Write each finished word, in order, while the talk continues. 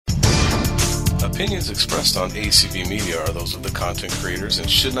Opinions expressed on ACB Media are those of the content creators and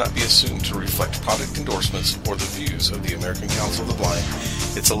should not be assumed to reflect product endorsements or the views of the American Council of the Blind,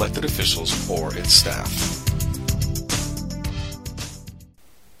 its elected officials, or its staff.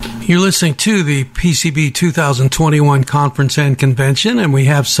 You're listening to the PCB 2021 Conference and Convention, and we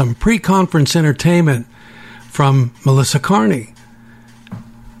have some pre-conference entertainment from Melissa Carney.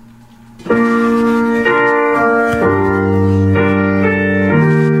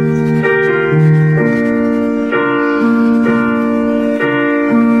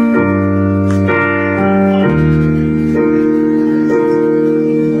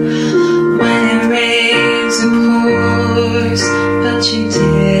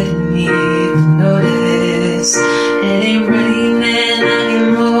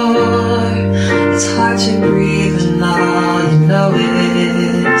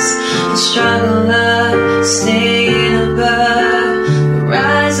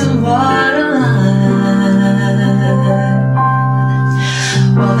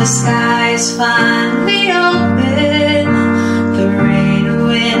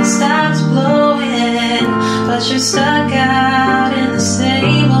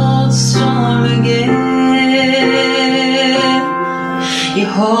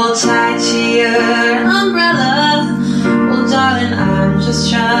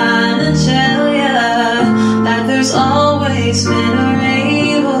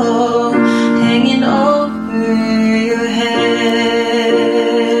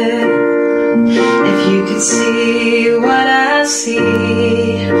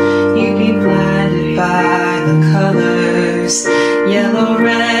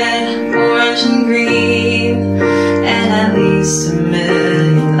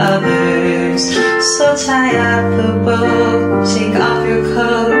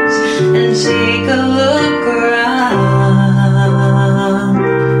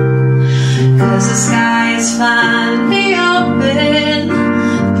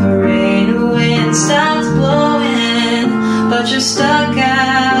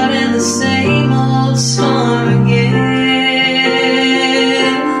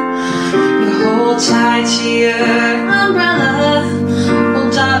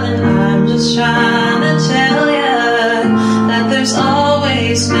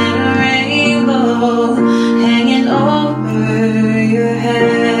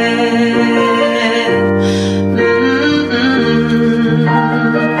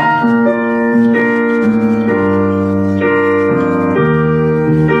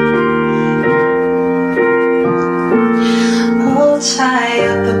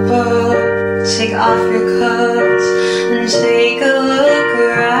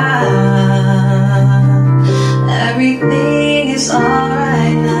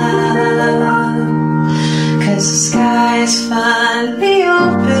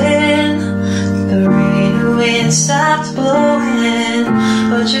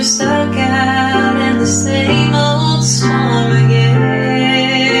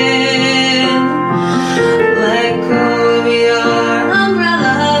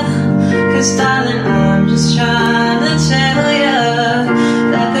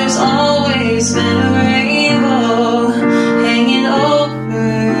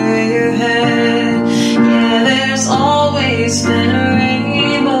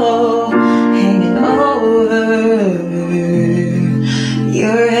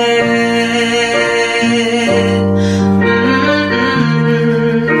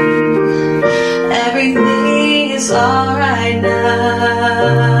 Everything is alright now.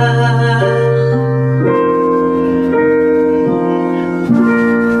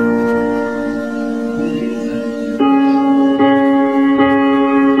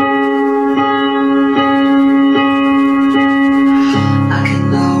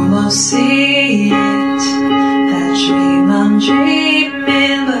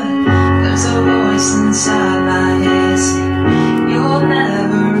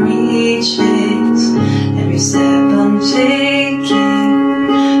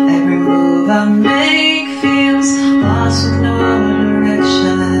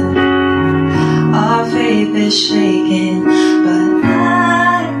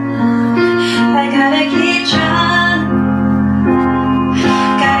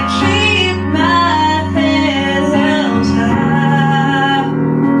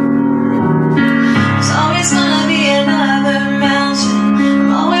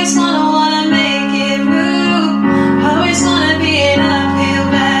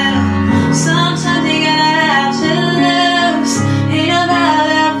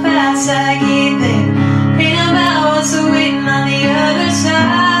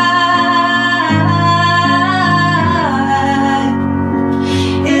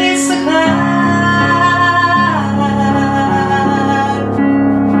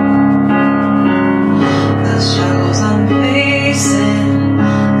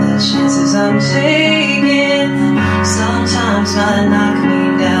 knock me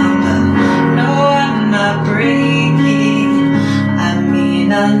down, but no, I'm not breaking. I mean,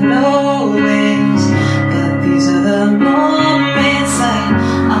 I know it, but these are the moments that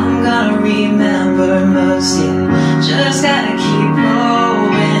I'm gonna remember most. Yeah, just gotta keep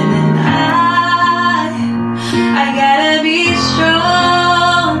going, and I gotta be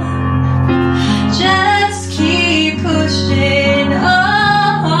strong. Just keep pushing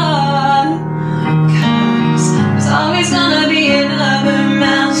on, 'cause there's always gonna be another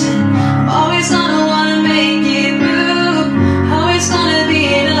mountain. I'm always gonna wanna make it move. Always gonna be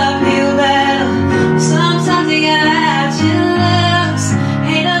an uphill battle. Sometimes you gotta have to lose.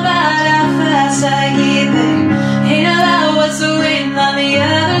 Ain't about how fast I get there. Ain't about what's the wind on the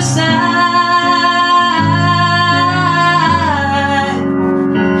other side.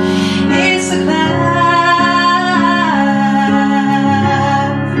 It's the cloud.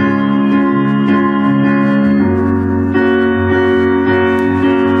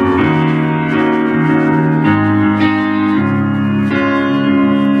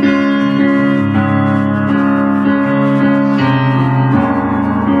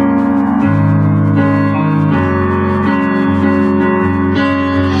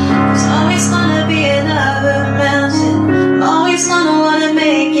 There's always gonna be another mountain. I'm always gonna wanna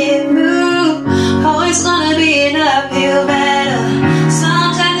make it move. Always gonna be an uphill battle.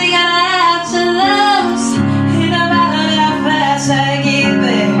 Sometimes you gotta have to lose. Ain't about how fast I get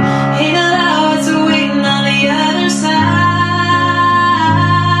there. Ain't about what's waiting on the other side.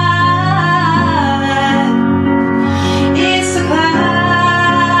 It's the cloud.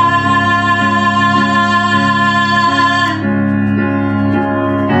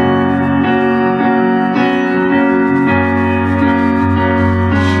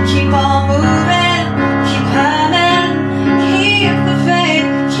 Keep on moving, keep climbing, keep the faith,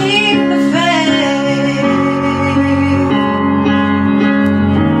 keep the faith.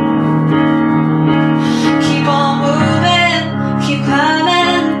 Keep on moving, keep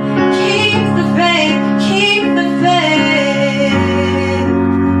climbing, keep the faith, keep the faith.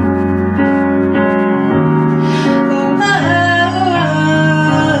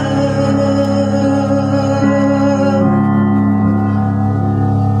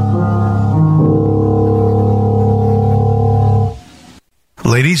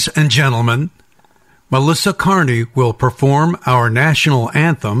 Ladies and gentlemen, Melissa Carney will perform our national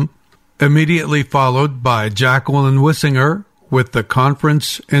anthem, immediately followed by Jacqueline Wissinger with the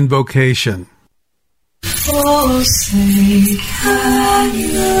conference invocation. Oh, say, can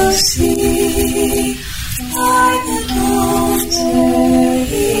you see by the dawn's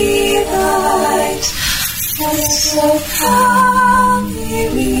early light what so proudly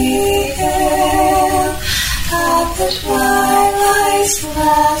we hail at the twilight's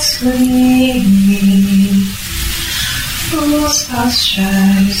last gleaming? Whose cross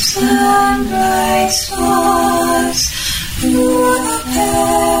stripes and bright stars through the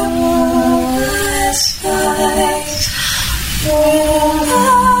perilous fight will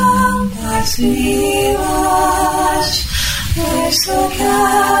ramparts we watch, where so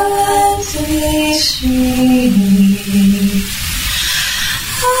gallantly streaming.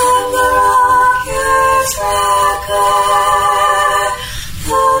 And the rockets record,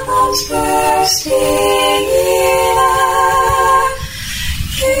 the bombs bursting in air,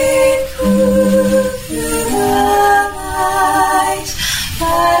 keep proof through the night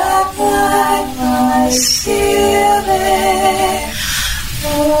that our flag lies still there.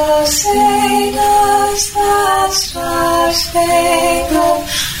 Oh, say does that star-spangled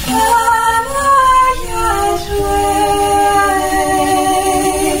banner yet wave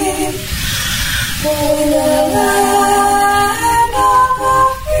o'er the land of the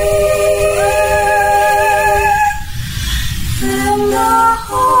free and the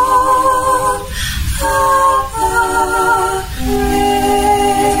home of the great?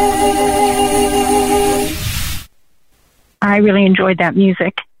 I really enjoyed that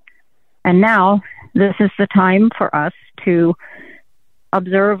music. And now, this is the time for us to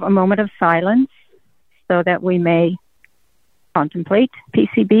observe a moment of silence so that we may contemplate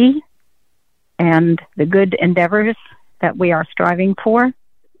PCB and the good endeavors that we are striving for,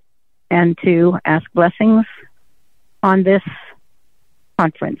 and to ask blessings on this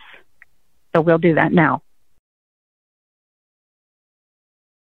conference. So we'll do that now.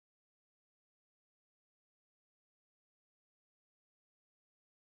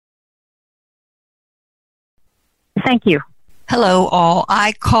 Thank you. Hello, all.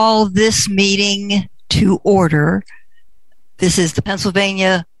 I call this meeting to order. This is the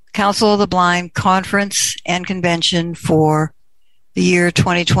Pennsylvania Council of the Blind Conference and Convention for the year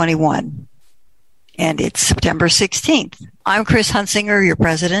 2021. and it's September 16th. I'm Chris Hunsinger, your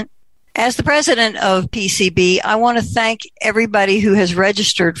president. As the president of PCB, I want to thank everybody who has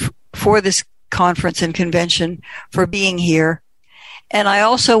registered for this conference and convention for being here. And I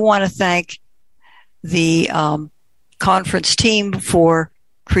also want to thank the conference team for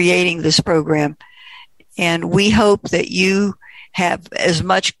creating this program. And we hope that you have as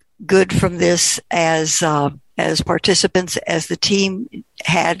much good from this as participants as the team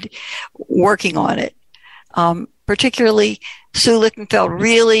had working on it. Particularly, Sue Lichtenfeld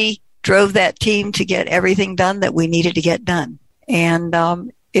really drove that team to get everything done that we needed to get done. And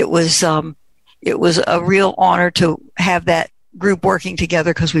it was a real honor to have that group working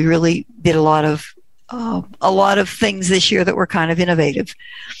together, because we really did a lot of things this year that were kind of innovative.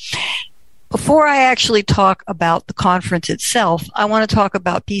 Before I actually talk about the conference itself, I want to talk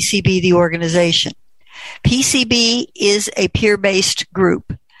about PCB, the organization. PCB is a peer-based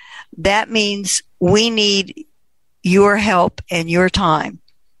group. That means we need your help and your time.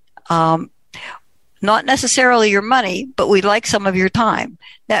 Not necessarily your money, but we'd like some of your time.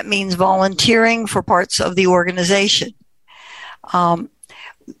 That means volunteering for parts of the organization.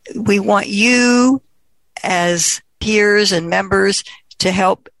 We want you as peers and members to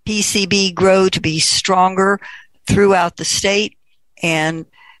help PCB grow to be stronger throughout the state and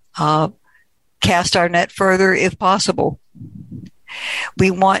cast our net further if possible.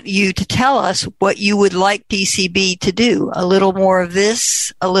 We want you to tell us what you would like PCB to do. A little more of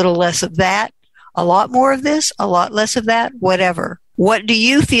this, a little less of that, a lot more of this, a lot less of that, whatever. What do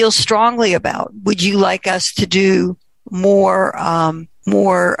you feel strongly about? Would you like us to do more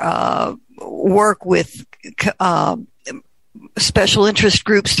work with special interest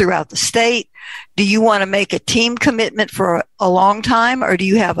groups throughout the state? Do you want to make a team commitment for a long time, or do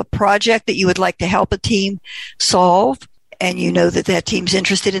you have a project that you would like to help a team solve, and you know that team's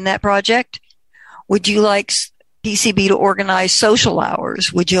interested in that project? Would you like PCB to organize social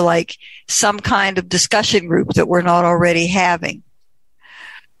hours? Would you like some kind of discussion group that we're not already having?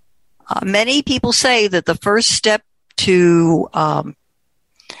 Many people say that the first step to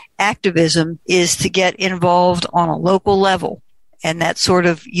activism is to get involved on a local level. And that sort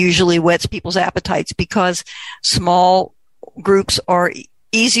of usually whets people's appetites, because small groups are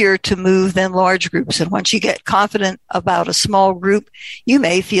easier to move than large groups. And once you get confident about a small group, you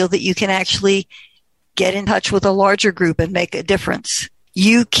may feel that you can actually get in touch with a larger group and make a difference.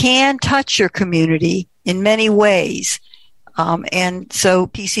 You can touch your community in many ways. And so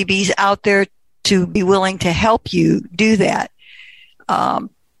PCB's out there to be willing to help you do that.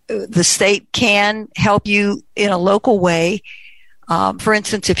 The state can help you in a local way. For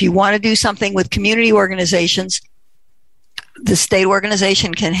instance, if you want to do something with community organizations, the state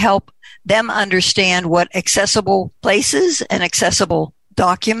organization can help them understand what accessible places and accessible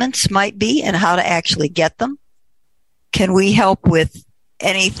documents might be and how to actually get them. Can we help with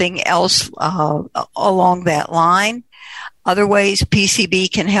anything else along that line? Other ways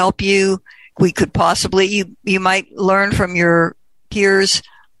PCB can help you. We could possibly, you might learn from your peers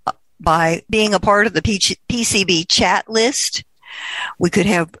by being a part of the PCB chat list. We could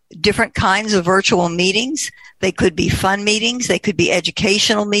have different kinds of virtual meetings. They could be fun meetings. They could be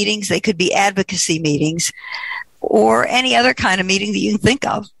educational meetings. They could be advocacy meetings, or any other kind of meeting that you can think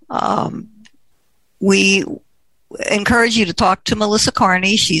of. We encourage you to talk to Melissa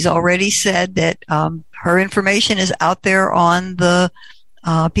Carney. She's already said that her information is out there on the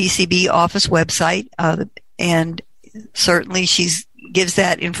PCB office website, and certainly she's gives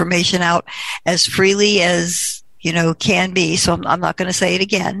that information out as freely as can be. So I'm not going to say it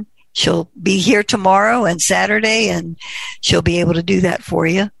again. She'll be here tomorrow and Saturday, and she'll be able to do that for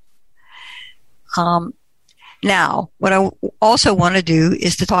you. Now, what I also want to do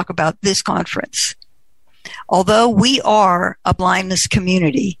is to talk about this conference. Although we are a blindness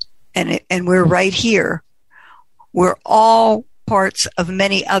community, and we're right here, we're all parts of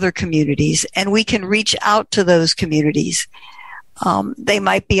many other communities, and we can reach out to those communities. They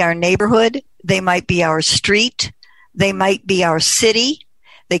might be our neighborhood. They might be our street. They might be our city.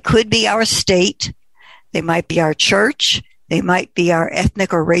 They could be our state. They might be our church. They might be our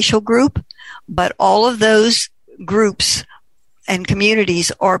ethnic or racial group. But all of those groups and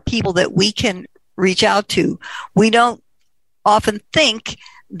communities are people that we can reach out to. We don't often think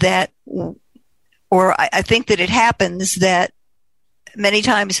that, or I think that it happens that many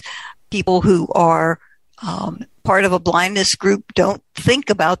times people who are part of a blindness group don't think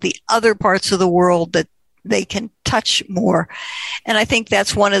about the other parts of the world that they can touch more. And I think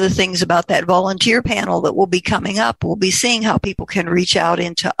that's one of the things about that volunteer panel that will be coming up. We'll be seeing how people can reach out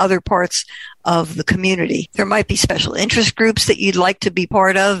into other parts of the community. There might be special interest groups that you'd like to be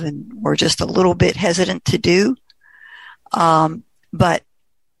part of and we're just a little bit hesitant to do. But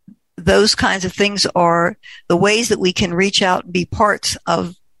those kinds of things are the ways that we can reach out and be parts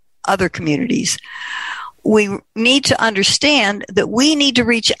of other communities. We need to understand that we need to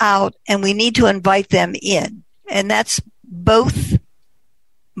reach out and we need to invite them in. And that's both,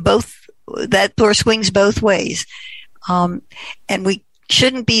 that door swings both ways. And we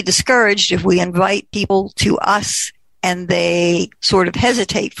shouldn't be discouraged if we invite people to us and they sort of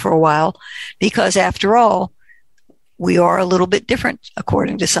hesitate for a while, because after all, we are a little bit different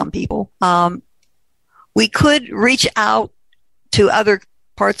according to some people. We could reach out to other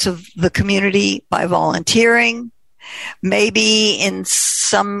parts of the community by volunteering. Maybe in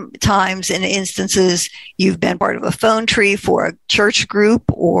instances, you've been part of a phone tree for a church group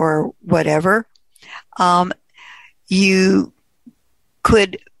or whatever. You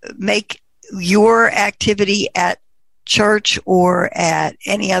could make your activity at church or at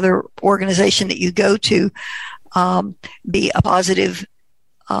any other organization that you go to be a positive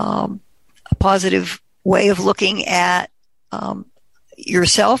way of looking at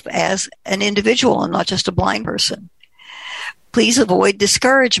yourself as an individual and not just a blind person. Please avoid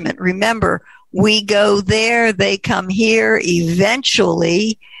discouragement. Remember, we go there, they come here.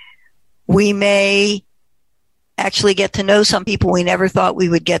 Eventually, we may actually get to know some people we never thought we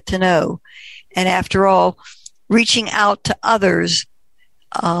would get to know. And after all, reaching out to others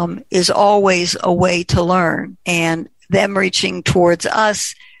is always a way to learn. And them reaching towards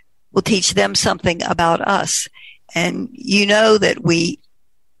us will teach them something about us. And you know that we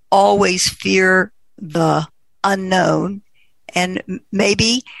always fear the unknown, and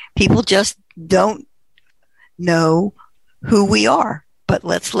maybe people just don't know who we are, but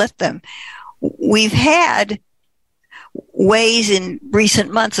let's let them. We've had ways in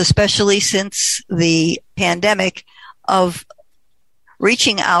recent months, especially since the pandemic, of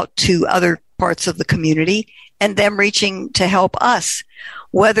reaching out to other parts of the community and them reaching to help us,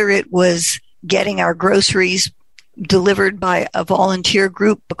 whether it was getting our groceries delivered by a volunteer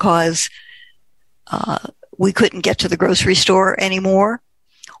group because we couldn't get to the grocery store anymore,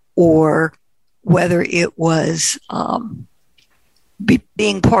 or whether it was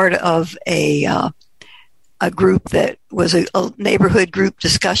being part of a group that was a neighborhood group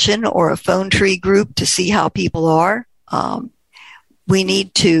discussion or a phone tree group to see how people are.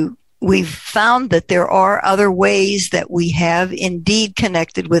 We've found that there are other ways that we have indeed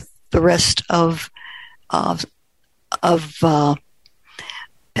connected with the rest of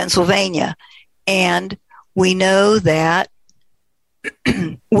Pennsylvania. And we know that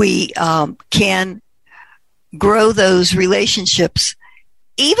we can grow those relationships.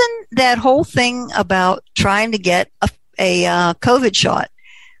 Even that whole thing about trying to get a COVID shot.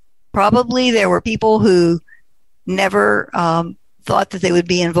 Probably there were people who never thought that they would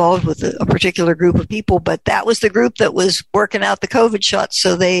be involved with a particular group of people, but that was the group that was working out the COVID shots,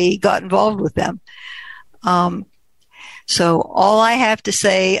 so they got involved with them. So all I have to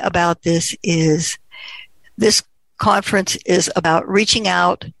say about this is this conference is about reaching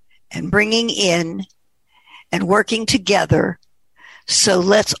out and bringing in and working together. So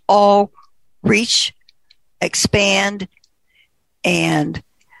let's all reach, expand, and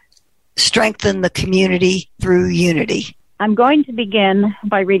strengthen the community through unity. I'm going to begin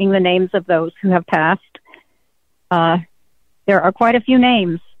by reading the names of those who have passed. There are quite a few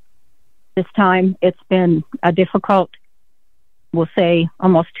names this time. It's been a difficult, we'll say,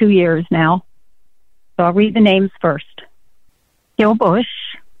 almost 2 years now. So I'll read the names first. Gil Bush,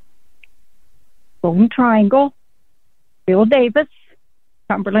 Golden Triangle, Bill Davis,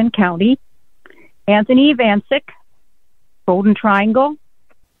 Cumberland County, Anthony Vancic, Golden Triangle,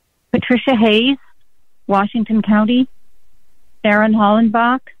 Patricia Hayes, Washington County, Sharon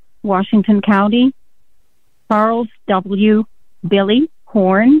Hollenbach, Washington County, Charles W. Billy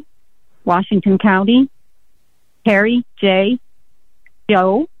Horn, Washington County, Harry J.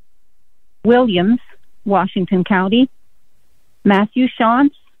 Joe Williams, Washington County, Matthew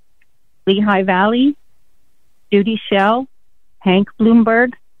Shantz, Lehigh Valley, Judy Schell, Hank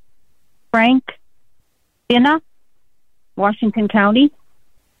Bloomberg, Frank Bina, Washington County.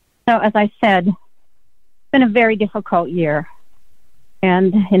 So as I said, it's been a very difficult year.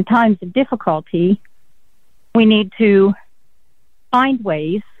 And in times of difficulty, we need to find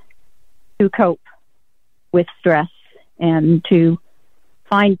ways to cope with stress and to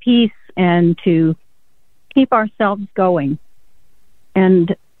find peace and to keep ourselves going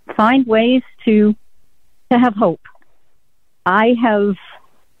and find ways to to have hope. I have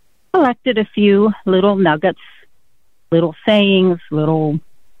collected a few little nuggets, little sayings, little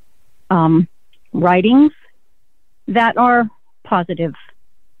writings that are positive,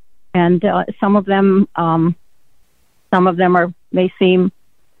 and some of them may seem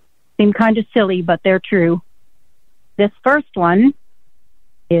kind of silly, but they're true. This first one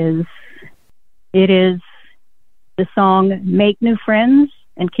is the song "Make New Friends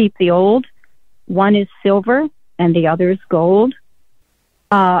and Keep the Old." One is silver and the other is gold.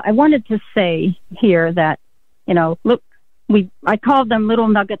 I wanted to say here that, look, I called them little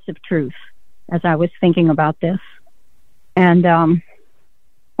nuggets of truth as I was thinking about this. And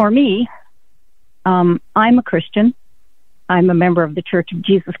for me, I'm a Christian. I'm a member of the Church of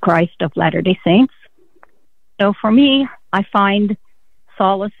Jesus Christ of Latter-day Saints. So for me, I find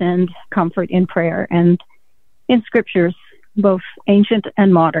solace and comfort in prayer and in scriptures, both ancient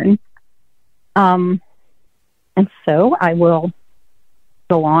and modern. And so I will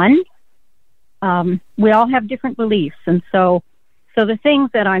go on. We all have different beliefs, and so the things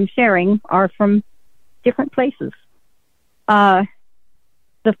that I'm sharing are from different places. The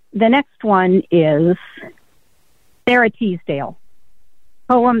next one is Sarah Teasdale,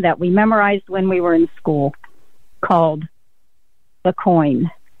 poem that we memorized when we were in school, called "The Coin."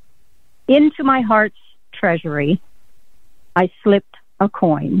 Into my heart's treasury I slipped a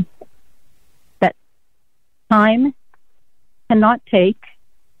coin that time cannot take,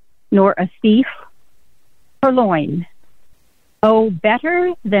 nor a thief purloin. Oh,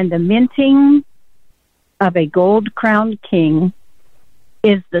 better than the minting of a gold-crowned king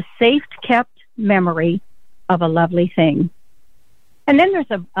is the safe-kept memory of a lovely thing. And then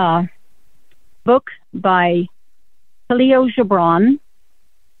there's a book by Khalil Gibran.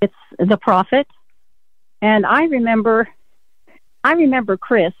 It's The Prophet. And I remember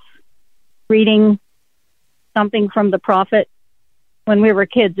Chris reading something from The Prophet when we were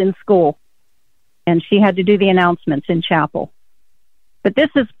kids in school, and she had to do the announcements in chapel. But this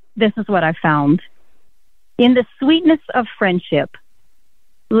is what I found. In the sweetness of friendship,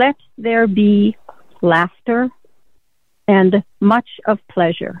 let there be laughter and much of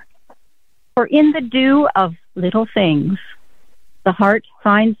pleasure. For in the dew of little things, the heart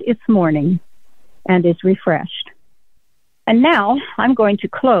finds its morning and is refreshed. And now I'm going to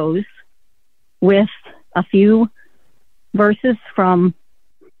close with a few verses from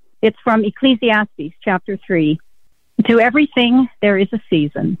Ecclesiastes chapter 3. To everything there is a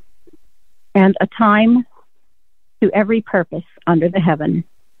season, and a time to every purpose under the heaven.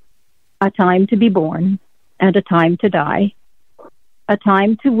 A time to be born, and a time to die. A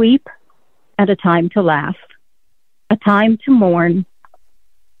time to weep, and a time to laugh. A time to mourn,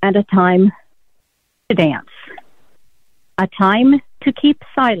 and a time to dance. A time to keep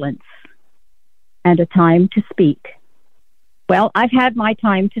silence, and a time to speak. Well, I've had my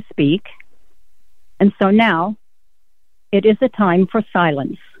time to speak, and so now it is a time for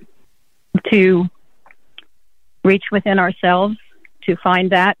silence, to reach within ourselves, to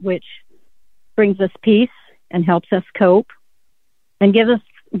find that which brings us peace and helps us cope, and gives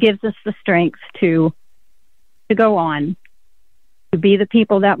us the strength to go on, to be the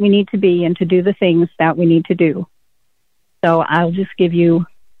people that we need to be, and to do the things that we need to do. So I'll just give you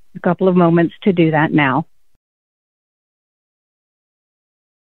a couple of moments to do that now.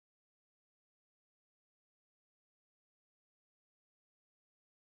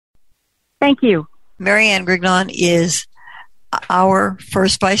 Thank you. Marianne Grignon is our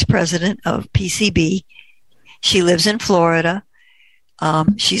first vice president of PCB. She lives in Florida.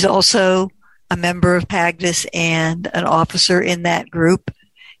 She's also a member of PAGDIS and an officer in that group,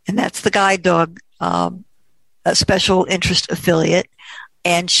 and that's the Guide Dog, a special interest affiliate,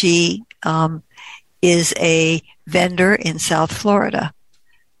 and she is a vendor in South Florida.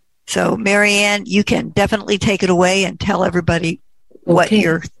 So, Marianne, you can definitely take it away and tell everybody what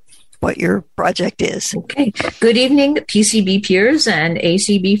your project is. Okay. Good evening, PCB peers and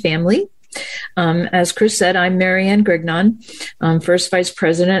ACB family. As Chris said, I'm Marianne Grignon, first vice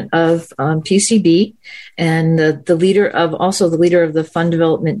president of PCB and the leader of the fund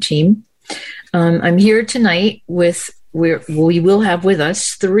development team. I'm here tonight we will have with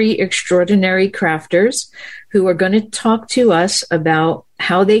us 3 extraordinary crafters who are going to talk to us about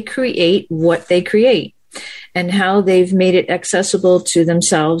how they create what they create, and how they've made it accessible to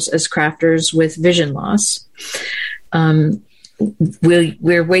themselves as crafters with vision loss.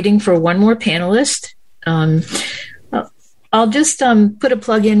 We're waiting for one more panelist. I'll just put a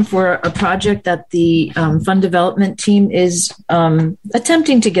plug in for a project that the fund development team is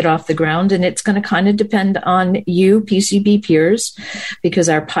attempting to get off the ground, and it's going to kind of depend on you, PCB peers, because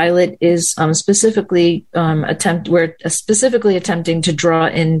our pilot is specifically attempting to draw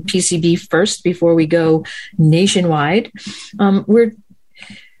in PCB first before we go nationwide.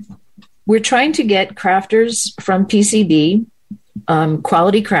 We're trying to get crafters from PCB,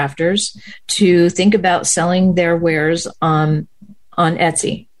 quality crafters, to think about selling their wares on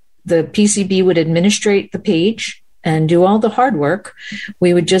Etsy. The PCB would administrate the page and do all the hard work.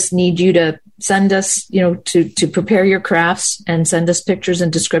 We would just need you to send us, to prepare your crafts and send us pictures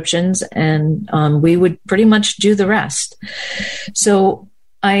and descriptions, and we would pretty much do the rest. So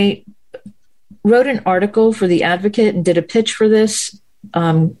I wrote an article for The Advocate and did a pitch for this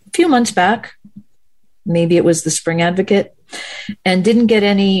a few months back. Maybe it was the Spring Advocate, and didn't get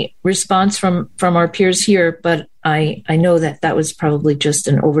any response from our peers here, but I know that was probably just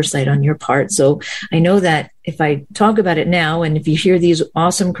an oversight on your part. So I know that if I talk about it now, and if you hear these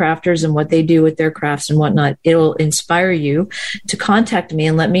awesome crafters and what they do with their crafts and whatnot, it'll inspire you to contact me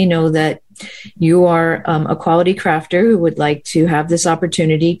and let me know that you are a quality crafter who would like to have this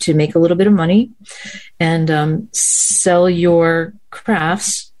opportunity to make a little bit of money and sell your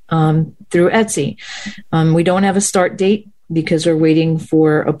crafts through Etsy. We don't have a start date because we're waiting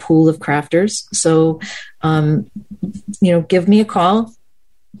for a pool of crafters. So, give me a call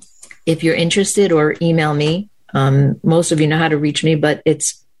if you're interested, or email me. Most of you know how to reach me, but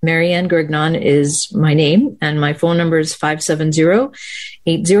it's Marianne Grignon is my name, and my phone number is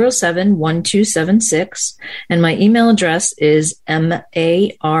 570-807-1276. And my email address is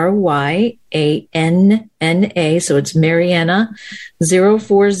MARYANNA. So it's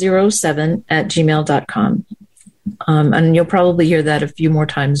Mariana0407@gmail.com. And you'll probably hear that a few more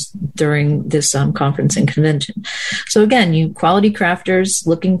times during this conference and convention. So again, you quality crafters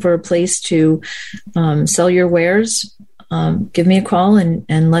looking for a place to sell your wares, give me a call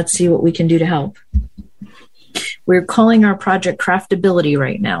and let's see what we can do to help. We're calling our project Craftability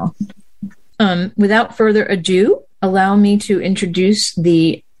right now. Without further ado, allow me to introduce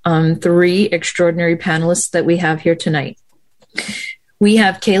the 3 extraordinary panelists that we have here tonight. We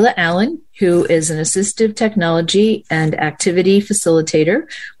have Kayla Allen, who is an assistive technology and activity facilitator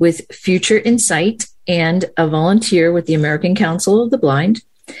with Future Insight and a volunteer with the American Council of the Blind.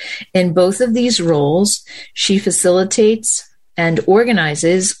 In both of these roles, she facilitates and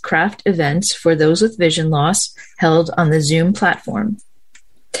organizes craft events for those with vision loss held on the Zoom platform.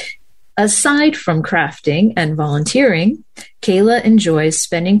 Aside from crafting and volunteering, Kayla enjoys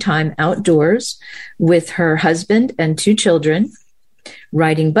spending time outdoors with her husband and 2 children.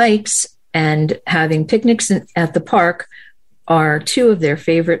 Riding bikes and having picnics at the park are 2 of their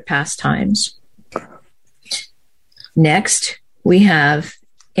favorite pastimes. Next, we have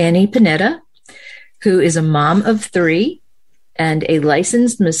Annie Panetta, who is a mom of 3 and a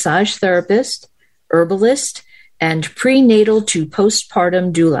licensed massage therapist, herbalist, and prenatal to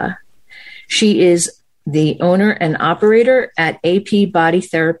postpartum doula. She is the owner and operator at AP Body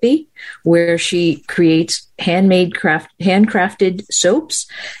Therapy, where she creates handcrafted soaps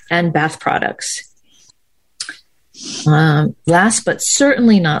and bath products. Last but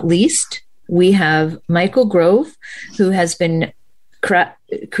certainly not least, we have Michael Grove, who has been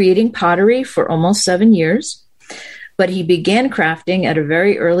creating pottery for almost 7 years, but he began crafting at a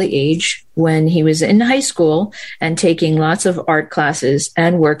very early age when he was in high school and taking lots of art classes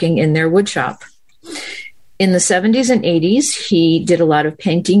and working in their wood shop. In the 70s and 80s, he did a lot of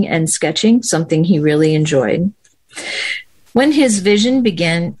painting and sketching, something he really enjoyed. When he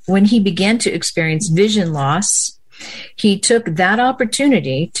began to experience vision loss, he took that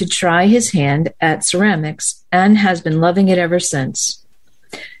opportunity to try his hand at ceramics and has been loving it ever since.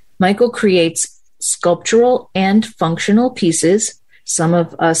 Michael creates sculptural and functional pieces. Some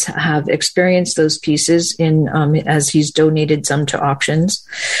of us have experienced those pieces as he's donated some to auctions,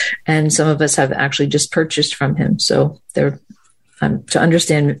 and some of us have actually just purchased from him. So they're, to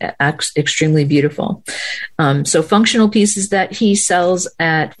understand, extremely beautiful. So functional pieces that he sells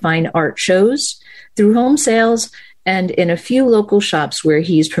at fine art shows, through home sales, and in a few local shops where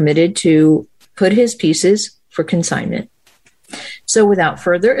he's permitted to put his pieces for consignment. So without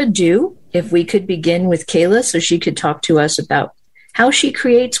further ado, if we could begin with Kayla so she could talk to us about how she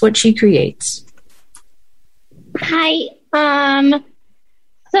creates what she creates. Hi.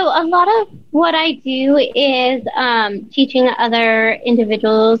 So a lot of what I do is teaching other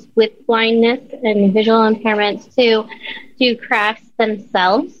individuals with blindness and visual impairments to do crafts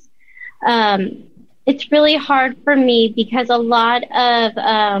themselves. It's really hard for me because a lot of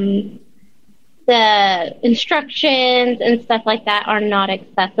the instructions and stuff like that are not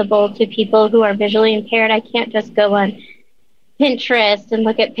accessible to people who are visually impaired. I can't just go on Pinterest and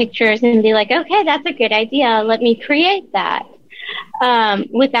look at pictures and be like, okay, that's a good idea. Let me create that,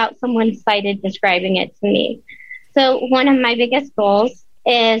 without someone sighted describing it to me. So one of my biggest goals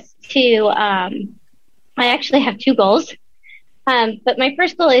is to, I actually have two goals. But my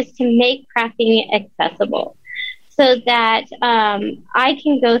first goal is to make crafting accessible so that I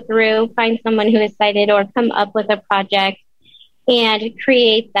can go through, find someone who is sighted or come up with a project and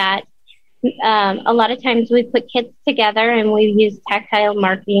create that. A lot of times we put kits together and we use tactile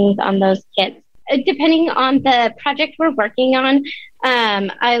markings on those kits. Depending on the project we're working on,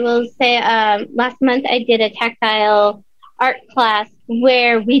 I will say last month I did a tactile art class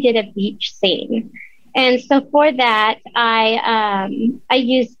where we did a beach scene. And so for that, I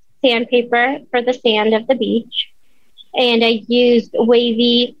used sandpaper for the sand of the beach. And I used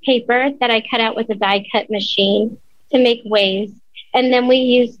wavy paper that I cut out with a die cut machine to make waves. And then we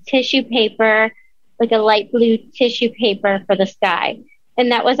used tissue paper, like a light blue tissue paper for the sky.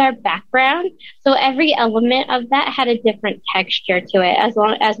 And that was our background. So every element of that had a different texture to it, as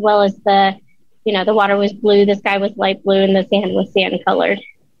well as the water was blue, the sky was light blue, and the sand was sand colored.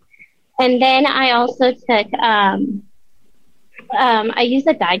 And then I also took, I use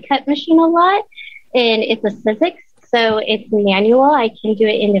a die cut machine a lot, and it's a Sizzix, so it's manual. I can do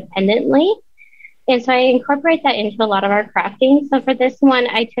it independently. And so I incorporate that into a lot of our crafting. So for this one,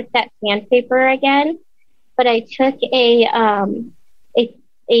 I took that sandpaper again, but I took a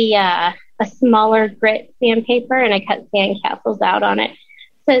smaller grit sandpaper and I cut sand castles out on it.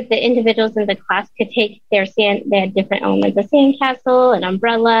 So the individuals in the class could take their sand. They had different elements: a sand castle, an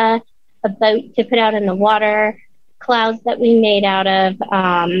umbrella, a boat to put out in the water, clouds that we made out of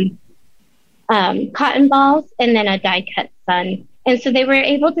cotton balls, and then a die-cut sun. And so they were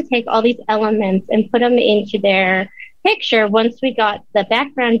able to take all these elements and put them into their picture once we got the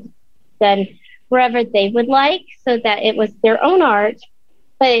background done wherever they would like, so that it was their own art,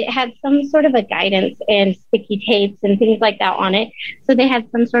 but it had some sort of a guidance and sticky tapes and things like that on it. So they had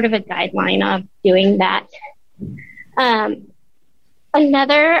some sort of a guideline of doing that.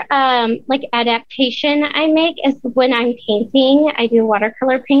 Another adaptation I make is when I'm painting. I do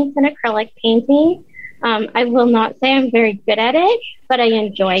watercolor paints and acrylic painting. I will not say I'm very good at it, but I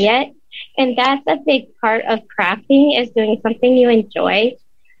enjoy it. And that's a big part of crafting, is doing something you enjoy.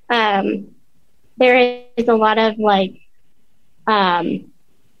 There is a lot of how do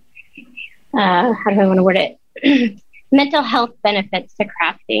I want to word it? Mental health benefits to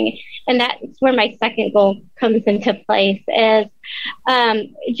crafting. And that's where my second goal comes into place, is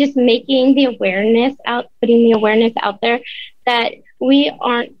just making the awareness out, putting the awareness out there that we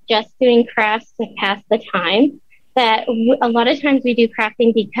aren't just doing crafts to pass the time, that a lot of times we do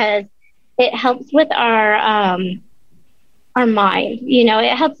crafting because it helps with our mind.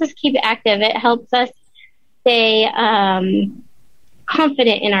 It helps us keep active. It helps us stay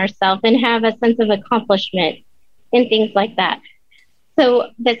confident in ourselves and have a sense of accomplishment and things like that. So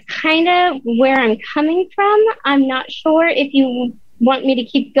that's kind of where I'm coming from. I'm not sure if you want me to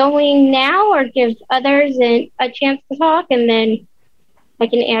keep going now or give others a chance to talk, and then I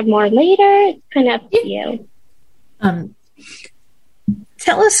can add more later. It's kind of up to you.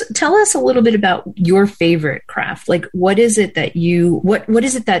 Tell us a little bit about your favorite craft. Like, what is it that what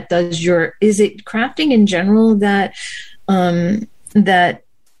is it that does is it crafting in general that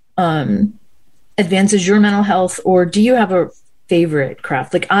advances your mental health, or do you have a favorite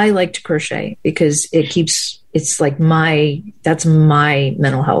craft? Like, I like to crochet because it's like that's my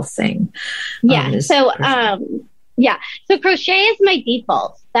mental health thing. Yeah. So crochet is my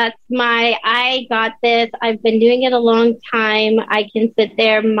default. I got this. I've been doing it a long time. I can sit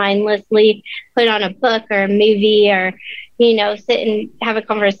there mindlessly, put on a book or a movie, or, sit and have a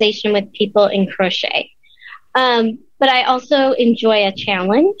conversation with people and crochet. But I also enjoy a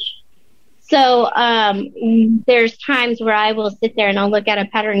challenge. So there's times where I will sit there and I'll look at a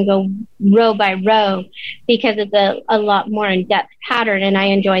pattern and go row by row, because it's a lot more in-depth pattern, and I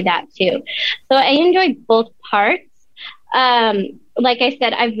enjoy that too. So I enjoy both parts. Like I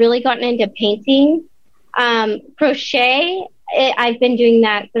said, I've really gotten into painting. Crochet, I've been doing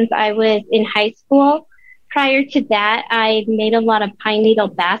that since I was in high school. Prior to that, I made a lot of pine needle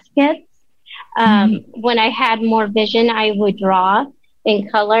baskets. When I had more vision, I would draw in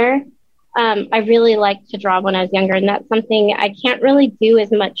color. I really liked to draw when I was younger, and that's something I can't really do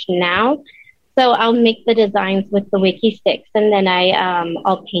as much now. So I'll make the designs with the Wiki sticks, and then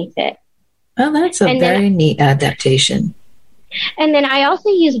I'll paint it. Oh, that's a very neat adaptation. And then I also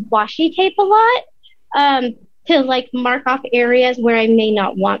use washi tape a lot. to like mark off areas where I may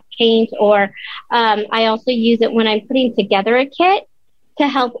not want paint, or I also use it when I'm putting together a kit to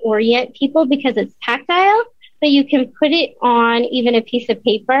help orient people because it's tactile. So you can put it on even a piece of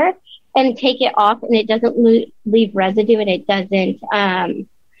paper and take it off, and it doesn't leave residue, and it doesn't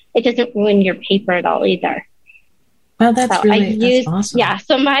ruin your paper at all either. Well, that's that's awesome. Yeah,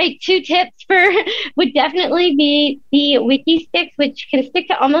 so my 2 tips would definitely be the Wiki Sticks, which can stick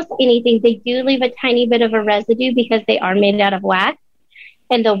to almost anything. They do leave a tiny bit of a residue because they are made out of wax,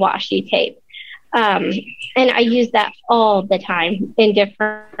 and the washi tape. And I use that all the time in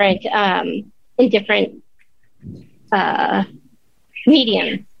different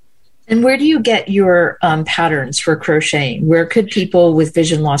mediums. And where do you get your patterns for crocheting? Where could people with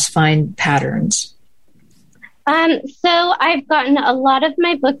vision loss find patterns? So I've gotten a lot of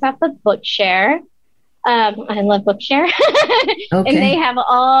my books off of Bookshare. I love Bookshare. Okay. And they have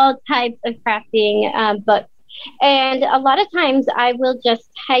all types of crafting books. And a lot of times I will just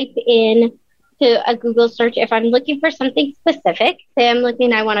type in to a Google search if I'm looking for something specific. Say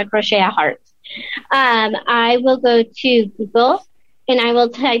I want to crochet a heart. I will go to Google and I will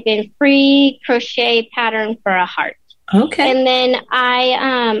type in free crochet pattern for a heart. Okay. And then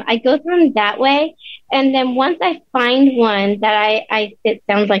I go through them that way. And then once I find one that it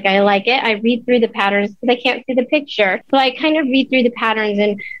sounds like I like it, I read through the patterns because I can't see the picture. So I kind of read through the patterns.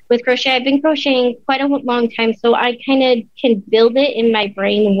 And with crochet, I've been crocheting quite a long time. So I kind of can build it in my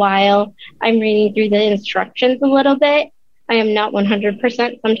brain while I'm reading through the instructions a little bit. I am not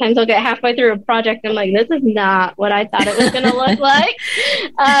 100%. Sometimes I'll get halfway through a project and I'm like, this is not what I thought it was going to look like.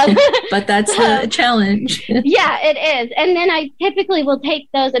 But that's a challenge. Yeah, it is. And then I typically will take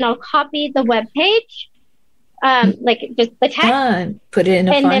those and I'll copy the web page, like just the text. Put it in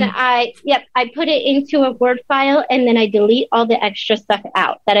a file. And then I put it into a Word file, and then I delete all the extra stuff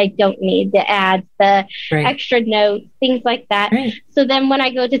out that I don't need, the ads, the extra notes, things like that. Right. So then when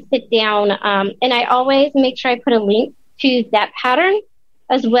I go to sit down, and I always make sure I put a link to that pattern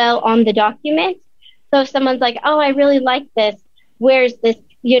as well on the document. So if someone's like, oh, I really like this, where's this,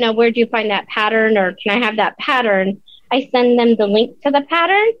 where do you find that pattern, or can I have that pattern? I send them the link to the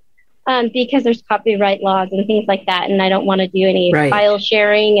pattern because there's copyright laws and things like that, and I don't want to do any file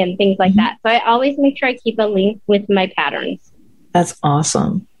sharing and things like that. So I always make sure I keep a link with my patterns. That's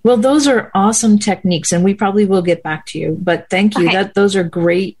awesome. Well, those are awesome techniques, and we probably will get back to you, but thank you. Okay. Those are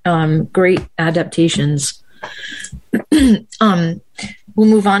great adaptations. We'll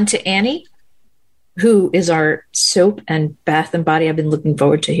move on to Annie, who is our soap and bath and body. I've been looking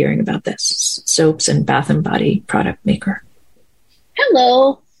forward to hearing about this. Soaps and bath and body product maker.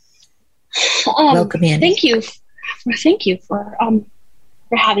 Hello. Welcome, Annie. Thank you for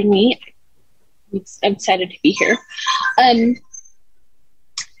having me. I'm excited to be here.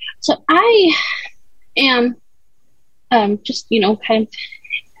 So I am just, kind of,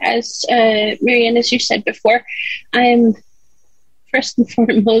 as Marianne, as you said before, I'm first and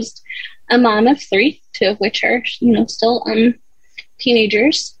foremost a mom of 3, 2 of which are, still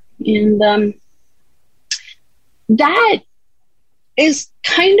teenagers. And that is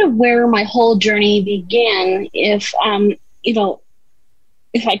kind of where my whole journey began. If I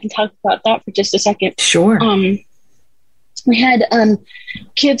can talk about that for just a second. Sure. We had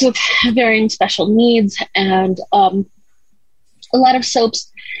kids with varying special needs, and a lot of soaps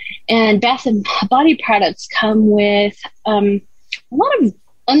and bath and body products come with a lot of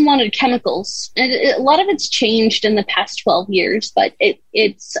unwanted chemicals. And a lot of it's changed in the past 12 years, but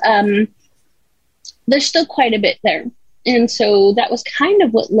it's there's still quite a bit there. And so that was kind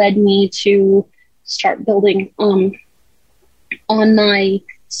of what led me to start building on my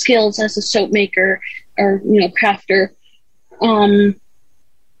skills as a soap maker or, crafter.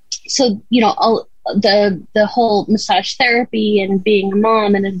 So, the whole massage therapy and being a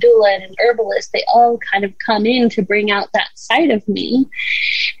mom and a doula and an herbalist, they all kind of come in to bring out that side of me.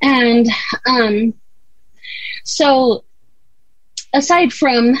 And so aside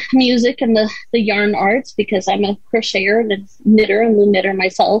from music and the yarn arts, because I'm a crocheter and a knitter and loom knitter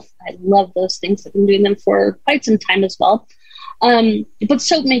myself, I love those things. I've been doing them for quite some time as well. But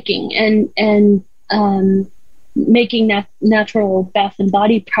soap making and making natural bath and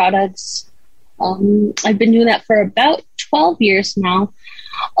body products, I've been doing that for about 12 years now.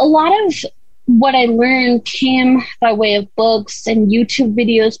 A lot of what I learned came by way of books and YouTube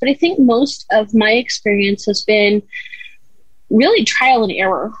videos, but I think most of my experience has been really trial and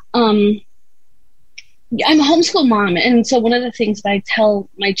error. I'm a homeschool mom, and so one of the things that I tell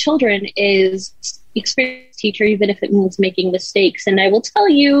my children is experience teacher, even if it means making mistakes. And I will tell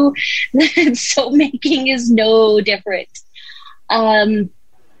you that soap making is no different.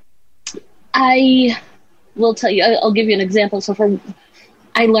 I will tell you, I'll give you an example. So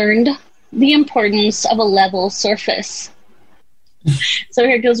I learned the importance of a level surface. So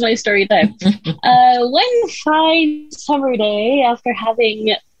here goes my story time. One fine summer day, after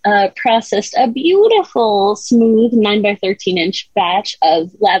having processed a beautiful, smooth 9 by 13 inch batch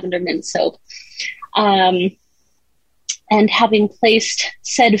of lavender mint soap, and having placed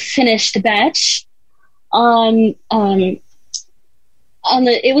said finished batch on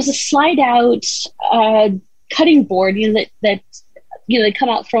it was a slide out cutting board, that they come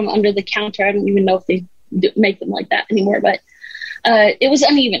out from under the counter. I don't even know if they make them like that anymore, but it was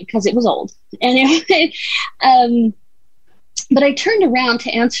uneven because it was old. Anyway, but I turned around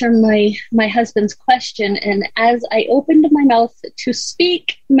to answer my husband's question, and as I opened my mouth to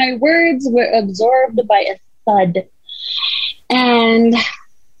speak, my words were absorbed by a thud, and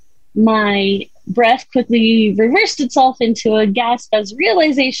my breath quickly reversed itself into a gasp as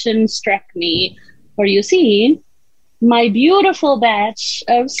realization struck me. For you see, my beautiful batch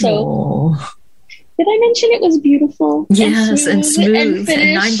of soap. Oh. Did I mention it was beautiful? Yes, and smooth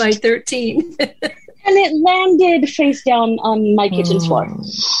and 9 by 13. And it landed face down on my kitchen floor.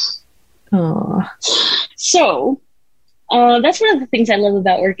 Oh. So that's one of the things I love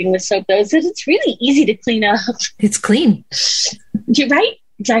about working with soap, though, is that it's really easy to clean up. It's clean. You're right.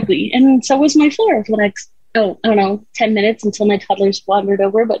 Exactly. And so was my floor for the next, I don't know, 10 minutes until my toddlers wandered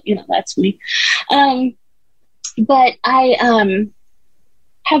over, but that's me. But I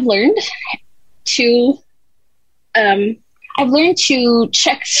have learned to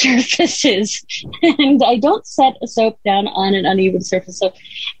check surfaces, and I don't set a soap down on an uneven surface. So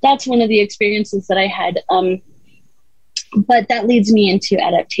that's one of the experiences that I had. But that leads me into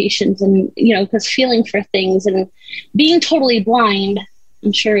adaptations, and, because feeling for things and being totally blind,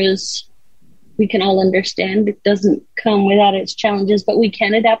 I'm sure we can all understand, it doesn't come without its challenges, but we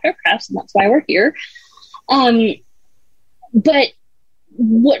can adapt our crafts, and that's why we're here. But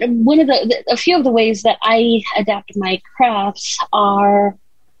a few of the ways that I adapt my crafts are,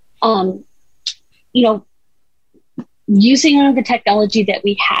 using the technology that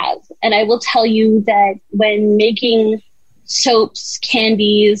we have. And I will tell you that when making soaps,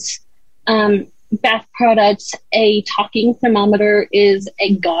 candies, bath products, a talking thermometer is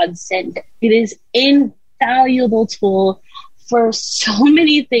a godsend. It is an invaluable tool for so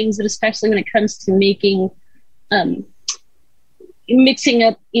many things, but especially when it comes to making, mixing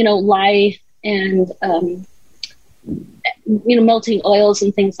up, lye and, melting oils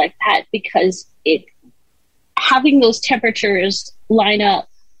and things like that, because having those temperatures line up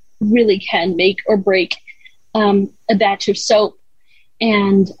really can make or break a batch of soap.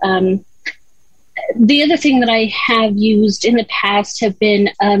 And the other thing that I have used in the past have been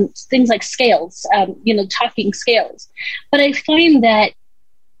things like scales, talking scales. But I find that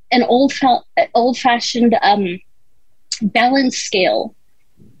an old-fashioned balance scale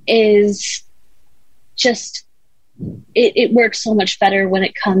is just, it works so much better when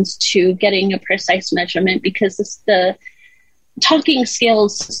it comes to getting a precise measurement, because the talking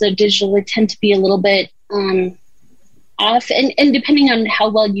scales, so digitally, tend to be a little bit off, and depending on how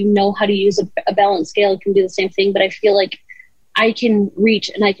well you know how to use a balance scale, it can do the same thing. But I feel like I can reach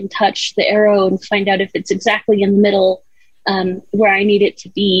and I can touch the arrow and find out if it's exactly in the middle where I need it to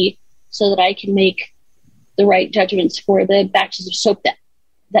be, so that I can make the right judgments for the batches of soap that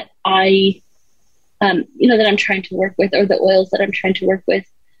I that I'm trying to work with, or the oils that I'm trying to work with.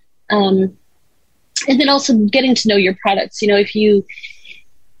 And then also getting to know your products.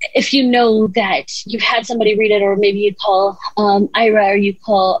 If you know that you've had somebody read it, or maybe you call Ira, or you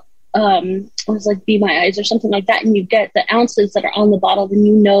call it was like Be My Eyes or something like that, and you get the ounces that are on the bottle,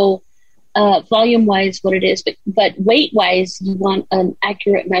 then volume wise what it is, but weight wise you want an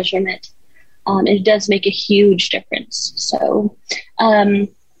accurate measurement. It does make a huge difference. So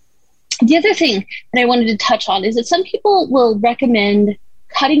the other thing that I wanted to touch on is that some people will recommend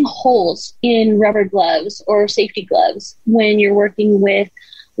cutting holes in rubber gloves or safety gloves when you're working with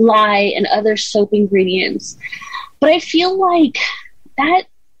lye and other soap ingredients. But I feel like that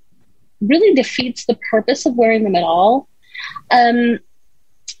really defeats the purpose of wearing them at all.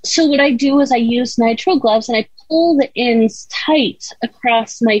 So what I do is I use nitrile gloves, and I pull the ends tight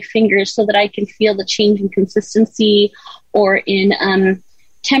across my fingers so that I can feel the change in consistency or in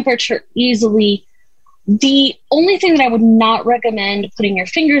temperature easily. The only thing that I would not recommend putting your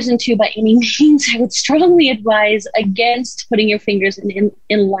fingers into by any means, I would strongly advise against putting your fingers in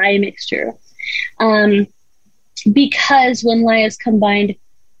lye mixture. Because when lye is combined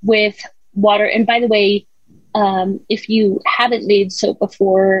with water, and by the way, if you haven't made soap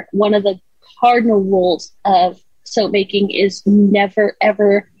before, one of the cardinal rules of soap making is never,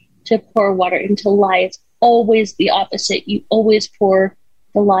 ever to pour water into lye. It's always the opposite. You always pour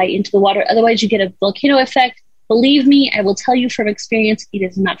the lye into the water. Otherwise, you get a volcano effect. Believe me, I will tell you from experience, it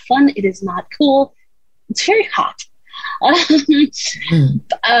is not fun. It is not cool. It's very hot.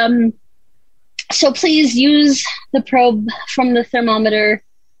 So please use the probe from the thermometer,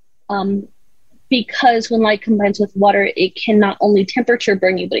 because when light combines with water, it can not only temperature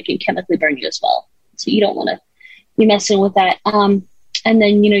burn you, but it can chemically burn you as well. So you don't want to be messing with that. And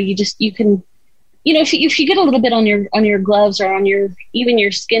then, you can, if you get a little bit on your gloves or on even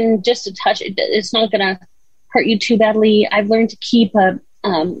your skin, just a touch, it's not going to hurt you too badly. I've learned to keep a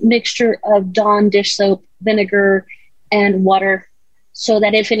mixture of Dawn dish soap, vinegar, and water, so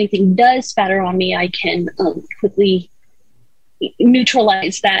that if anything does spatter on me, I can quickly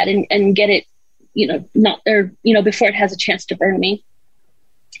neutralize that and get it, before it has a chance to burn me.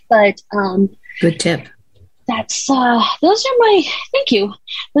 But good tip. That's those are my thank you.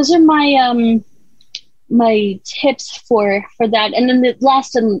 Those are my my tips for that. And then the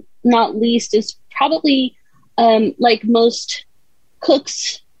last and not least is probably like most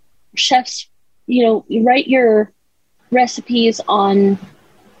cooks, chefs, you write your recipes on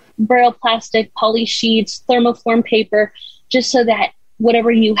Braille plastic, poly sheets, thermoform paper, just so that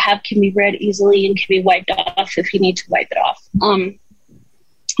whatever you have can be read easily and can be wiped off if you need to wipe it off.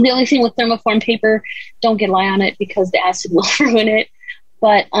 The only thing with thermoform paper, don't get lye on it because the acid will ruin it.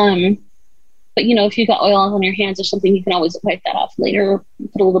 But if you've got oil on your hands or something, you can always wipe that off later, or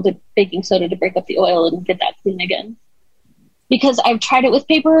put a little bit of baking soda to break up the oil and get that clean again. Because I've tried it with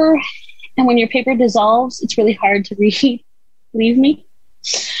paper, and when your paper dissolves, it's really hard to read. Believe me.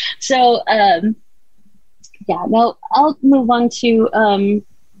 So, now I'll move on to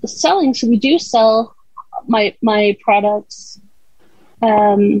the selling. So we do sell my products,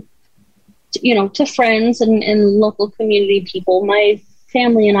 to friends and local community people. My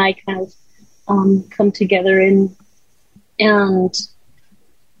family and I kind of come together and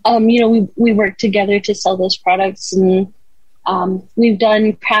we work together to sell those products, and we've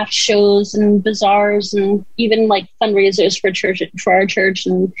done craft shows and bazaars and even like fundraisers for our church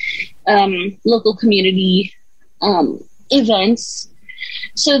and local community events.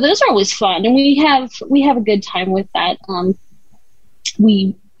 So those are always fun, and we have a good time with that.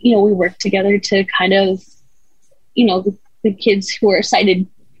 We work together to kind of, the kids who are sighted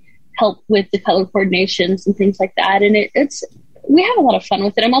help with the color coordinations and things like that. And we have a lot of fun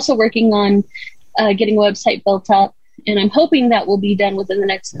with it. I'm also working on getting a website built up, and I'm hoping that will be done within the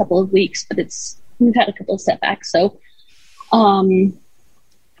next couple of weeks, but we've had a couple of setbacks. So, well,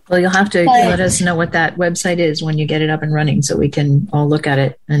 you'll have to let us know what that website is when you get it up and running, so we can all look at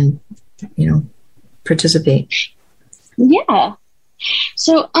it and, participate. Yeah.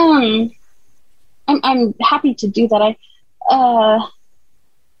 So, I'm happy to do that.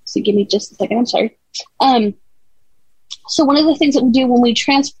 So give me just a second. I'm sorry. So one of the things that we do when we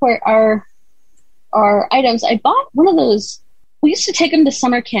transport our items, I bought one of those. We used to take them to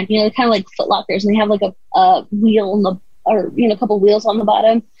summer camp, kind of like Foot Lockers, and they have like a wheel a couple wheels on the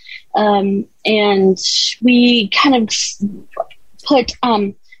bottom. And we kind of put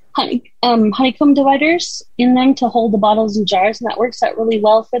honeycomb dividers in them to hold the bottles and jars, and that works out really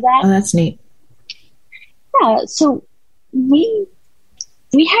well for that. Oh, that's neat. Yeah, so we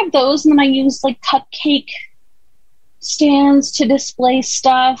have those, and then I use like cupcake stands to display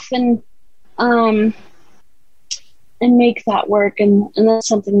stuff and make that work, and that's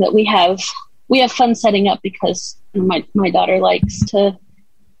something that we have fun setting up, because my daughter likes to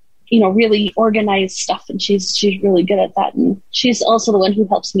really organize stuff, and she's really good at that, and she's also the one who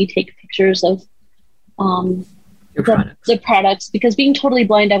helps me take pictures of the products, because being totally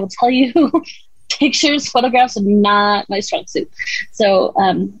blind, I will tell you, pictures, photographs are not my strong suit. So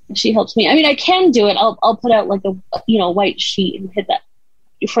she helps me. I mean, I can do it. I'll put out like a white sheet and hit that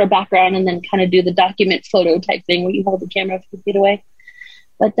for a background, and then kind of do the document photo type thing where you hold the camera a few feet away.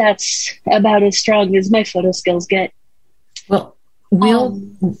 But that's about as strong as my photo skills get. Well,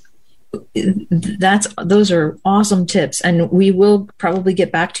 those are awesome tips, and we will probably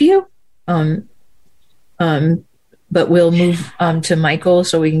get back to you. But we'll move to Michael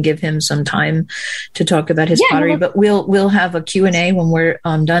so we can give him some time to talk about his pottery. But we'll have a Q&A when we're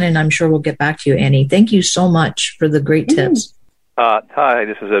done, and I'm sure we'll get back to you, Annie. Thank you so much for the great tips. Hi,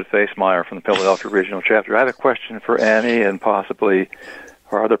 this is Ed Facemeyer from the Philadelphia Regional Chapter. I have a question for Annie and possibly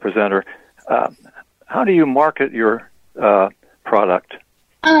our other presenter. How do you market your product?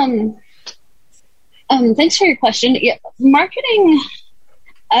 Thanks for your question. Yeah, marketing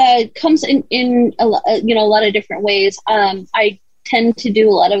comes in a lot of different ways. I tend to do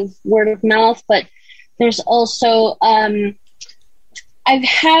a lot of word of mouth, but there's also I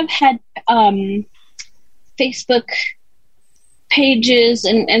have had Facebook pages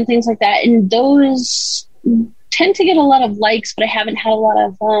and things like that, and those tend to get a lot of likes, but I haven't had a lot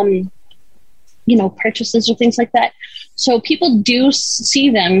of purchases or things like that. So people do see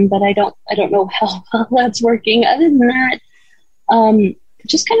them, but I don't know how well that's working. Other than that,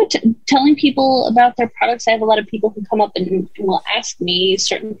 just kind of telling people about their products. I have a lot of people who come up and will ask me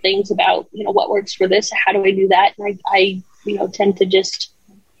certain things about, what works for this, how do I do that? And I tend to just,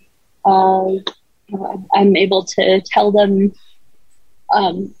 I'm able to tell them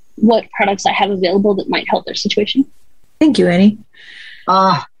what products I have available that might help their situation. Thank you, Annie.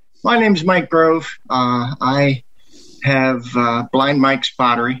 My name is Mike Grove. I have Blind Mike's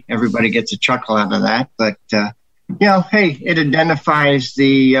Pottery. Everybody gets a chuckle out of that, but hey, it identifies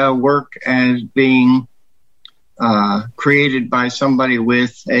the work as being created by somebody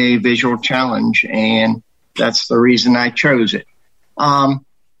with a visual challenge, and that's the reason I chose it.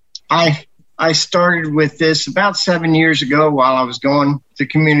 I started with this about 7 years ago while I was going to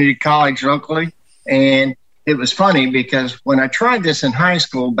community college locally, and it was funny because when I tried this in high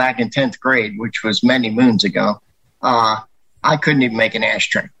school back in 10th grade, which was many moons ago, I couldn't even make an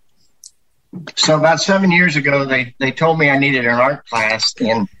ashtray. So about 7 years ago, they told me I needed an art class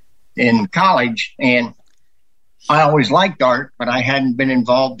in college, and I always liked art, but I hadn't been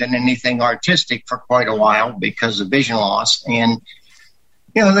involved in anything artistic for quite a while because of vision loss. And,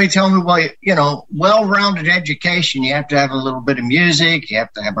 they tell me, well-rounded education, you have to have a little bit of music, you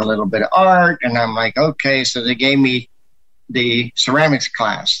have to have a little bit of art. And I'm like, okay. So they gave me the ceramics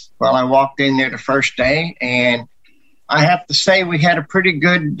class. Well, I walked in there the first day, and I have to say we had a pretty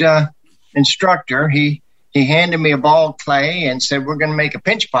good instructor. He handed me a ball of clay and said, we're going to make a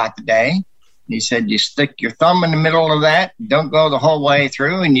pinch pot today. He said, you stick your thumb in the middle of that, don't go the whole way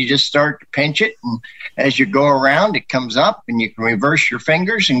through, and you just start to pinch it. And as you go around, it comes up, and you can reverse your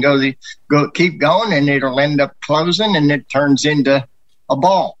fingers and keep going, and it'll end up closing, and it turns into a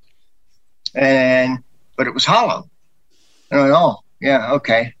ball. But it was hollow. And I went, oh, yeah,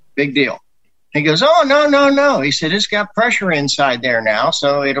 okay, big deal. He goes, oh, no. He said, it's got pressure inside there now,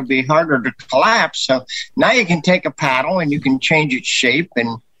 so it'll be harder to collapse. So now you can take a paddle, and you can change its shape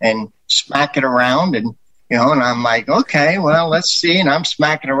and smack it around. And, and I'm like, okay, well, let's see. And I'm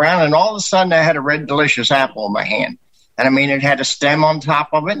smacking around, and all of a sudden I had a red delicious apple in my hand. And I mean, it had a stem on top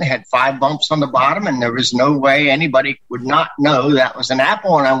of it, and it had 5 bumps on the bottom, and there was no way anybody would not know that was an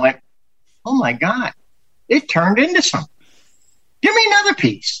apple. And I went, oh my God, it turned into something. Give me another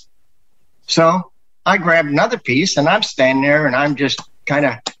piece. So I grabbed another piece, and I'm standing there, and I'm just kind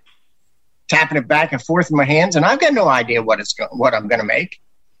of tapping it back and forth in my hands, and I've got no idea what I'm going to make.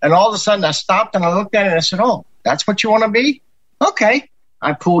 And all of a sudden I stopped and I looked at it and I said, oh, that's what you want to be? Okay.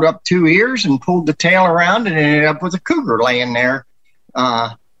 I pulled up 2 ears and pulled the tail around and ended up with a cougar laying there,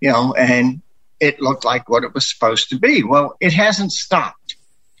 and it looked like what it was supposed to be. Well, it hasn't stopped.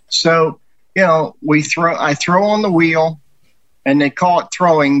 So, I throw on the wheel, and they call it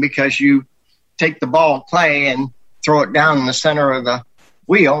throwing because you take the ball of clay and throw it down in the center of the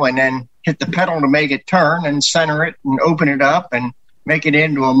wheel and then hit the pedal to make it turn and center it and open it up and make it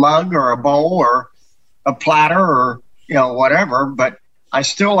into a mug or a bowl or a platter or, whatever. But I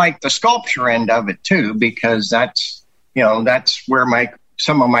still like the sculpture end of it too, because that's where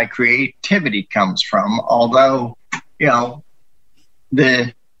some of my creativity comes from. Although,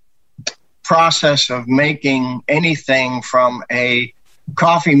 the process of making anything from a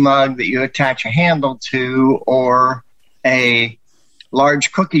coffee mug that you attach a handle to or a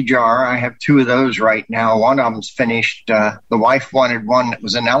large cookie jar. I have 2 of those right now. One of them's finished. The wife wanted one that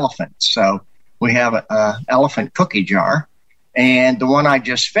was an elephant. So we have an elephant cookie jar. And the one I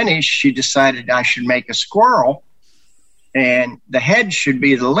just finished, she decided I should make a squirrel. And the head should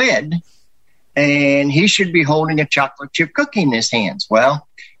be the lid. And he should be holding a chocolate chip cookie in his hands. Well,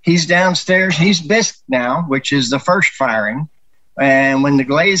 he's downstairs. He's bisqued now, which is the first firing. And when the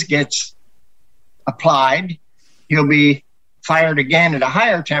glaze gets applied, he'll be fired again at a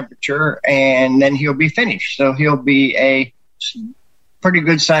higher temperature, and then he'll be finished. So he'll be a pretty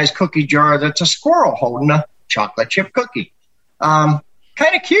good-sized cookie jar that's a squirrel holding a chocolate chip cookie. Kind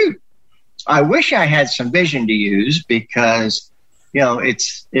of cute. I wish I had some vision to use because,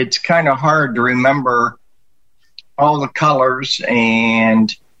 it's kind of hard to remember all the colors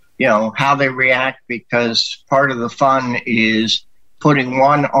and, how they react, because part of the fun is putting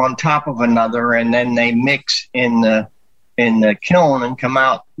one on top of another, and then they mix in the kiln and come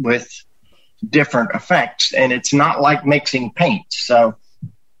out with different effects. And it's not like mixing paints. So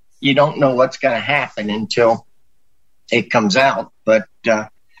you don't know what's going to happen until it comes out. But,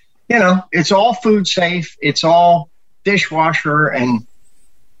 it's all food safe. It's all dishwasher and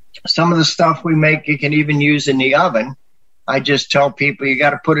Some of the stuff we make, you can even use in the oven. I just tell people you got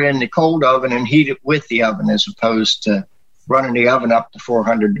to put it in the cold oven and heat it with the oven, as opposed to running the oven up to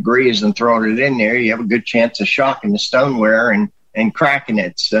 400 degrees and throwing it in there. You have a good chance of shocking the stoneware and cracking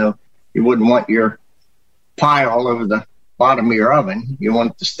it. So you wouldn't want your pie all over the bottom of your oven. You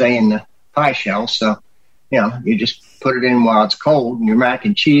want it to stay in the pie shell. So, you just put it in while it's cold, and your mac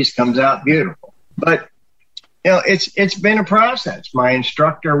and cheese comes out beautiful. But, it's been a process. My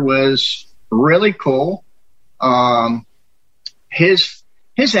instructor was really cool. His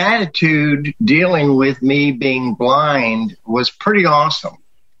attitude dealing with me being blind was pretty awesome.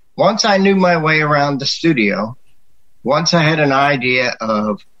 Once I knew my way around the studio, once I had an idea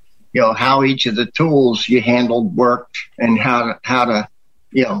of, how each of the tools you handled worked and how to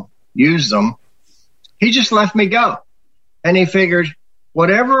use them, he just let me go. And he figured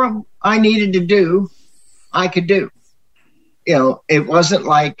whatever I needed to do, I could do. It wasn't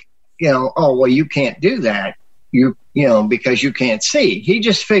like, oh, well, you can't do that. Because you can't see. He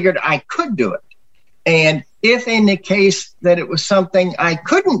just figured I could do it. And if in the case that it was something I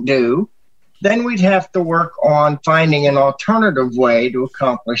couldn't do, then we'd have to work on finding an alternative way to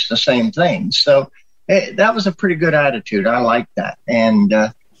accomplish the same thing. So that was a pretty good attitude. I liked that. And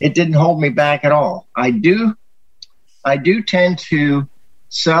it didn't hold me back at all. I do tend to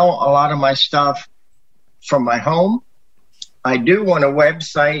sell a lot of my stuff from my home. I do want a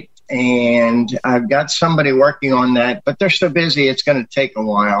website, and I've got somebody working on that, but they're so busy it's going to take a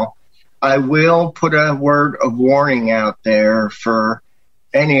while. I will put a word of warning out there for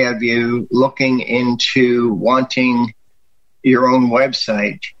any of you looking into wanting your own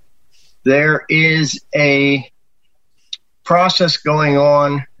website. There is a process going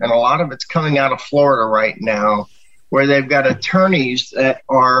on, and a lot of it's coming out of Florida right now, where they've got attorneys that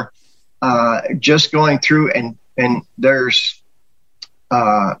are just going through, and there's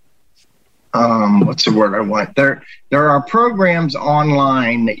what's the word I want? There are programs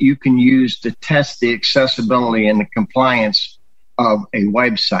online that you can use to test the accessibility and the compliance of a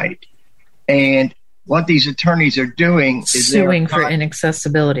website. And what these attorneys are doing is suing for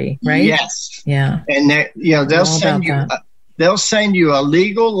inaccessibility, right? Yes. Yeah. And they'll send you a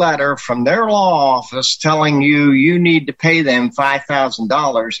legal letter from their law office telling you need to pay them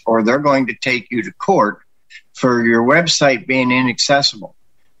 $5,000, or they're going to take you to court for your website being inaccessible.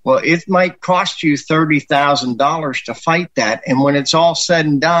 Well, it might cost you $30,000 to fight that. And when it's all said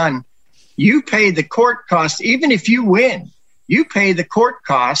and done, you pay the court costs. Even if you win, you pay the court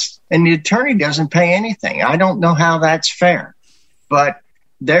costs and the attorney doesn't pay anything. I don't know how that's fair, but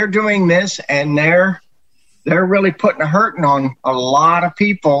they're doing this, and they're really putting a hurting on a lot of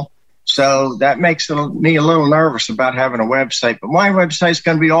people. So that makes me a little nervous about having a website. But my website's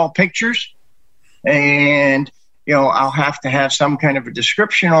going to be all pictures, and I'll have to have some kind of a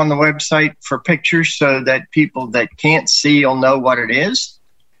description on the website for pictures so that people that can't see will know what it is,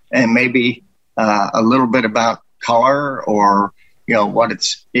 and maybe a little bit about color or, what it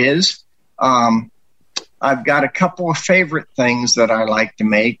is. I've got a couple of favorite things that I like to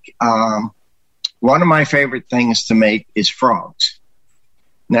make. One of my favorite things to make is frogs.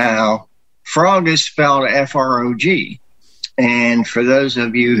 Now, frog is spelled F-R-O-G. And for those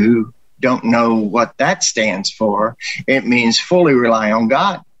of you who don't know what that stands for, it means fully rely on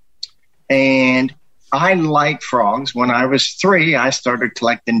God. And I like frogs. When I was 3, I started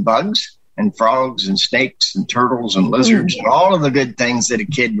collecting bugs and frogs and snakes and turtles and lizards and all of the good things that a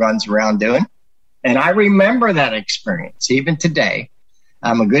kid runs around doing. And I remember that experience even today.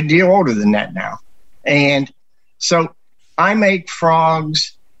 I'm a good deal older than that now. And so I make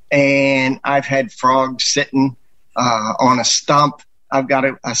frogs, and I've had frogs sitting on a stump. I've got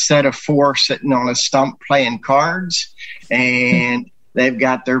a set of 4 sitting on a stump playing cards, and they've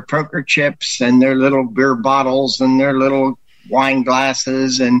got their poker chips and their little beer bottles and their little wine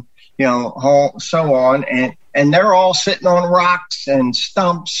glasses and, so on. And they're all sitting on rocks and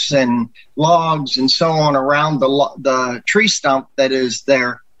stumps and logs and so on around the tree stump that is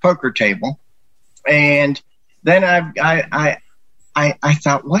their poker table. And then I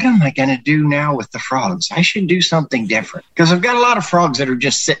thought, what am I going to do now with the frogs? I should do something different, because I've got a lot of frogs that are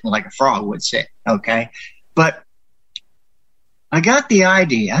just sitting like a frog would sit. Okay. But I got the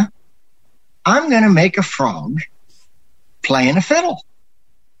idea. I'm going to make a frog playing a fiddle.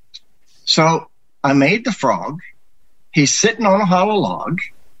 So I made the frog. He's sitting on a hollow log.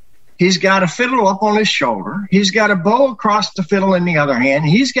 He's got a fiddle up on his shoulder. He's got a bow across the fiddle in the other hand.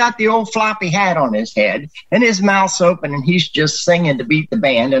 He's got the old floppy hat on his head, and his mouth's open, and he's just singing to beat the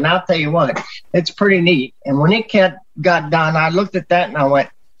band. And I'll tell you what, it's pretty neat. And when it got done, I looked at that and I went,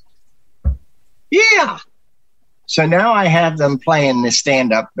 yeah. So now I have them playing the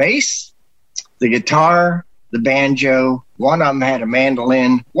stand-up bass, the guitar, the banjo. One of them had a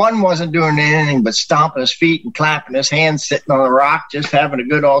mandolin. One wasn't doing anything but stomping his feet and clapping his hands, sitting on a rock, just having a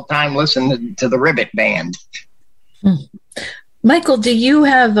good old time listening to the Ribbit Band. Michael, do you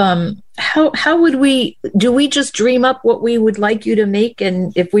have, how would we just dream up what we would like you to make,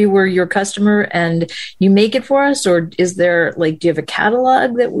 and if we were your customer and you make it for us, or is there, like, do you have a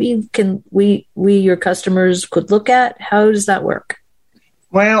catalog that we your customers could look at? How does that work?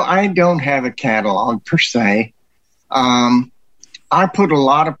 Well, I don't have a catalog per se. I put a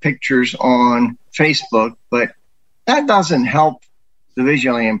lot of pictures on Facebook, but that doesn't help the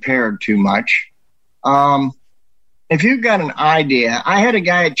visually impaired too much. If you've got an idea, I had a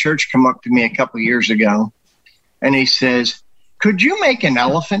guy at church come up to me a couple of years ago, and he says, "Could you make an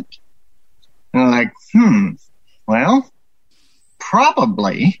elephant?" And I'm like, well,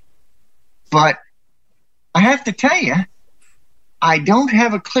 probably, but I have to tell you, I don't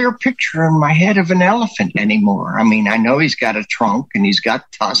have a clear picture in my head of an elephant anymore. I mean, I know he's got a trunk and he's got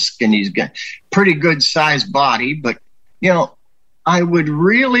tusks and he's got pretty good sized body, but, I would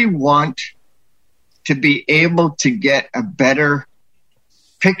really want to be able to get a better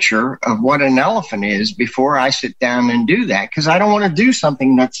picture of what an elephant is before I sit down and do that, because I don't want to do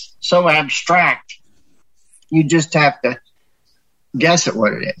something that's so abstract. You just have to guess at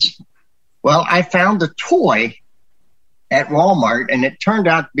what it is. Well, I found a toy at Walmart, and it turned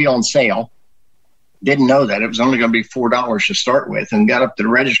out to be on sale. Didn't know that. It was only going to be $4 to start with, and got up to the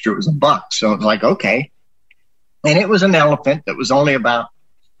register, it was $1. So it was like, okay. And it was an elephant that was only about,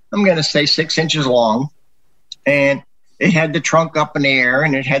 I'm going to say 6 inches long, and it had the trunk up in the air,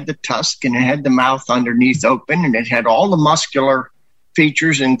 and it had the tusk, and it had the mouth underneath open, and it had all the muscular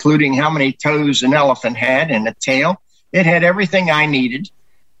features, including how many toes an elephant had and a tail. It had everything I needed.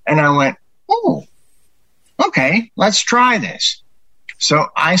 And I went, oh, okay, let's try this. So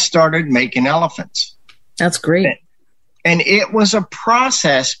I started making elephants. That's great. And it was a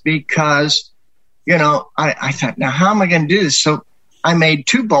process because, I thought, now how am I going to do this? So I made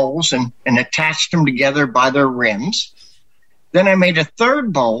 2 bowls and attached them together by their rims. Then I made a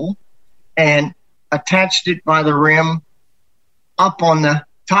third bowl and attached it by the rim up on the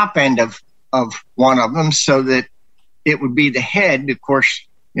top end of one of them so that it would be the head. Of course,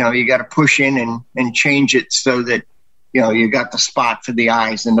 you got to push in and change it so that, you got the spot for the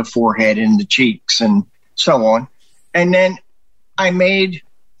eyes and the forehead and the cheeks and so on. And then I made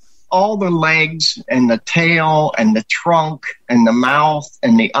all the legs and the tail and the trunk and the mouth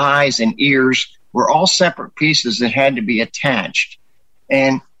and the eyes and ears were all separate pieces that had to be attached.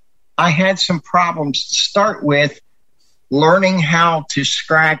 And I had some problems to start with learning how to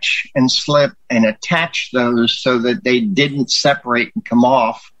scratch and slip and attach those so that they didn't separate and come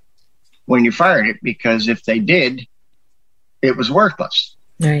off when you fired it, because if they did, it was worthless.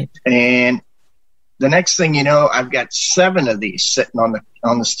 Right. And the next thing you know, I've got 7 of these sitting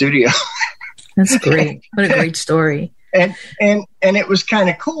on the studio. That's great. What a great story. And it was kind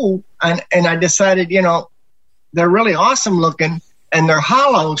of cool. And I decided, they're really awesome looking and they're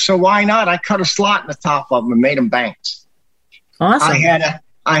hollow. So why not? I cut a slot in the top of them and made them banks. Awesome.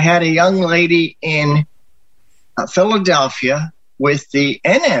 I had a young lady in Philadelphia with the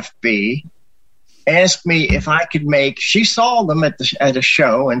NFB ask me if I could make, she saw them at a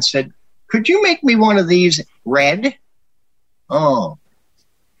show and said, "Could you make me one of these red?" Oh,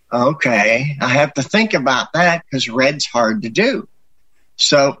 okay. I have to think about that because red's hard to do.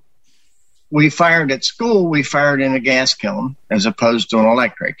 So we fired at school, we fired in a gas kiln as opposed to an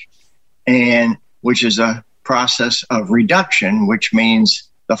electric, and which is a process of reduction, which means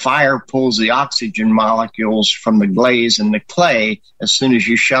the fire pulls the oxygen molecules from the glaze and the clay as soon as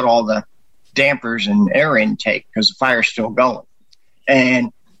you shut all the dampers and air intake because the fire's still going.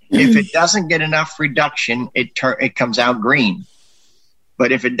 And if it doesn't get enough reduction, it comes out green.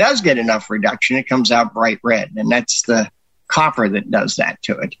 But if it does get enough reduction, it comes out bright red. And that's the copper that does that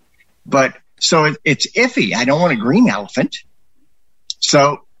to it. But so it's iffy. I don't want a green elephant.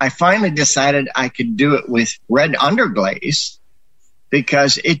 So I finally decided I could do it with red underglaze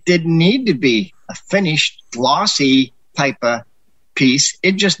because it didn't need to be a finished glossy type of piece.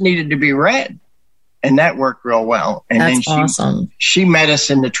 It just needed to be red. And that worked real well. And that's then awesome. She met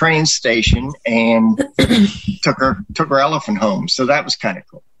us in the train station and took her elephant home. So that was kind of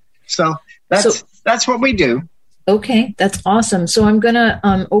cool. So that's what we do. Okay, that's awesome. So I'm going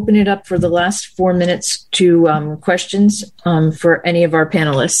to open it up for the last 4 minutes to questions for any of our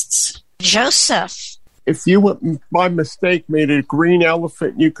panelists. Joseph. If you, by mistake, made a green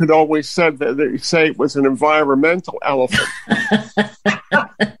elephant, you could always say it was an environmental elephant.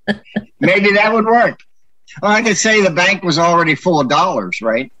 Maybe that would work. Well, I could say the bank was already full of dollars,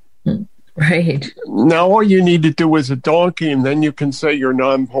 right? Right. Now all you need to do is a donkey, and then you can say you're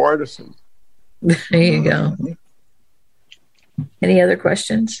nonpartisan. There you go. Any other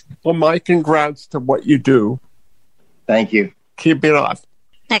questions? Well, my congrats to what you do. Thank you. Keep it up.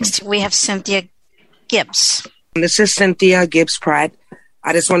 Next, we have Cynthia Gibbs. This is Cynthia Gibbs Pratt.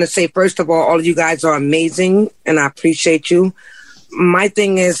 I just want to say, first of all of you guys are amazing, and I appreciate you. My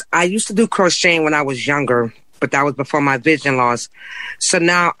thing is, I used to do crocheting when I was younger, but that was before my vision loss. So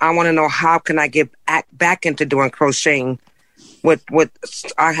now I want to know, how can I get back into doing crocheting?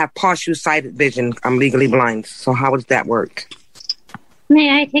 I have partial sighted vision. I'm legally blind. So how does that work?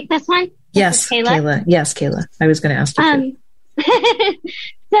 May I take this one? Yes, Kayla. Yes, Kayla. I was going to ask you.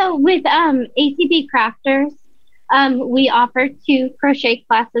 So with ACB Crafters, we offer 2 crochet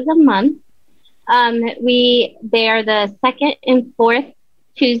classes a month. They are the second and fourth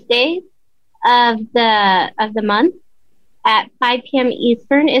Tuesdays of the month at 5 p.m.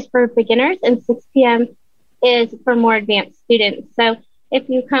 Eastern is for beginners, and 6 p.m. is for more advanced students. So if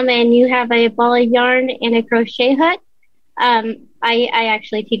you come in, you have a ball of yarn and a crochet hook. I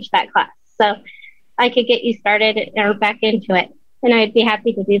actually teach that class, so I could get you started or back into it, and I'd be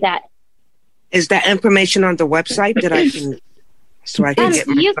happy to do that. Is that information on the website that I can get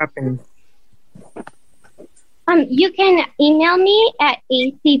myself in? You can email me at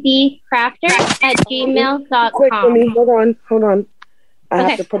acbcrafters@gmail.com. Quick for me. Hold on. I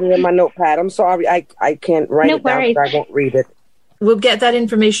have to put it in my notepad. I'm sorry. I can't write it down because I won't read it. We'll get that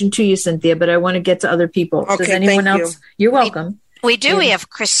information to you, Cynthia, but I want to get to other people. Okay, Does anyone else? You're welcome. We do. We have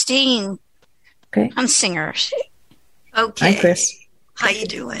Christine Hunsinger. Okay. Hi, Chris. How you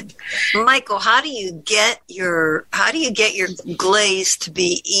doing? Michael, how do you get your glaze to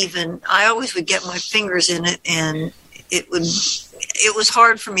be even? I always would get my fingers in it, and it was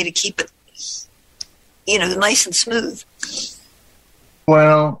hard for me to keep it, nice and smooth.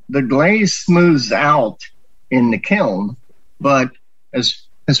 Well, the glaze smooths out in the kiln, but as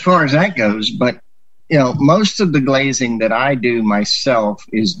far as that goes, most of the glazing that I do myself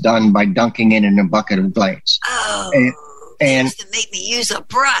is done by dunking it in a bucket of glaze. Oh, and used to make me use a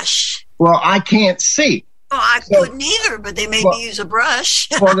brush. Well, I can't see. Oh, I couldn't either, but they made me use a brush.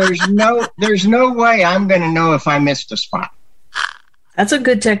 Well, there's no way I'm going to know if I missed a spot. That's a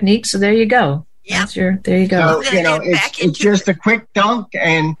good technique. So there you go. Yeah. So, There you go. it's just a quick dunk,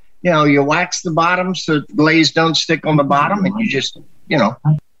 and, you wax the bottom so the glaze don't stick on the bottom, and you just,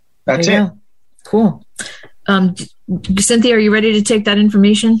 that's it. Go. Cool. Cynthia, are you ready to take that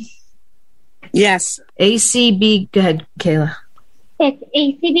information? Yes. ACB, go ahead, Kayla. It's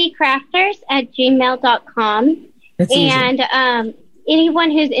acbcrafters@gmail.com. That's and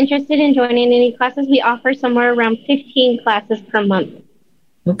anyone who's interested in joining any classes, we offer somewhere around 15 classes per month.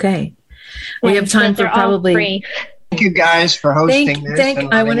 Okay. We have time for probably... free. Thank you guys for hosting this.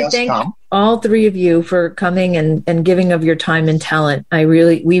 I want to thank all 3 of you for coming and giving of your time and talent.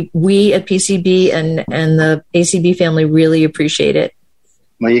 We at PCB and the ACB family really appreciate it.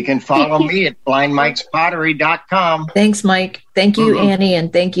 Well, you can follow me at blindmikespottery.com. Thanks, Mike. Thank you, Annie,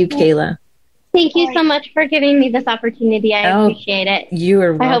 and thank you, Kayla. Thank you so much for giving me this opportunity. I appreciate it. You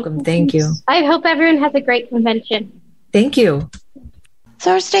are welcome. Thank you. I hope everyone has a great convention. Thank you.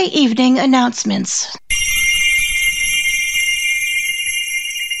 Thursday evening announcements.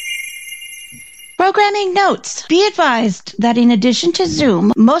 Programming notes. Be advised that in addition to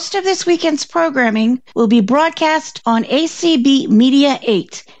Zoom, most of this weekend's programming will be broadcast on ACB Media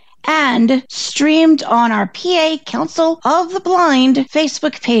 8 and streamed on our PA Council of the Blind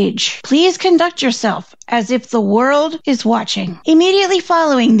Facebook page. Please conduct yourself as if the world is watching. Immediately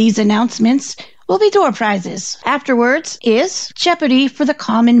following these announcements will be door prizes. Afterwards is Jeopardy for the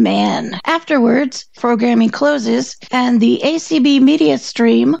Common Man. Afterwards, programming closes and the ACB media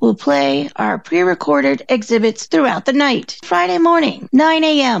stream will play our pre-recorded exhibits throughout the night. Friday morning, 9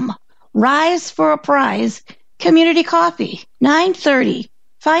 a.m., Rise for a Prize, Community Coffee. 9:30,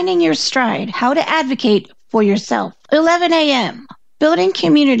 Finding Your Stride, How to Advocate for Yourself. 11 a.m., Building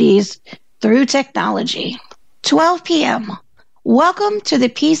Communities Through Technology. 12 p.m., Welcome to the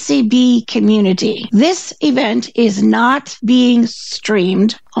PCB community. This event is not being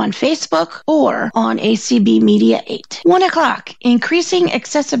streamed on Facebook or on ACB Media 8. 1 o'clock, Increasing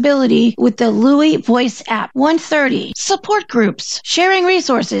Accessibility with the Louis Voice app. 1:30, Support Groups, Sharing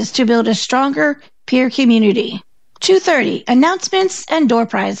Resources to Build a Stronger Peer Community. 2:30, Announcements and Door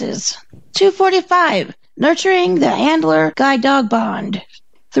Prizes. 2:45, Nurturing the Handler Guide Dog Bond.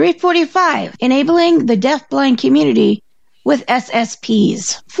 3:45, Enabling the Deafblind Community with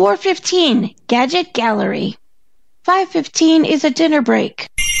SSPs. 4:15, Gadget Gallery. 5:15 is a dinner break.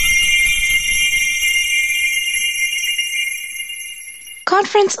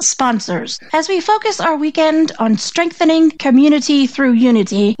 Conference sponsors. As we focus our weekend on strengthening community through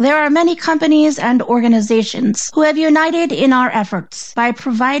unity, there are many companies and organizations who have united in our efforts by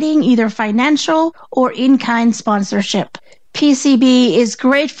providing either financial or in-kind sponsorship. PCB is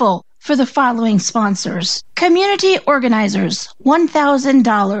grateful for the following sponsors. Community organizers,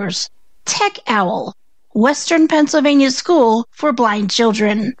 $1,000. Tech Owl, Western Pennsylvania School for Blind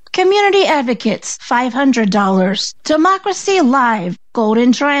Children. Community Advocates, $500. Democracy Live,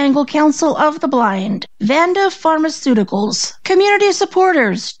 Golden Triangle Council of the Blind. Vanda Pharmaceuticals. Community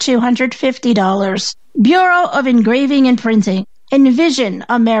Supporters, $250. Bureau of Engraving and Printing. Envision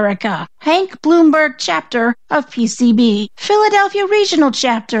America. Hank Bloomberg Chapter of PCB. Philadelphia Regional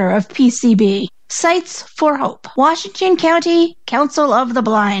Chapter of PCB. Sites for Hope. Washington County Council of the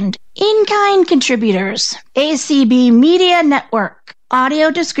Blind. In-kind contributors. ACB Media Network.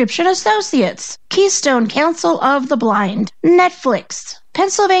 Audio Description Associates. Keystone Council of the Blind. Netflix.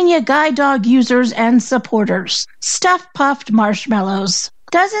 Pennsylvania Guide Dog Users and Supporters. Stuffed Puffed Marshmallows.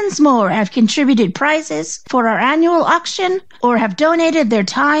 Dozens more have contributed prizes for our annual auction or have donated their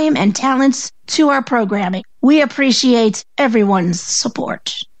time and talents to our programming. We appreciate everyone's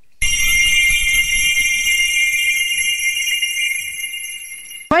support.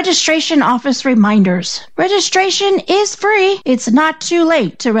 Registration office reminders. Registration is free. It's not too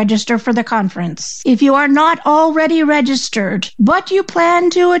late to register for the conference. If you are not already registered, but you plan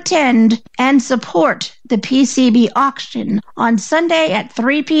to attend and support the PCB auction on Sunday at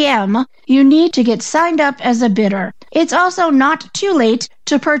 3 p.m., you need to get signed up as a bidder. It's also not too late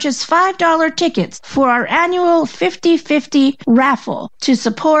to purchase $5 tickets for our annual 50-50 raffle to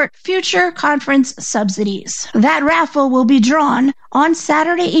support future conference subsidies. That raffle will be drawn on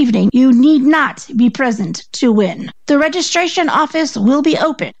Saturday evening. You need not be present to win. The registration office will be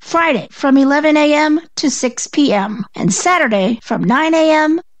open Friday from 11 a.m. to 6 p.m. and Saturday from 9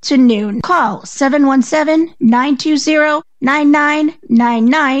 a.m. to noon. Call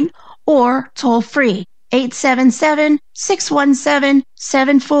 717-920-9999 or toll free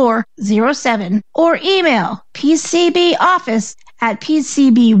 877-617-7407 or email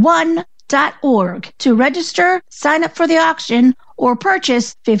pcboffice@pcb1.org to register, sign up for the auction, or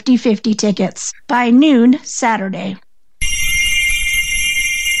purchase 50-50 tickets by noon Saturday.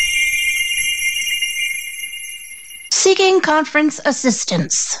 Seeking conference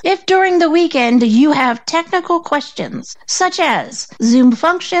assistance. If during the weekend you have technical questions, such as Zoom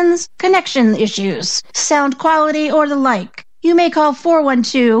functions, connection issues, sound quality, or the like, you may call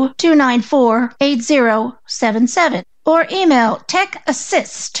 412-294-8077 or email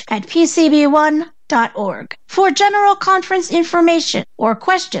techassist@pcb1.org. For general conference information or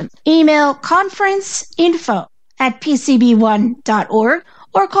questions, email conferenceinfo@pcb1.org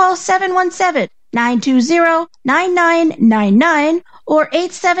or call 717-920-9999 or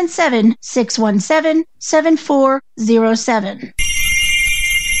 877-617-7407.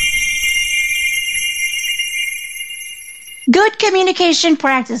 Good communication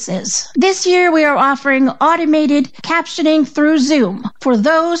practices. This year we are offering automated captioning through Zoom for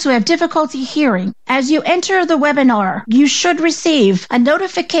those who have difficulty hearing. As you enter the webinar, you should receive a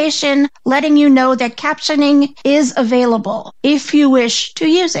notification letting you know that captioning is available if you wish to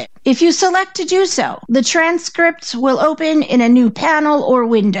use it. If you select to do so, the transcript will open in a new panel or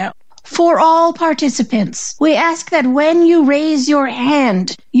window. For all participants, we ask that when you raise your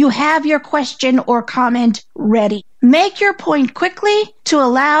hand, you have your question or comment ready. Make your point quickly to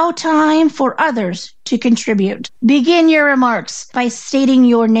allow time for others to contribute. Begin your remarks by stating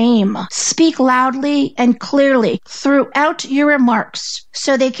your name. Speak loudly and clearly throughout your remarks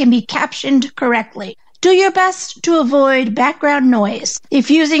so they can be captioned correctly. Do your best to avoid background noise. If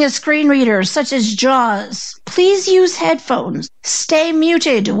using a screen reader such as JAWS, please use headphones. Stay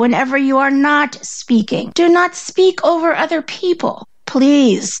muted whenever you are not speaking. Do not speak over other people.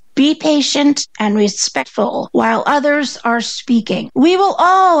 Please be patient and respectful while others are speaking. We will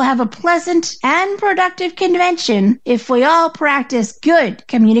all have a pleasant and productive convention if we all practice good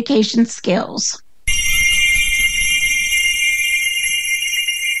communication skills.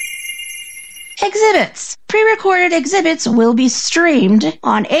 Exhibits. Pre-recorded exhibits will be streamed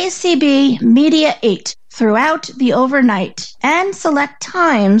on ACB Media 8 throughout the overnight and select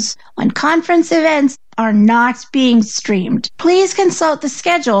times when conference events are not being streamed. Please consult the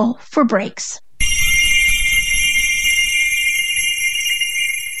schedule for breaks.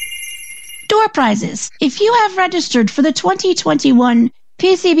 Door prizes. If you have registered for the 2021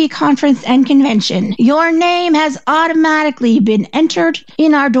 PCB Conference and Convention, your name has automatically been entered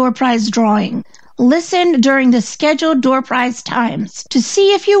in our door prize drawing. Listen during the scheduled door prize times to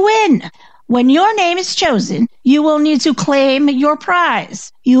see if you win. When your name is chosen, you will need to claim your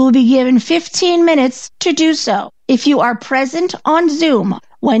prize. You will be given 15 minutes to do so. If you are present on Zoom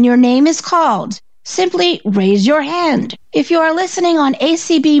when your name is called, simply raise your hand. If you are listening on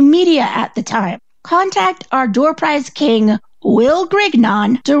ACB Media at the time, contact our door prize king, Will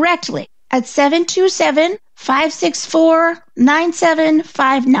Grignon, directly at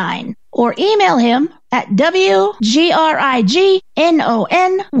 727-564-9759 or email him at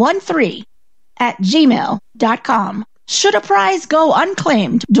wgrignon13@gmail.com. Should a prize go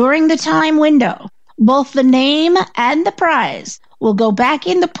unclaimed during the time window, both the name and the prize will go back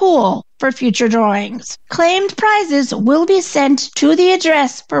in the pool for future drawings. Claimed prizes will be sent to the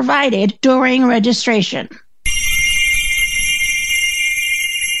address provided during registration.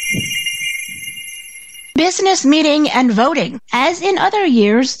 Business meeting and voting. As in other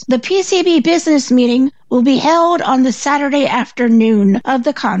years, the PCB business meeting will be held on the Saturday afternoon of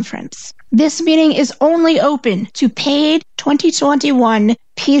the conference. This meeting is only open to paid 2021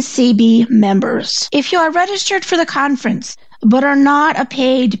 PCB members. If you are registered for the conference but are not a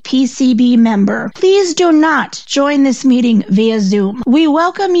paid PCB member, please do not join this meeting via Zoom. We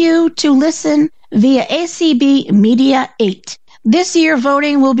welcome you to listen via ACB Media 8. This year,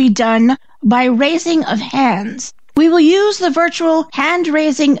 voting will be done by raising of hands. We will use the virtual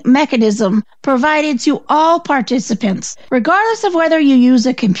hand-raising mechanism provided to all participants, regardless of whether you use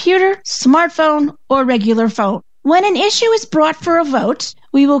a computer, smartphone, or regular phone. When an issue is brought for a vote,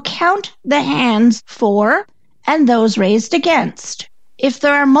 we will count the hands for and those raised against. If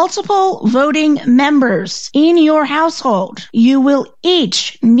there are multiple voting members in your household, you will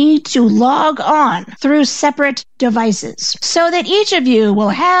each need to log on through separate devices so that each of you will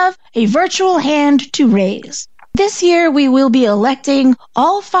have a virtual hand to raise. This year, we will be electing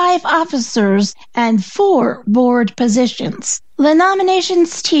all 5 officers and 4 board positions. The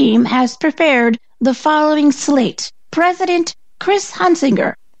nominations team has prepared the following slate. President Chris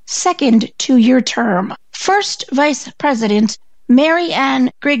Hunsinger, second 2-year term. First Vice President Mary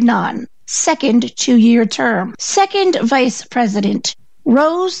Ann Grignon, second 2-year term. Second Vice President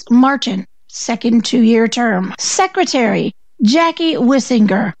Rose Martin, second 2-year term. Secretary Jackie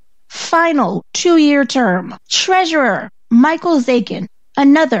Wissinger, final 2-year term. Treasurer Michael Zakin,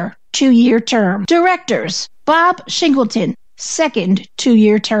 another 2-year term. Directors Bob Shingleton, second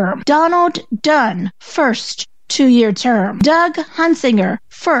 2-year term. Donald Dunn, first 2-year term. Doug Hunsinger,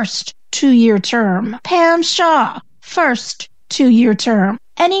 first 2-year term. Pam Shaw, first 2-year term.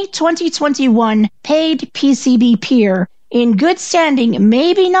 Any 2021 paid PCB peer in good standing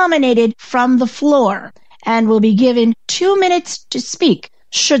may be nominated from the floor and will be given 2 minutes to speak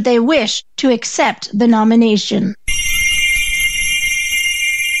should they wish to accept the nomination.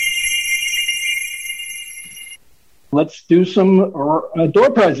 Let's do some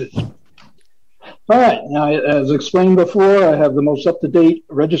door prizes. All right. Now, as explained before, I have the most up-to-date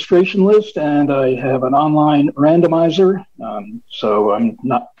registration list, and I have an online randomizer. So I'm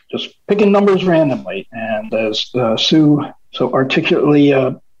not just picking numbers randomly. And as Sue so articulately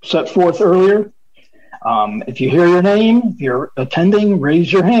set forth earlier, if you hear your name, if you're attending,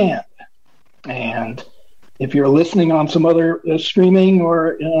 raise your hand. And if you're listening on some other streaming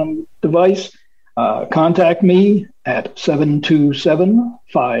or device, contact me at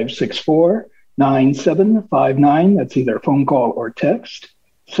 727-564-9759. That's either phone call or text,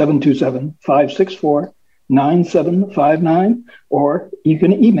 727-564-9759, or you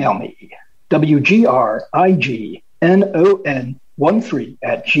can email me,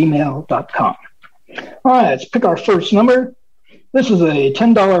 wgrignon13@gmail.com. All right, let's pick our first number. This is a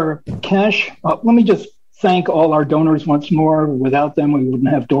 $10 cash. Let me just thank all our donors once more. Without them, we wouldn't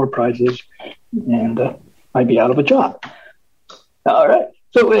have door prizes, and I'd be out of a job. All right.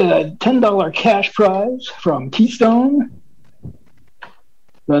 So a $10 cash prize from Keystone.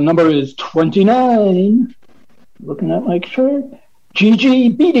 The number is 29. Looking at my shirt. Gigi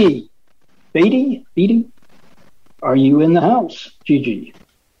Beatty. Beatty? Are you in the house, Gigi?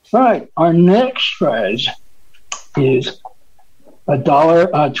 All right. Our next prize is a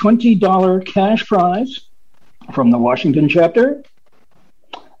 $20 cash prize from the Washington chapter.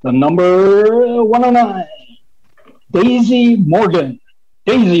 The number 109. Daisy Morgan.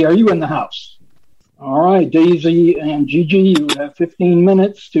 Daisy, are you in the house? All right, Daisy and Gigi, you have 15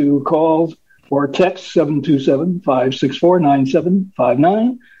 minutes to call or text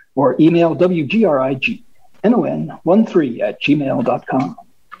 727-564-9759 or email wgrignon13@gmail.com.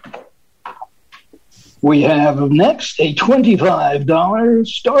 We have next a $25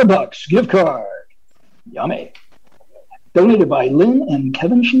 Starbucks gift card. Yummy. Donated by Lynn and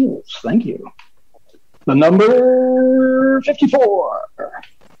Kevin Shields. Thank you. The number 54.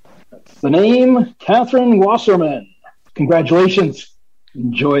 The name, Catherine Wasserman. Congratulations.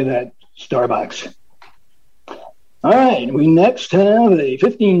 Enjoy that Starbucks. All right, we next have a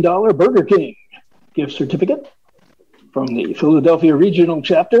 $15 Burger King gift certificate from the Philadelphia Regional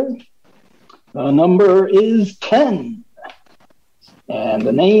Chapter. The number is 10. And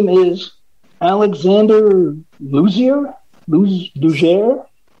the name is Alexander Luzier? Luzier?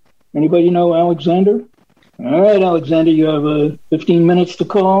 Anybody know Alexander? All right, Alexander, you have 15 minutes to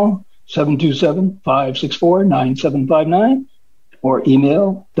call, 727-564-9759, or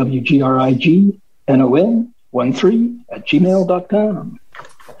email wgrignon13@gmail.com.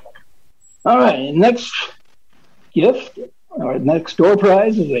 All right, next gift, or next door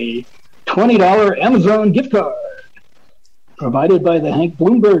prize is a $20 Amazon gift card provided by the Hank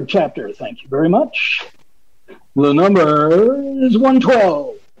Bloomberg chapter. Thank you very much. The number is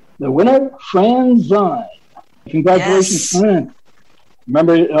 112. The winner, Fran Zine. Congratulations, Fran.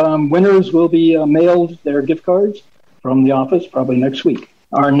 Remember, winners will be mailed their gift cards from the office probably next week.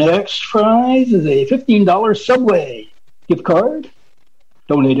 Our next prize is a $15 Subway gift card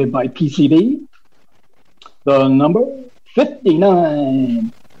donated by PCB. The number,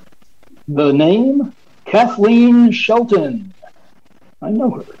 59. The name, Kathleen Shelton. I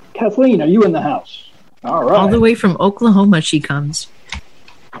know her. Kathleen, are you in the house? All right. All the way from Oklahoma she comes.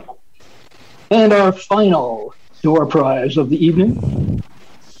 And our final door prize of the evening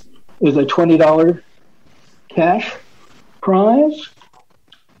is a $20 cash prize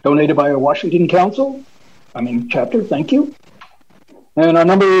donated by our Washington chapter. Thank you. And our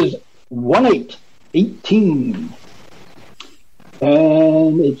number is 1818.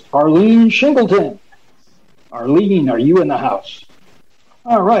 And it's Arlene Shingleton. Arlene, are you in the house?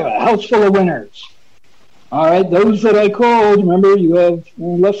 All right, a house full of winners. All right, those that I called, remember, you have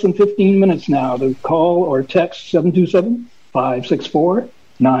less than 15 minutes now to call or text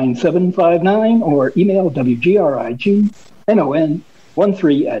 727-564-9759 or email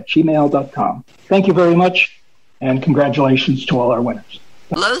wgrignon13@gmail.com. Thank you very much, and congratulations to all our winners.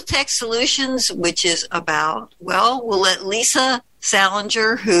 Low-Tech Solutions, which is about, well, we'll let Lisa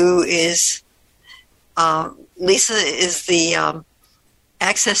Salinger, who is, Lisa is the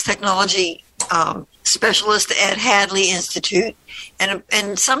Access Technology specialist at Hadley Institute, and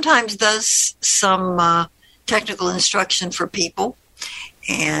sometimes does some technical instruction for people.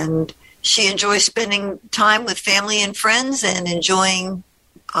 And she enjoys spending time with family and friends and enjoying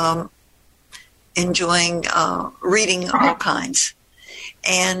reading all kinds.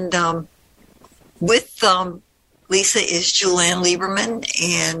 And with Lisa is Julianne Lieberman,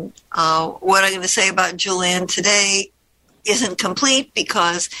 and what I'm going to say about Julianne today isn't complete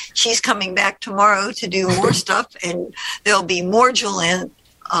because she's coming back tomorrow to do more stuff, and there'll be more Julianne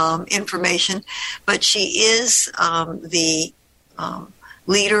information. But she is the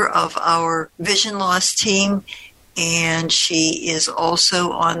leader of our vision loss team, and she is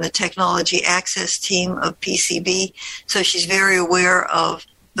also on the technology access team of PCB. So she's very aware of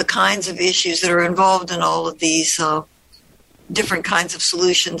the kinds of issues that are involved in all of these different kinds of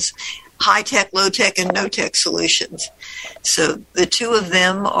solutions, high-tech, low-tech, and no-tech solutions. So the two of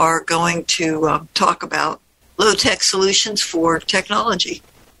them are going to talk about low-tech solutions for technology.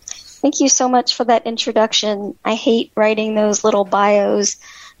 Thank you so much for that introduction. I hate writing those little bios.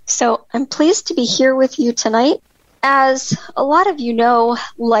 So I'm pleased to be here with you tonight. As a lot of you know,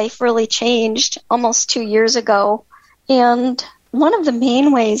 life really changed almost 2 years ago. And one of the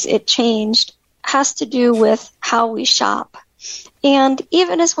main ways it changed has to do with how we shop. And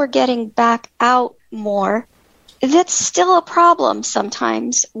even as we're getting back out more, that's still a problem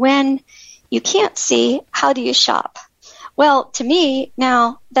sometimes when you can't see how do you shop. Well, to me,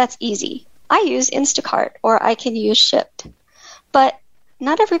 now that's easy. I use Instacart or I can use Shipt. But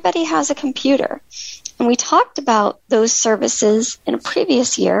not everybody has a computer. And we talked about those services in a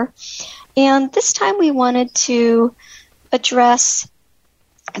previous year. And this time we wanted to address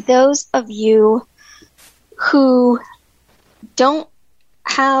those of you who don't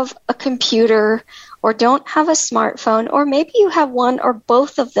have a computer or don't have a smartphone, or maybe you have one or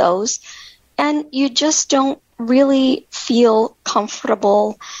both of those, and you just don't really feel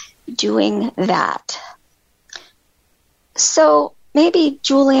comfortable doing that. So maybe,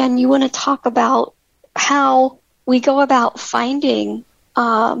 Julianne, you want to talk about how we go about finding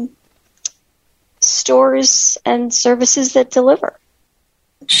stores and services that deliver.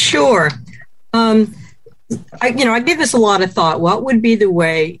 Sure. I give this a lot of thought. What would be the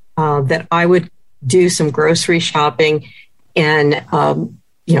way that I would do some grocery shopping, and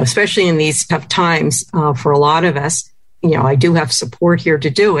especially in these tough times for a lot of us. I do have support here to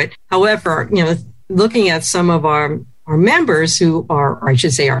do it. However, looking at some of our our members who are, or I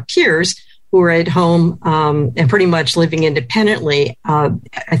should say our peers, who are at home and pretty much living independently. I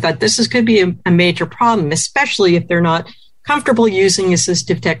thought could be a major problem, especially if they're not comfortable using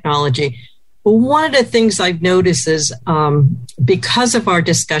assistive technology. Well, one of the things I've noticed is because of our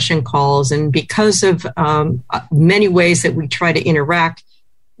discussion calls and because of many ways that we try to interact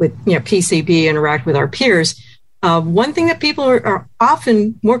with, PCB, interact with our peers, one thing that people are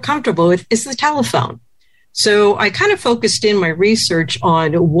often more comfortable with is the telephone. So I kind of focused in my research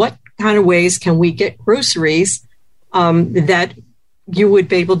on what kind of ways can we get groceries that you would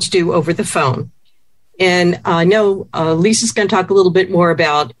be able to do over the phone. And I know Lisa's going to talk a little bit more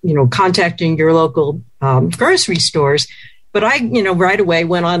about, contacting your local grocery stores. But I, right away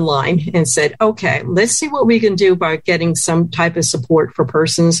went online and said, okay, let's see what we can do by getting some type of support for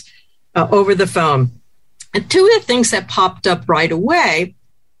persons over the phone. And two of the things that popped up right away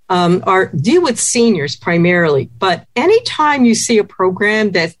are deal with seniors primarily. But anytime you see a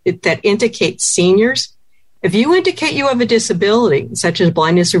program that indicates seniors, if you indicate you have a disability, such as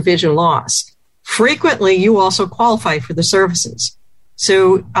blindness or vision loss, frequently you also qualify for the services.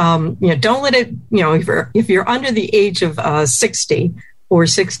 So, don't let it, if you're under the age of 60 or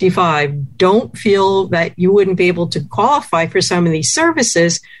 65, don't feel that you wouldn't be able to qualify for some of these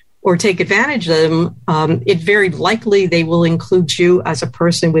services or take advantage of them. It very likely they will include you as a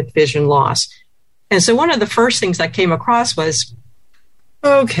person with vision loss. And so one of the first things I came across was,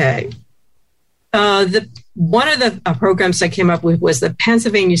 okay, one of the programs I came up with was the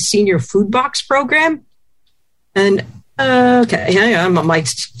Pennsylvania Senior Food Box Program. And sorry,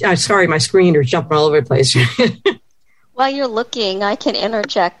 my screen is jumping all over the place. While you're looking, I can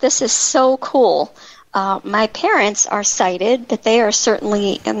interject. This is so cool. My parents are sighted, but they are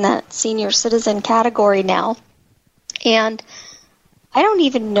certainly in that senior citizen category now. And I don't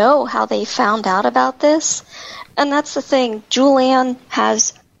even know how they found out about this. And that's the thing. Julianne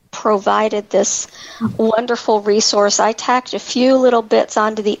has provided this wonderful resource. I tacked a few little bits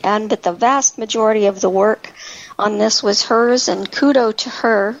onto the end, but the vast majority of the work on this was hers, and kudos to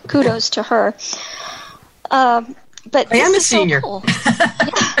her. But I am a senior. So cool.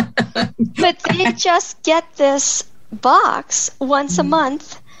 But they just get this box once a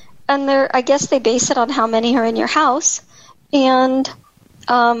month, and I guess they base it on how many are in your house, and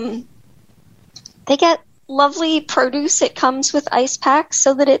they get lovely produce. It comes with ice packs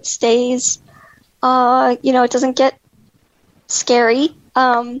so that it stays, it doesn't get scary,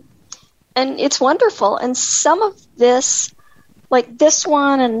 and it's wonderful. And some of this, like this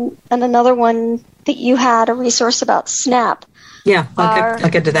one and another one that you had, a resource about SNAP. Yeah, I'll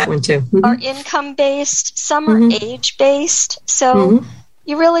get to that one too. Mm-hmm. Are income-based, some are age-based, so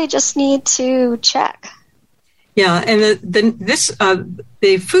you really just need to check. Yeah, and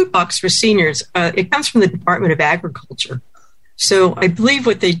the food box for seniors, it comes from the Department of Agriculture. So I believe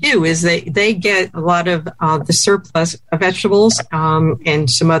what they do is they get a lot of the surplus of vegetables and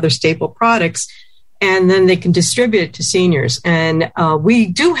some other staple products, and then they can distribute it to seniors. And we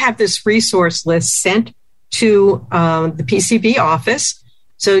do have this resource list sent to the PCB office.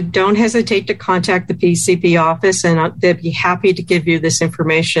 So don't hesitate to contact the PCB office, and they'll be happy to give you this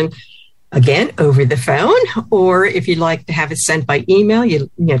information, again, over the phone. Or if you'd like to have it sent by email, you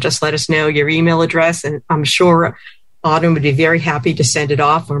just let us know your email address, and I'm sure Autumn would be very happy to send it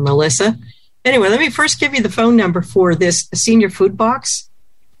off, or Melissa. Anyway, let me first give you the phone number for this senior food box.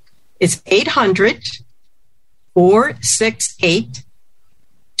 It's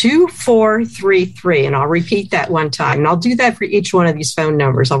 800-468-2433. And I'll repeat that one time. And I'll do that for each one of these phone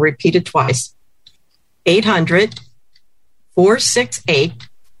numbers. I'll repeat it twice.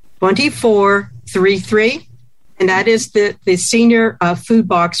 800-468-2433. And that is the senior food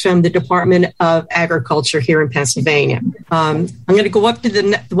box from the Department of Agriculture here in Pennsylvania. I'm going to go up to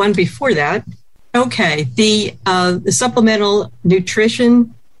the one before that. Okay, the supplemental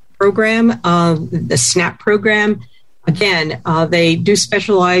nutrition program, the SNAP program. Again, they do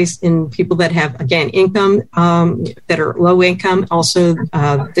specialize in people that have, again, income that are low income, also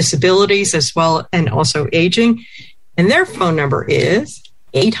disabilities as well, and also aging. And their phone number is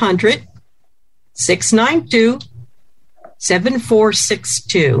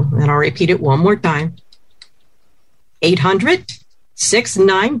 800-692-7462. And I'll repeat it one more time.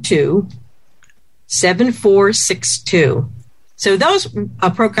 800-692-7462. So those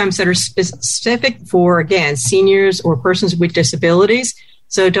programs that are specific for, again, seniors or persons with disabilities.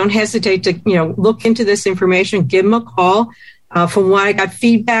 So don't hesitate to, look into this information, give them a call. From what I got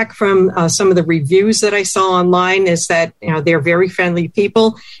feedback from some of the reviews that I saw online is that, they're very friendly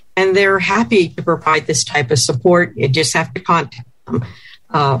people and they're happy to provide this type of support. You just have to contact them.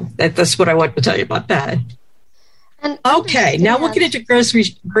 That's what I want to tell you about that. Okay, now we'll get into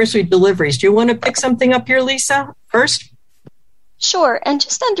grocery deliveries. Do you want to pick something up here, Lisa, first? Sure, and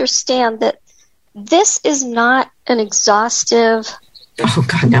just understand that this is not an exhaustive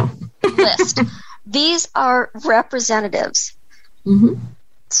list. These are representatives. Mm-hmm.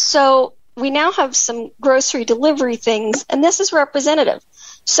 So we now have some grocery delivery things, and this is representative.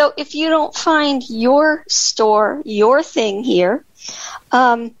 So if you don't find your store, your thing here,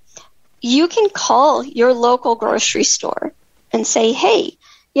 you can call your local grocery store and say, hey,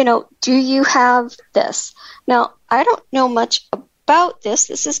 do you have this? Now, I don't know much about this.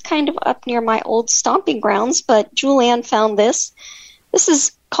 This is kind of up near my old stomping grounds, but Julianne found this. This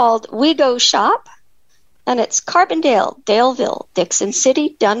is called We Go Shop, and it's Carbondale, Daleville, Dixon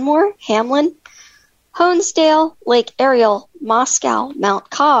City, Dunmore, Hamlin, Honesdale, Lake Ariel, Moscow, Mount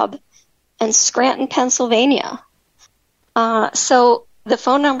Cobb, and Scranton, Pennsylvania. So the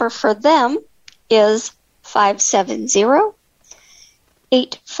phone number for them is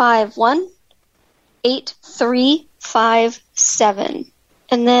 570-851-8357.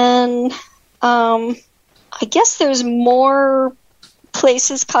 And then I guess there's more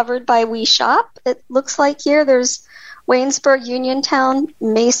places covered by We Shop. It looks like here there's Waynesburg, Uniontown,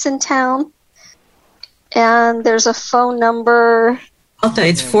 Masontown, and there's a phone number. I'll tell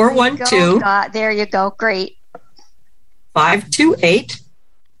you, it's 412. There you go. Great.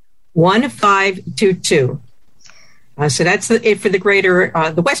 528-1522. So that's it for the greater,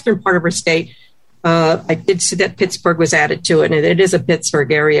 the western part of our state. I did see that Pittsburgh was added to it, and it is a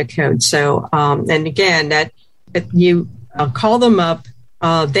Pittsburgh area code. So, and again, that you call them up.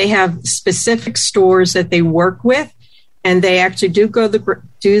 They have specific stores that they work with, and they actually do do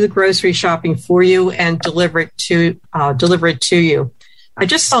the grocery shopping for you and deliver it to you. I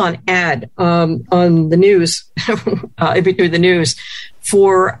just saw an ad on the news, if you do the news,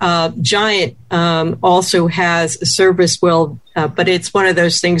 for Giant also has a service. But it's one of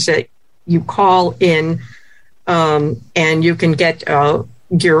those things that you call in and you can get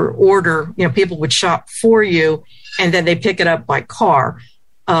your order. People would shop for you, and then they pick it up by car.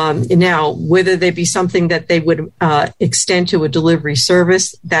 Now, whether they be something that they would extend to a delivery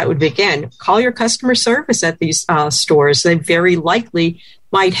service, that would be, again, call your customer service at these stores. They very likely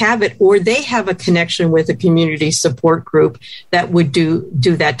might have it, or they have a connection with a community support group that would do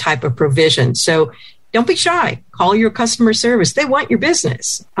that type of provision. So don't be shy. Call your customer service. They want your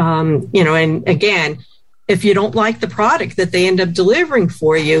business. And again, if you don't like the product that they end up delivering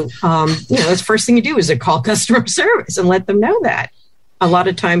for you, the first thing you do is to call customer service and let them know that. A lot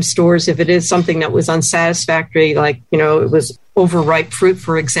of times stores, if it is something that was unsatisfactory, like, it was overripe fruit,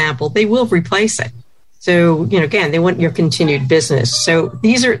 for example, they will replace it. So, again, they want your continued business. So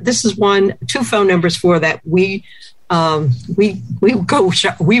this is two phone numbers for that. We go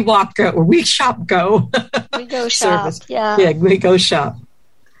shop, we walk go, or we shop go. We go shop, yeah. Yeah, we go shop.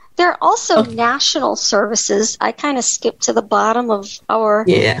 There are also national services. I kind of skipped to the bottom of our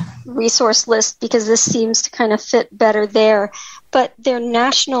resource list because this seems to kind of fit better there. But they're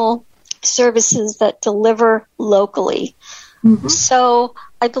national services that deliver locally. Mm-hmm. So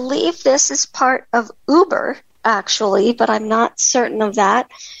I believe this is part of Uber, actually, but I'm not certain of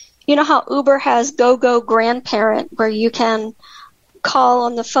that. You know how Uber has GoGo Grandparent, where you can call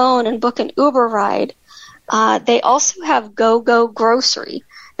on the phone and book an Uber ride. They also have GoGo Grocery.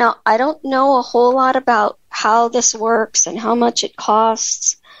 Now, I don't know a whole lot about how this works and how much it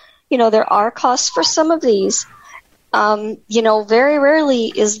costs. There are costs for some of these. Very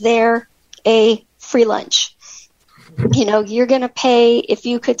rarely is there a free lunch. You're going to pay, if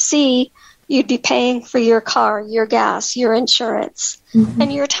you could see, you'd be paying for your car, your gas, your insurance,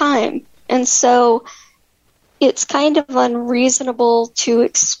 and your time. And so it's kind of unreasonable to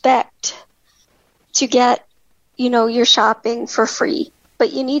expect to get, your shopping for free.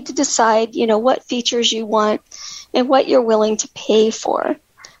 But you need to decide, what features you want and what you're willing to pay for.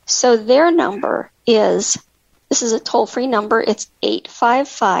 So their number is, this is a toll-free number, it's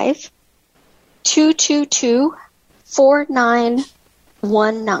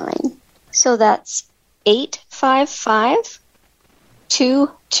 855-222-4919. So that's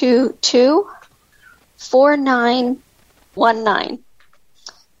 855-222-4919.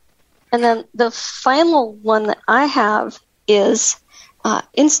 And then the final one that I have is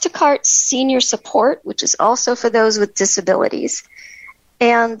Instacart Senior Support, which is also for those with disabilities.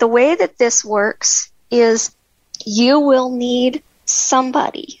 And the way that this works is you will need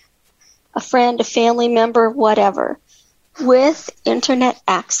somebody, a friend, a family member, whatever, with internet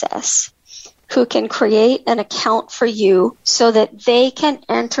access who can create an account for you so that they can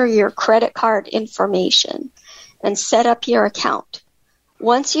enter your credit card information and set up your account.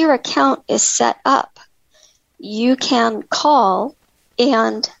 Once your account is set up, you can call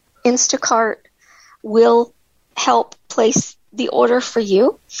and Instacart will help place the order for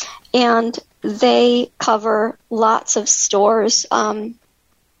you. And they cover lots of stores. I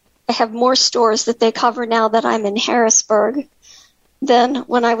have more stores that they cover now that I'm in Harrisburg than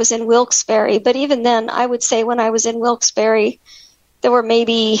when I was in Wilkes-Barre. But even then, I would say when I was in Wilkes-Barre, there were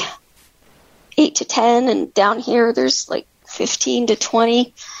maybe 8 to 10, and down here there's like 15 to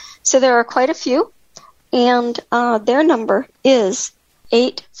 20. So there are quite a few. And their number is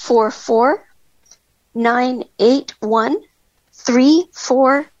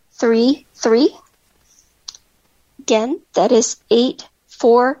 844-981-3433. Again, that is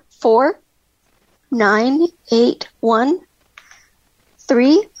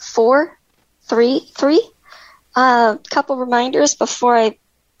 844-981-3433. A couple reminders before I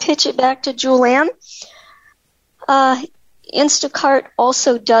pitch it back to Julianne. Instacart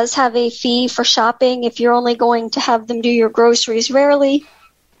also does have a fee for shopping. If you're only going to have them do your groceries rarely,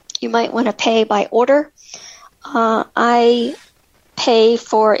 you might want to pay by order. I pay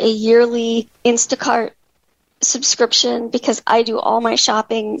for a yearly Instacart subscription because I do all my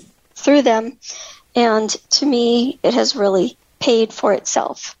shopping through them, and to me, it has really paid for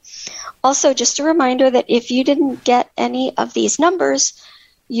itself. Also, just a reminder that if you didn't get any of these numbers,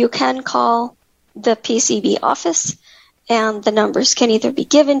 you can call the PCB office, and the numbers can either be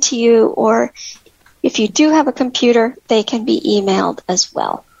given to you, or if you do have a computer, they can be emailed as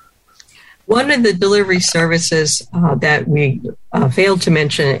well. One of the delivery services that we failed to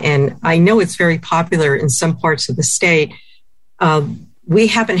mention, and I know it's very popular in some parts of the state, we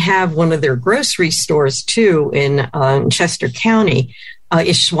happen to have one of their grocery stores too in Chester County,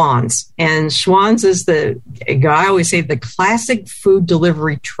 is Schwan's. And Schwan's is I always say, the classic food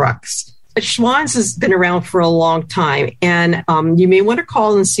delivery trucks. But Schwan's has been around for a long time, and you may want to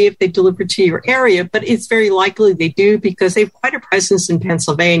call and see if they deliver to your area, but it's very likely they do because they have quite a presence in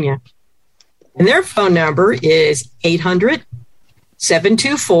Pennsylvania. And their phone number is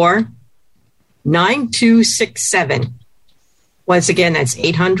 800-724-9267. Once again, that's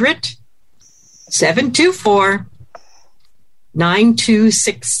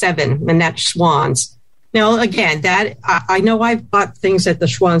 800-724-9267, and that's Schwan's. Now, again, that I know I've bought things at the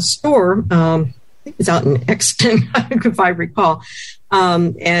Schwan's store. I think it's out in Exton, if I recall.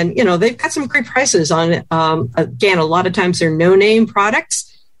 And, they've got some great prices on it. Again, a lot of times they're no-name products.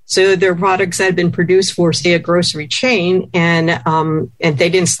 So they're products that have been produced for, say, a grocery chain, and they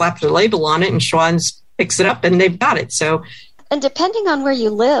didn't slap their label on it, and Schwan's picks it up, and they've got it. So, and depending on where you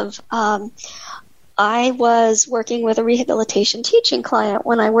live, I was working with a rehabilitation teaching client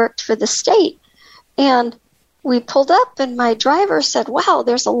when I worked for the state. And we pulled up, and my driver said, wow,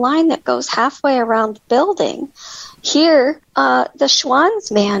 there's a line that goes halfway around the building. Here, the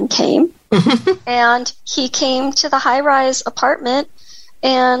Schwan's man came, and he came to the high-rise apartment,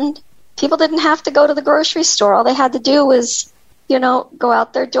 and people didn't have to go to the grocery store. All they had to do was, go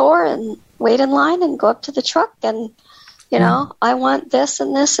out their door and wait in line and go up to the truck and, I want this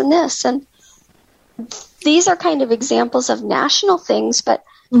and this and this. And these are kind of examples of national things, but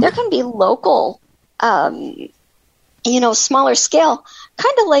there can be local smaller scale,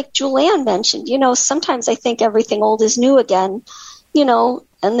 kind of like Julianne mentioned. Sometimes I think everything old is new again, and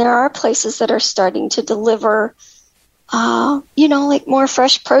there are places that are starting to deliver, like more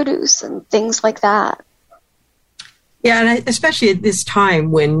fresh produce and things like that. Yeah, and especially at this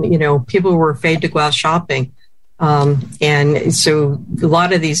time when, people were afraid to go out shopping. And so a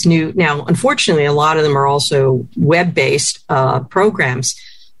lot of these now, unfortunately, a lot of them are also web-based programs.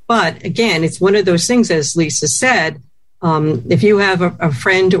 But again, it's one of those things, as Lisa said, if you have a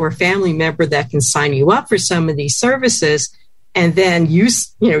friend or a family member that can sign you up for some of these services, and then you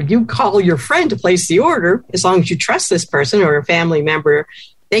call your friend to place the order, as long as you trust this person or a family member,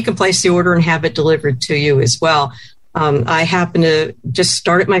 they can place the order and have it delivered to you as well. I happen to just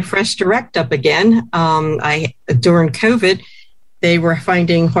started my Fresh Direct up again. During COVID, they were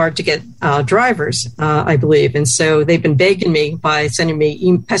finding hard to get drivers, I believe. And so they've been begging me by sending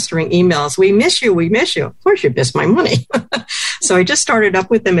me pestering emails. We miss you. We miss you. Of course, you miss my money. So I just started up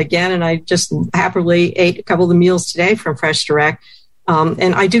with them again, and I just happily ate a couple of the meals today from Fresh Direct.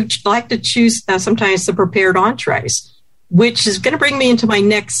 And I do like to choose sometimes the prepared entrees, which is going to bring me into my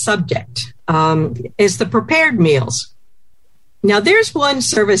next subject, is the prepared meals. Now, there's one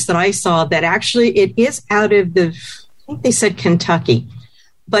service that I saw that actually it is out of I think they said Kentucky,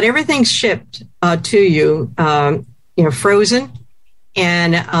 but everything's shipped to you, frozen,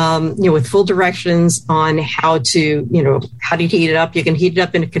 and with full directions on how to heat it up. You can heat it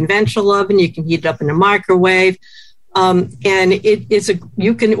up in a conventional oven. You can heat it up in a microwave, and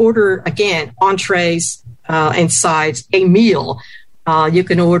you can order again entrees and sides a meal. You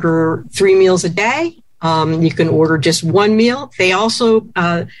can order 3 meals a day. You can order just 1 meal. They also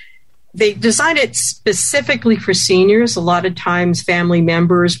they design it specifically for seniors. A lot of times family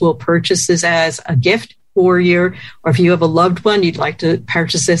members will purchase this as a gift for you, or if you have a loved one you'd like to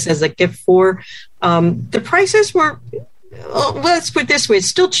purchase this as a gift for. The prices were, let's put it this way, it's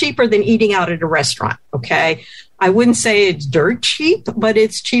still cheaper than eating out at a restaurant, okay? I wouldn't say it's dirt cheap, but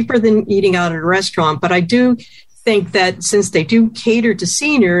it's cheaper than eating out at a restaurant. But I do think that since they do cater to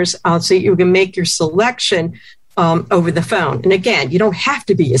seniors, so you can make your selection over the phone. And again, you don't have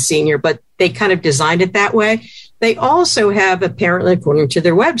to be a senior, but they kind of designed it that way. They also have, apparently, according to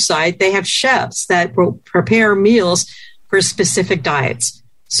their website, they have chefs that will prepare meals for specific diets.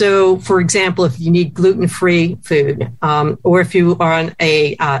 So, for example, if you need gluten-free food, or if you are on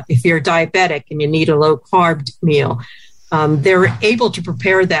if you're diabetic and you need a low-carb meal, they're able to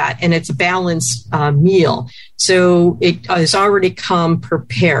prepare that, and it's a balanced meal. So it has already come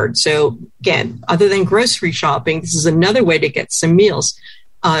prepared. So again, other than grocery shopping, this is another way to get some meals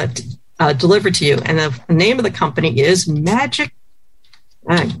delivered to you. And the name of the company is Magic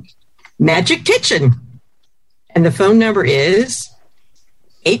Kitchen. And the phone number is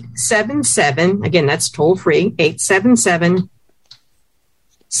 877, again, that's toll free,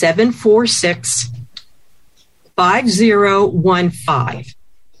 877-746-5015.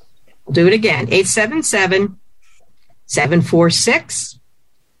 I'll do it again,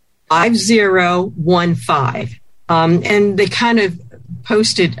 877-746-5015. And they kind of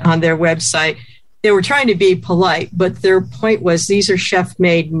posted on their website, they were trying to be polite, but their point was these are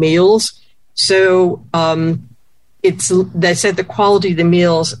chef-made meals. So they said the quality of the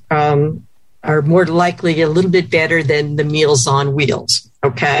meals are more likely a little bit better than the Meals on Wheels.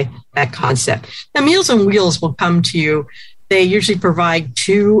 Okay, that concept. Now, Meals on Wheels will come to you. They usually provide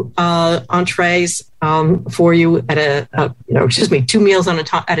 2 entrees for you at 2 meals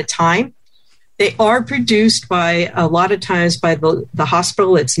at a time. They are produced by a lot of times by the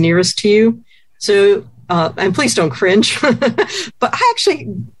hospital that's nearest to you. So, and please don't cringe, but I actually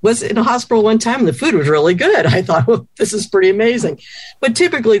was in a hospital one time and the food was really good. I thought, well, this is pretty amazing. But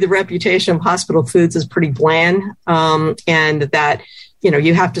typically the reputation of hospital foods is pretty bland, and that,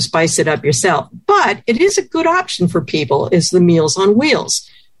 you have to spice it up yourself. But it is a good option for people, is the Meals on Wheels.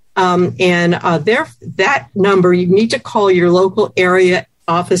 That number, you need to call your local area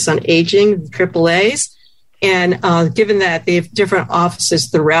office on aging, AAAs. And given that they have different offices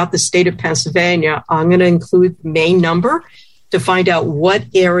throughout the state of Pennsylvania, I'm going to include the main number to find out what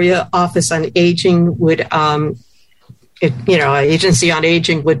area office on aging would, agency on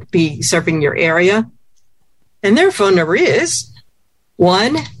aging would be serving your area. And their phone number is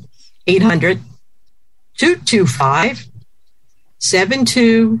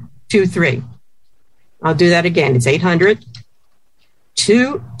 1-800-225-7223. I'll do that again. It's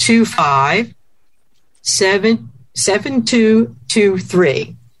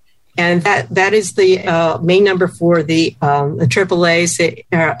 800-225-7223. And that is the main number for the AAAs, the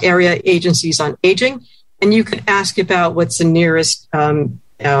area agencies on aging. And you can ask about what's the nearest one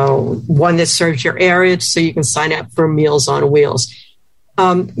that serves your area, so you can sign up for Meals on Wheels.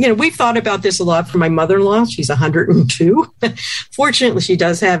 We've thought about this a lot for my mother-in-law. She's 102. Fortunately, she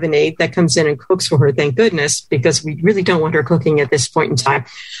does have an aide that comes in and cooks for her, thank goodness, because we really don't want her cooking at this point in time.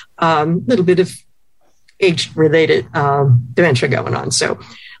 A little bit of age-related dementia going on. So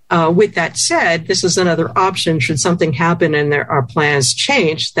with that said, this is another option should something happen and our plans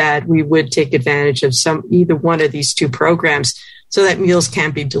change, that we would take advantage of either one of these 2 programs so that meals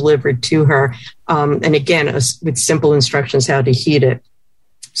can be delivered to her. And again, with simple instructions how to heat it.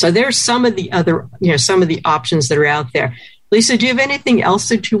 So there's some of the other, some of the options that are out there. Lisa, do you have anything else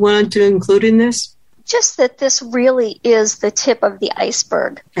that you wanted to include in this? Just that this really is the tip of the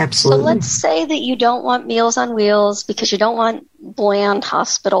iceberg. Absolutely. So let's say that you don't want Meals on Wheels because you don't want bland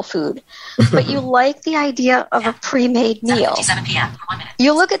hospital food, but you like the idea of a pre-made meal. 7 p.m. 1 minute.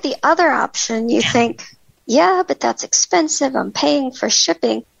 You look at the other option, you think, yeah, but that's expensive. I'm paying for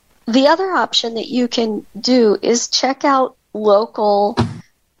shipping. The other option that you can do is check out local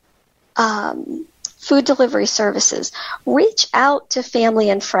food delivery services. Reach out to family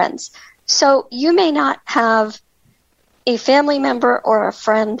and friends. So you may not have a family member or a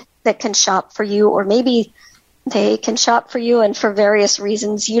friend that can shop for you, or maybe they can shop for you and for various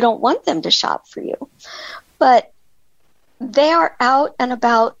reasons you don't want them to shop for you. But they are out and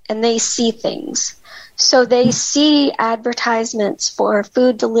about and they see things. So they see advertisements for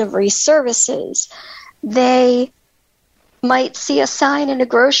food delivery services. They might see a sign in a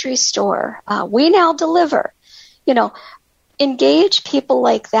grocery store. We now deliver. engage people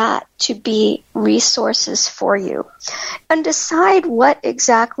like that to be resources for you, and decide what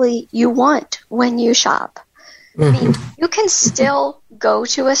exactly you want when you shop. I mean, you can still go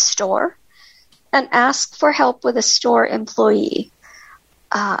to a store and ask for help with a store employee.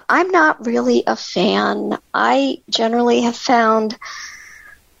 I'm not really a fan. I generally have found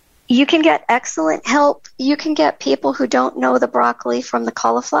you can get excellent help. You can get people who don't know the broccoli from the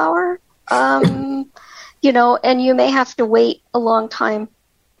cauliflower, you know, and you may have to wait a long time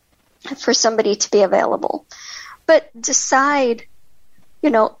for somebody to be available. But decide, you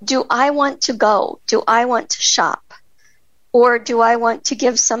know, do I want to go? Do I want to shop? Or do I want to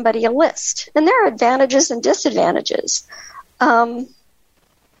give somebody a list? And there are advantages and disadvantages.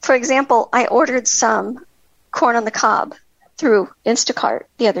 For example, I ordered some corn on the cob through Instacart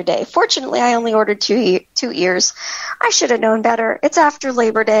the other day. Fortunately, I only ordered two ears. I should have known better. It's after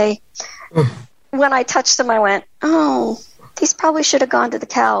Labor Day. When I touched them, I went, oh, these probably should have gone to the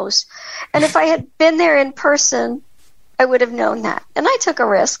cows. And if I had been there in person, I would have known that. And I took a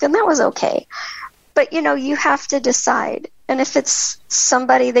risk, and that was okay. But, you know, you have to decide. And if it's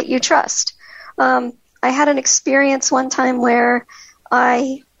somebody that you trust. I had an experience one time where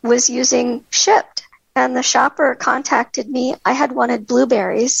I was using Shipt, and the shopper contacted me. I had wanted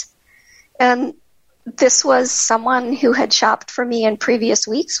blueberries, and this was someone who had shopped for me in previous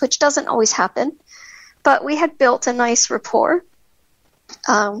weeks, which doesn't always happen, but we had built a nice rapport.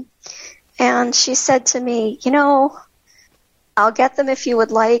 And she said to me, you know, I'll get them if you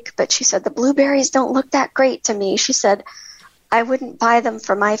would like, but she said, the blueberries don't look that great to me. She said, I wouldn't buy them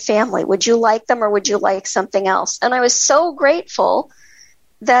for my family. Would you like them, or would you like something else? And I was so grateful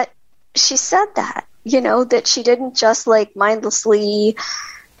that she said that, you know, that she didn't just like mindlessly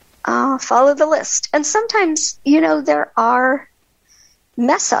follow the list. And sometimes, you know, there are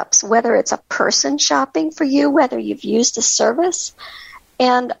mess ups, whether it's a person shopping for you, whether you've used a service,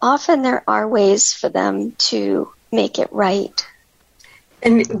 and often there are ways for them to make it right.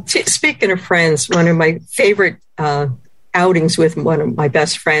 And speaking of friends, one of my favorite outings with one of my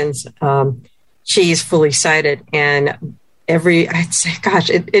best friends, she's fully sighted, and every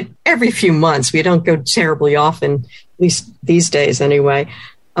few months, we don't go terribly often, at least these days anyway,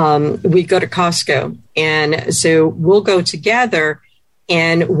 we go to Costco. And so we'll go together,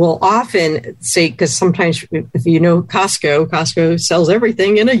 and we'll often say, because sometimes if you know Costco sells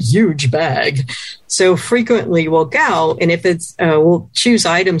everything in a huge bag. So frequently we'll go, and if it's, we'll choose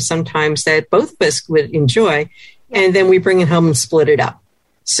items sometimes that both of us would enjoy, and then we bring it home and split it up.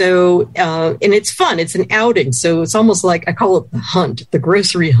 So, and it's fun. It's an outing. So it's almost like, I call it the hunt, the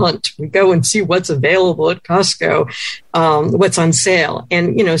grocery hunt. We go and see what's available at Costco, what's on sale.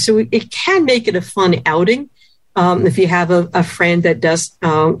 And, you know, so it can make it a fun outing. If you have a friend that does, you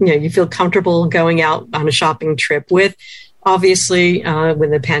know, you feel comfortable going out on a shopping trip with. Obviously,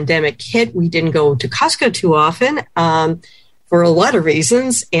 when the pandemic hit, we didn't go to Costco too often. For a lot of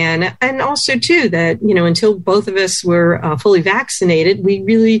reasons. And also too, that, you know, until both of us were fully vaccinated,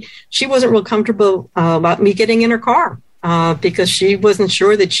 she wasn't real comfortable about me getting in her car because she wasn't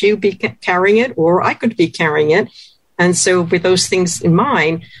sure that she would be carrying it or I could be carrying it. And so with those things in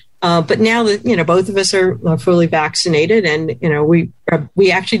mind, but now that, you know, both of us are fully vaccinated, and, you know, we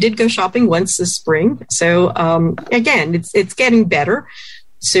actually did go shopping once this spring. So again, it's getting better.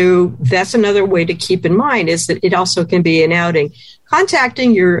 So that's another way to keep in mind, is that it also can be an outing.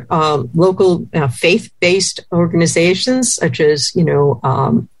 Contacting your local faith-based organizations, such as, you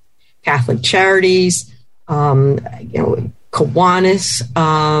know, Catholic Charities, you know, Kiwanis,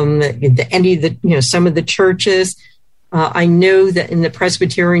 any of the, you know, some of the churches. I know that in the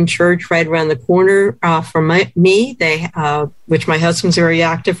Presbyterian Church right around the corner from me, they, which my husband's very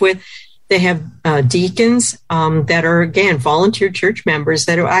active with, they have deacons that are, again, volunteer church members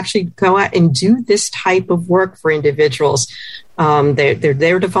that will actually go out and do this type of work for individuals. They're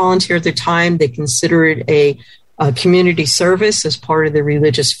there to volunteer their time. They consider it a community service as part of their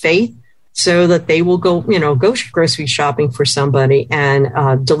religious faith, so that they will go grocery shopping for somebody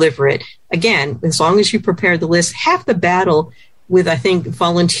and deliver it. Again, as long as you prepare the list. Half the battle with, I think,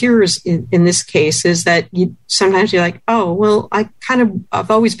 volunteers in this case is that sometimes you're like, oh, well, I've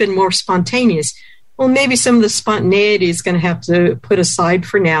always been more spontaneous. Well, maybe some of the spontaneity is going to have to put aside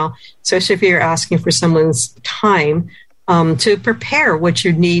for now, especially if you're asking for someone's time to prepare what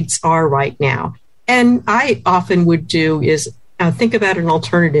your needs are right now. And I often would do is think about an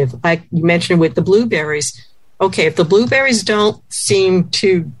alternative. Like you mentioned with the blueberries. Okay, if the blueberries don't seem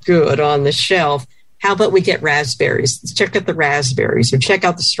too good on the shelf, how about we get raspberries? Let's check out the raspberries or check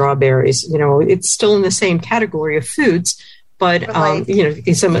out the strawberries. You know, it's still in the same category of foods, but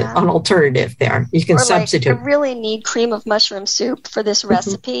some an alternative there. You can substitute. I really need cream of mushroom soup for this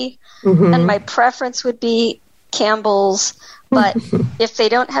recipe, and my preference would be Campbell's. But if they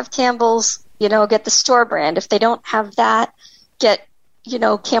don't have Campbell's, get the store brand. If they don't have that, get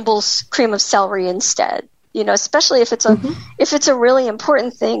Campbell's cream of celery instead. Especially if it's a really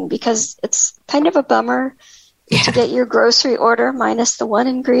important thing, because it's kind of a bummer to get your grocery order minus the one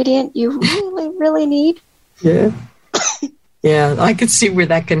ingredient you really, really need. Yeah. Yeah, I could see where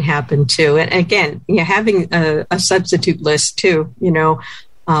that can happen too. And again, having a substitute list too,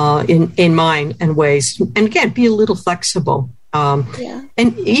 in mind and ways. And again, be a little flexible.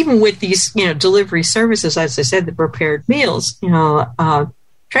 And even with these, delivery services, as I said, the prepared meals,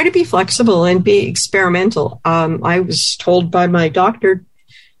 try to be flexible and be experimental. I was told by my doctor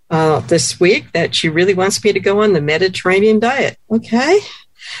this week that she really wants me to go on the Mediterranean diet. Okay.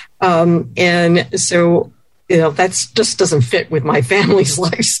 And so, that just doesn't fit with my family's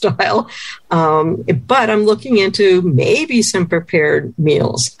lifestyle. But I'm looking into maybe some prepared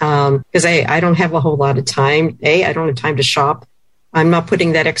meals because I don't have a whole lot of time. I don't have time to shop. I'm not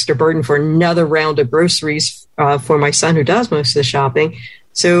putting that extra burden for another round of groceries for my son who does most of the shopping.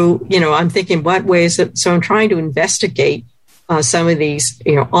 So, I'm thinking what ways so I'm trying to investigate some of these,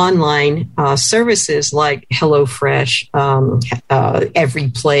 online services like HelloFresh, Every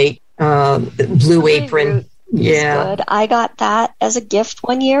Plate, Blue Apron. Yeah. Good. I got that as a gift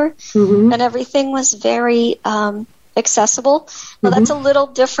one year, and everything was very accessible. Now, that's a little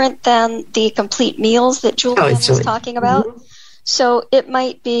different than the complete meals that Julian was talking about. So it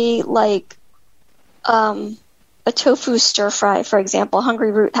might be like a tofu stir fry, for example.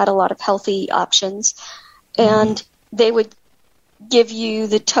 Hungry Root had a lot of healthy options, and they would give you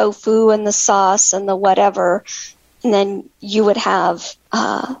the tofu and the sauce and the whatever, and then you would have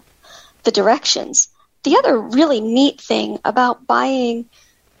the directions. The other really neat thing about buying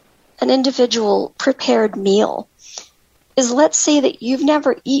an individual prepared meal is, let's say that you've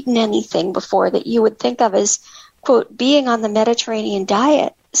never eaten anything before that you would think of as, quote, being on the Mediterranean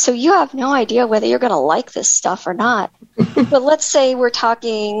diet. So you have no idea whether you're going to like this stuff or not. But let's say we're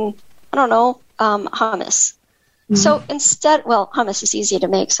talking, hummus. So instead, hummus is easy to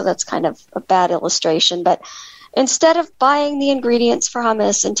make, so that's kind of a bad illustration. But instead of buying the ingredients for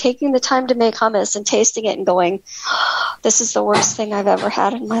hummus and taking the time to make hummus and tasting it and going, this is the worst thing I've ever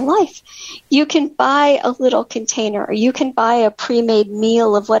had in my life, you can buy a little container, or you can buy a pre-made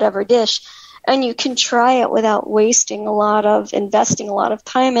meal of whatever dish, and you can try it without investing a lot of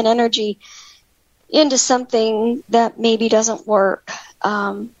time and energy into something that maybe doesn't work.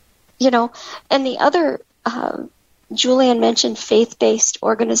 And the other, Julian mentioned faith-based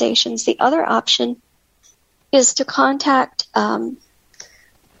organizations. The other option is to contact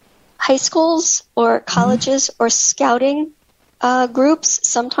high schools or colleges or scouting groups.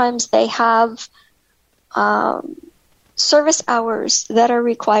 Sometimes they have service hours that are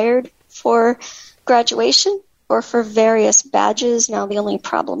required for graduation or for various badges. Now, the only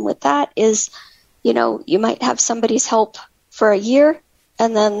problem with that is, you might have somebody's help for a year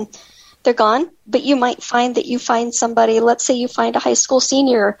and then they're gone, but you might find that you find somebody, let's say you find a high school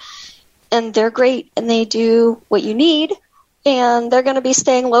senior, and they're great and they do what you need, and they're going to be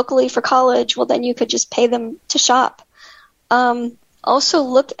staying locally for college. Well, then you could just pay them to shop. Also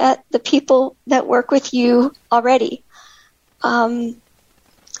look at the people that work with you already. I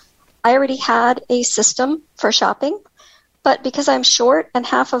already had a system for shopping, but because I'm short and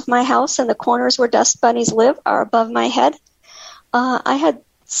half of my house and the corners where dust bunnies live are above my head, I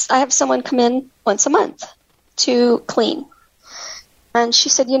have someone come in once a month to clean. And she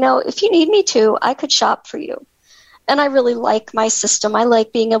said, if you need me to, I could shop for you. And I really like my system. I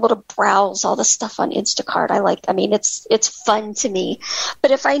like being able to browse all the stuff on Instacart. It's fun to me.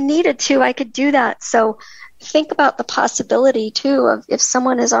 But if I needed to, I could do that. So think about the possibility, too, of if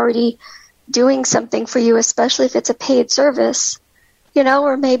someone is already doing something for you, especially if it's a paid service,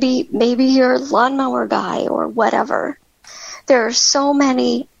 or maybe you're a lawnmower guy or whatever. There are so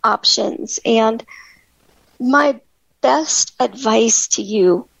many options. And my best advice to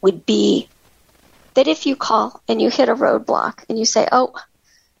you would be that if you call and you hit a roadblock and you say, oh,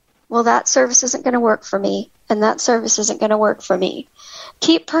 well, that service isn't going to work for me and that service isn't going to work for me,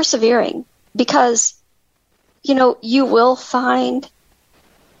 keep persevering, because, you will find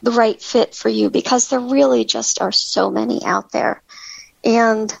the right fit for you, because there really just are so many out there.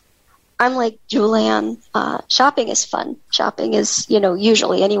 And I'm like Julianne, shopping is fun. Shopping is,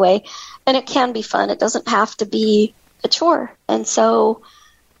 usually anyway, and it can be fun. It doesn't have to be a chore. And so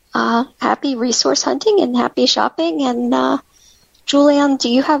happy resource hunting and happy shopping. And Julianne, do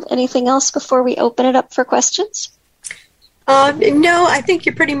you have anything else before we open it up for questions? No, I think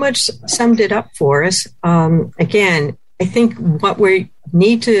you pretty much summed it up for us. Again, I think what we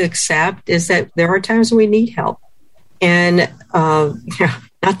need to accept is that there are times when we need help. And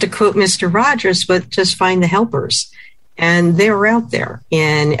not to quote Mr. Rogers, but just find the helpers. And they're out there.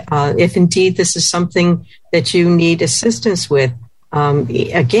 And if indeed this is something that you need assistance with,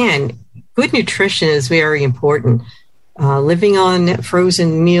 again, good nutrition is very important. Living on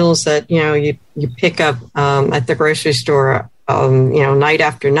frozen meals that you pick up at the grocery store, night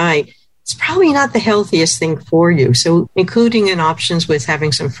after night, it's probably not the healthiest thing for you. So, including in options with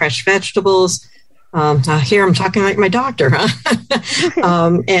having some fresh vegetables. Here I'm talking like my doctor, huh?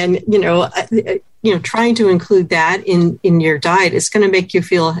 And trying to include that in your diet is going to make you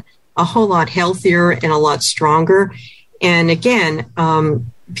feel a whole lot healthier and a lot stronger. And again,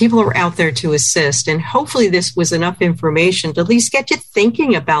 people are out there to assist. And hopefully this was enough information to at least get you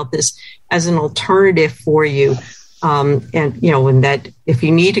thinking about this as an alternative for you. And that if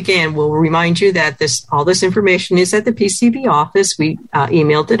you need, again, we'll remind you that all this information is at the PCB office. We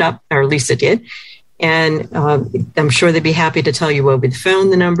emailed it up, or Lisa did. And I'm sure they'd be happy to tell you over the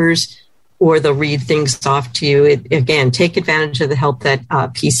phone the numbers, or they'll read things off to you. Again, take advantage of the help that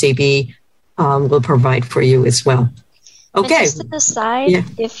PCB will provide for you as well. Okay. And just to the side,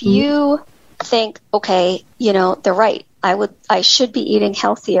 if you think, okay, they're right, I should be eating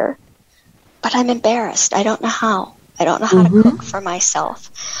healthier, but I'm embarrassed. I don't know how. I don't know how to cook for myself.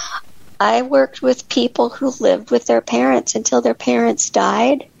 I worked with people who lived with their parents until their parents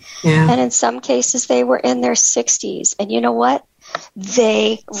died. Yeah. And in some cases, they were in their 60s. And you know what?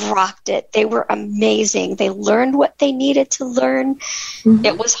 They rocked it. They were amazing. They learned what they needed to learn.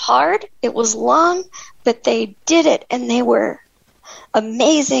 It was hard. It was long, but they did it. And they were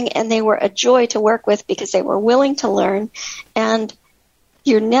amazing. And they were a joy to work with because they were willing to learn. And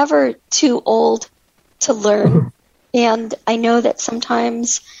you're never too old to learn. And I know that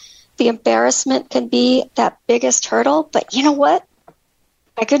sometimes the embarrassment can be that biggest hurdle. But you know what?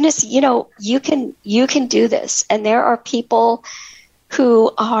 My goodness, you can do this. And there are people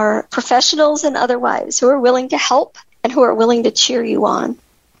who are professionals and otherwise who are willing to help and who are willing to cheer you on.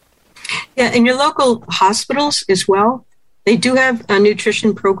 Yeah, and your local hospitals as well, they do have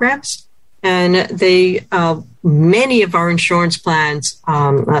nutrition programs. And they, many of our insurance plans,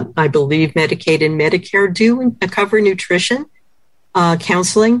 I believe Medicaid and Medicare do cover nutrition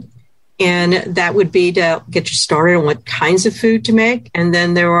counseling. And that would be to get you started on what kinds of food to make. And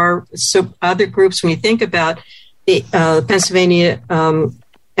then there are other groups, when you think about the Pennsylvania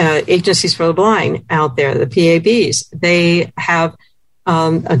Agencies for the Blind out there, the PABs, they have,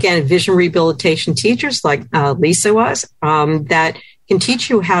 again, vision rehabilitation teachers like Lisa was, that can teach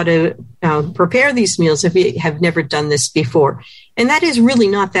you how to prepare these meals if you have never done this before. And that is really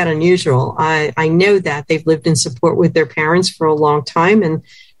not that unusual. I know that they've lived in support with their parents for a long time. And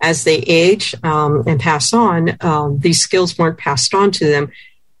as they age and pass on, these skills weren't passed on to them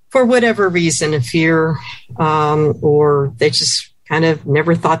for whatever reason, a fear, or they just kind of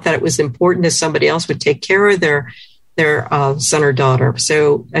never thought that it was important that somebody else would take care of their son or daughter.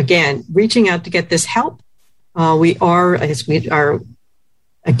 So again, reaching out to get this help.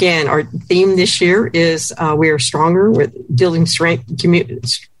 Again, our theme this year is we are stronger with building strength, community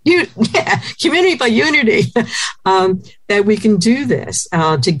by unity, that we can do this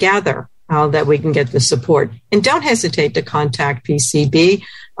together, that we can get the support. And don't hesitate to contact PCB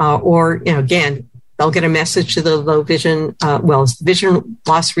or, again, they'll get a message to the low vision, vision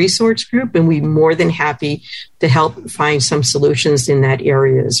loss resource group, and we're more than happy to help find some solutions in that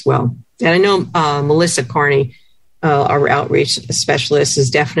area as well. And I know Melissa Carney, our outreach specialist,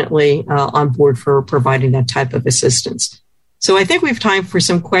 is definitely on board for providing that type of assistance. So I think we have time for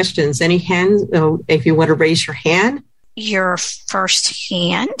some questions. Any hands, if you want to raise your hand? Your first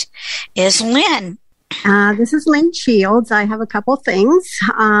hand is Lynn. This is Lynn Shields. I have a couple things.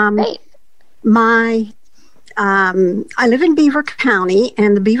 I live in Beaver County,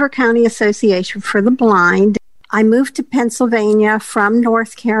 and the Beaver County Association for the Blind. I moved to Pennsylvania from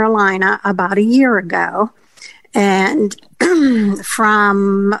North Carolina about a year ago. And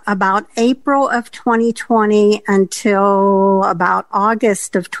from about April of 2020 until about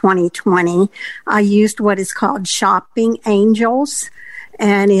August of 2020, I used what is called Shopping Angels.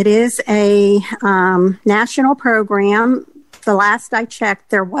 And it is a national program. The last I checked,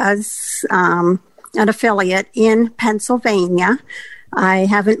 there was an affiliate in Pennsylvania. I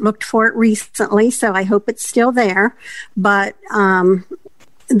haven't looked for it recently, so I hope it's still there. But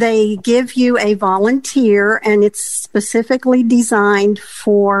they give you a volunteer, and it's specifically designed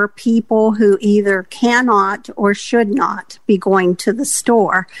for people who either cannot or should not be going to the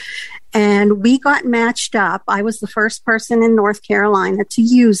store. And we got matched up. I was the first person in North Carolina to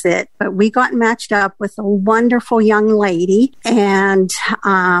use it, but we got matched up with a wonderful young lady. And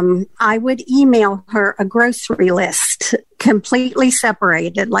I would email her a grocery list, completely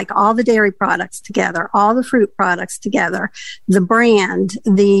separated, like all the dairy products together, all the fruit products together, the brand,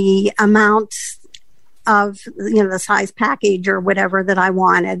 the amount of, the size package or whatever that I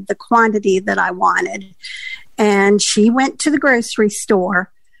wanted, the quantity that I wanted. And she went to the grocery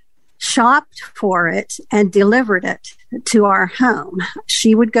store, shopped for it, and delivered it to our home.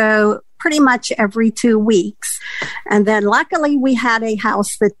 She would go pretty much every 2 weeks. And then luckily we had a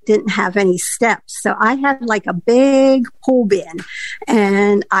house that didn't have any steps. So I had like a big pull bin,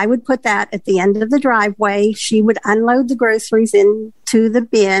 and I would put that at the end of the driveway. She would unload the groceries into the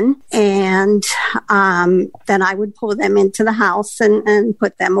bin, and then I would pull them into the house and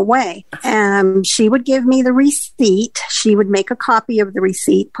put them away. She would give me the receipt. She would make a copy of the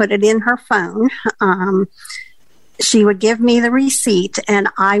receipt, put it in her phone. She would give me the receipt, and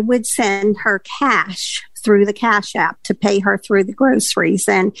I would send her cash through the Cash App to pay her through the groceries,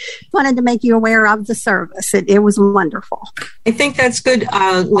 and wanted to make you aware of the service. It was wonderful. I think that's good,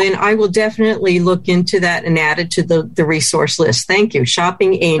 Lynn. I will definitely look into that and add it to the resource list. Thank you.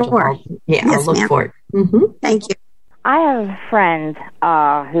 Shopping Angel. Sure. Yes, I'll look for it. Mm-hmm. Thank you. I have a friend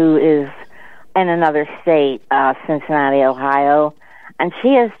who is in another state, Cincinnati, Ohio, and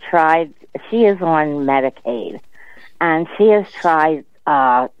she is on Medicaid. And she has tried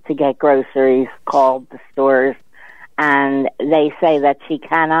to get groceries, called the stores, and they say that she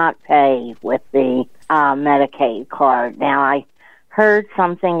cannot pay with the Medicaid card. Now, I heard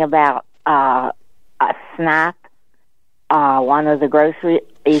something about a SNAP, one of the grocery,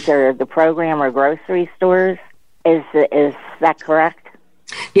 either the program or grocery stores. Is that correct?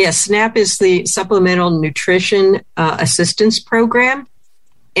 Yes, SNAP is the Supplemental Nutrition Assistance Program.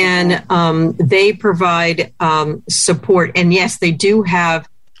 And they provide support. And yes, they do have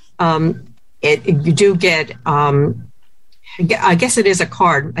you do get, I guess it is a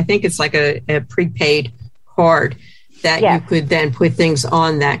card. I think it's like a prepaid card that you could then put things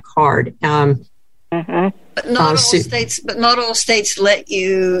on that card. But not all states let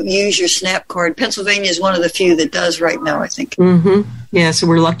you use your SNAP card. Pennsylvania is one of the few that does right now, I think. Mm-hmm. Yeah, so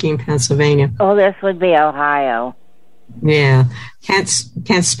we're lucky in Pennsylvania. Oh, this would be Ohio. Yeah, can't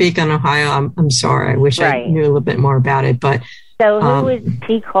speak on Ohio. I'm sorry. I wish I knew a little bit more about it. But so, who would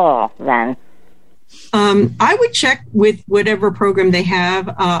she call then? I would check with whatever program they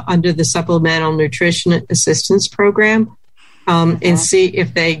have under the Supplemental Nutrition Assistance Program, and see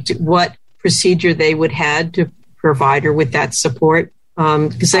if what procedure they would have to provide her with that support.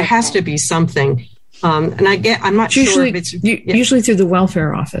 Because there has to be something. And I'm not sure if it's usually through the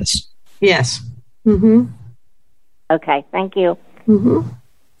welfare office. Yes. Mm-hmm. Okay, thank you. Mm-hmm.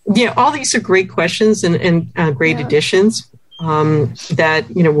 Yeah, all these are great questions and great additions that,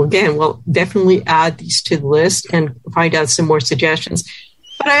 again, we'll definitely add these to the list and find out some more suggestions.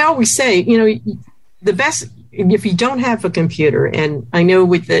 But I always say, the best, if you don't have a computer, and I know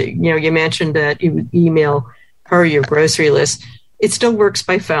with you mentioned that you would email her your grocery list, it still works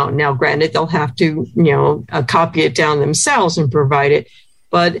by phone. Now, granted, they'll have to, copy it down themselves and provide it.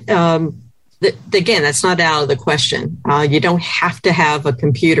 But again, that's not out of the question. You don't have to have a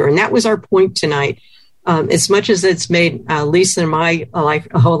computer. And that was our point tonight. As much as it's made Lisa and my life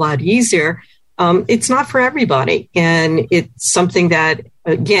a whole lot easier, it's not for everybody. And it's something that,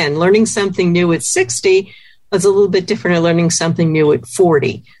 again, learning something new at 60 is a little bit different than learning something new at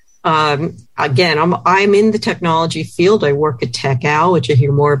 40. Again, I'm in the technology field. I work at TechOwl, which you'll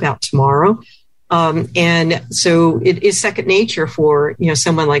hear more about tomorrow. And so it is second nature for,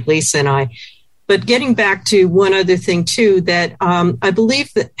 someone like Lisa and I. But getting back to one other thing, too, that I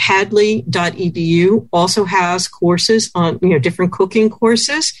believe that Hadley.edu also has courses on, different cooking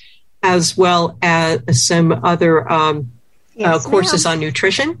courses, as well as some other courses on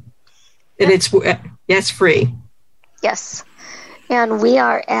nutrition. And it's free. Yes. And we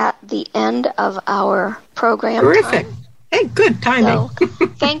are at the end of our program. Terrific. Time. Hey, good timing. So,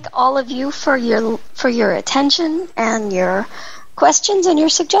 thank all of you for your attention and your questions and your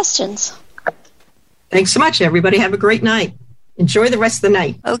suggestions. Thanks so much, everybody. Have a great night. Enjoy the rest of the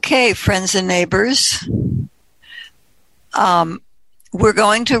night. Okay, friends and neighbors. We're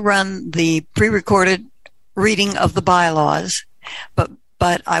going to run the pre-recorded reading of the bylaws, but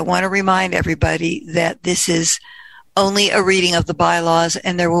I want to remind everybody that this is only a reading of the bylaws,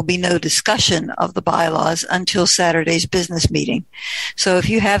 and there will be no discussion of the bylaws until Saturday's business meeting. So if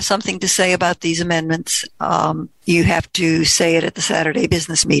you have something to say about these amendments, you have to say it at the Saturday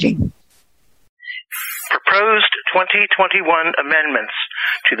business meeting. Proposed 2021 amendments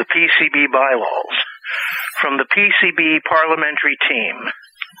to the PCB bylaws from the PCB parliamentary team.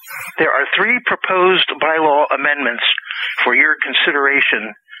 There are 3 proposed bylaw amendments for your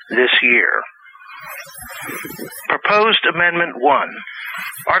consideration this year. Proposed Amendment 1,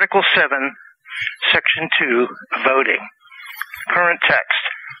 Article 7, Section 2, Voting. Current text.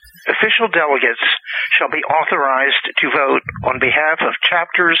 Official delegates shall be authorized to vote on behalf of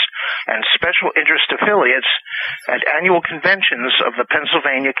chapters and special interest affiliates at annual conventions of the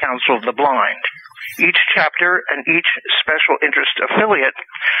Pennsylvania Council of the Blind. Each chapter and each special interest affiliate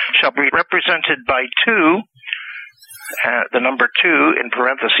shall be represented by 2, the number 2 in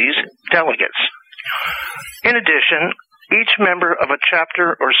parentheses, delegates. In addition, each member of a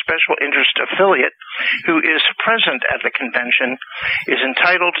chapter or special interest affiliate who is present at the convention is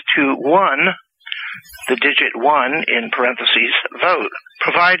entitled to 1, the digit 1 in parentheses, vote,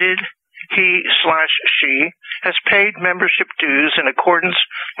 provided he/she has paid membership dues in accordance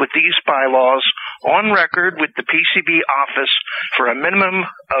with these bylaws on record with the PCB office for a minimum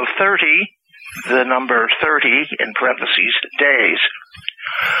of 30, the number 30 in parentheses, days.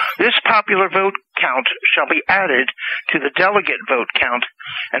 This popular vote count shall be added to the delegate vote count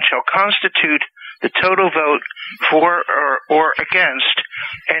and shall constitute the total vote for or against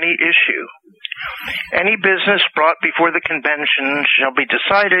any issue. Any business brought before the convention shall be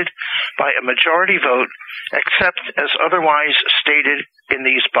decided by a majority vote, except as otherwise stated in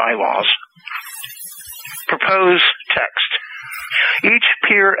these bylaws. Proposed text. Each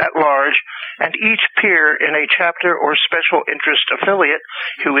peer at large and each peer in a chapter or special interest affiliate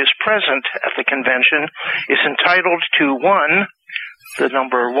who is present at the convention is entitled to 1, the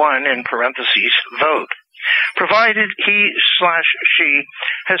number 1 in parentheses, vote, provided he/she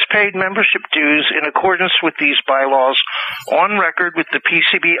has paid membership dues in accordance with these bylaws on record with the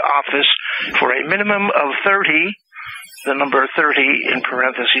PCB office for a minimum of 30, the number 30 in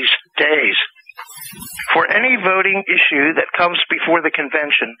parentheses, days. For any voting issue that comes before the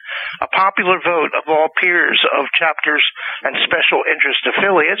convention, a popular vote of all peers of chapters and special interest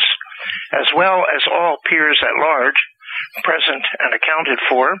affiliates, as well as all peers at large, present and accounted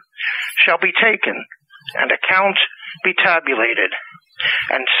for, shall be taken, and a count be tabulated,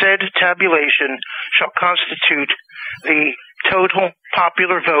 and said tabulation shall constitute the total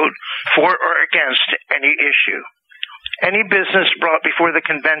popular vote for or against any issue. Any business brought before the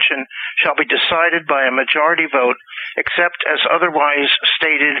convention shall be decided by a majority vote, except as otherwise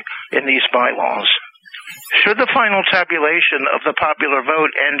stated in these bylaws. Should the final tabulation of the popular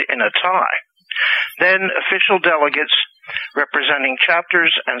vote end in a tie, then official delegates representing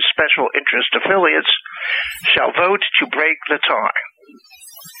chapters and special interest affiliates shall vote to break the tie.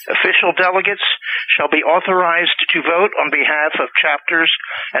 Official delegates shall be authorized to vote on behalf of chapters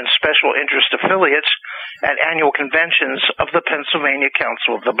and special interest affiliates at annual conventions of the Pennsylvania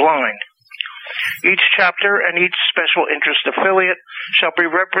Council of the Blind. Each chapter and each special interest affiliate shall be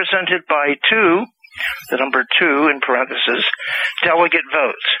represented by 2, the number 2 in parentheses, delegate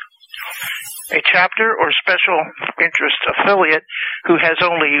votes. A chapter or special interest affiliate who has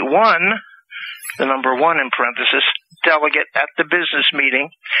only 1, the number 1 in parentheses, delegate at the business meeting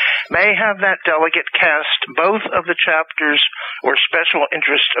may have that delegate cast both of the chapters or special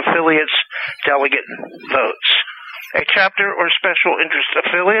interest affiliates' delegate votes. A chapter or special interest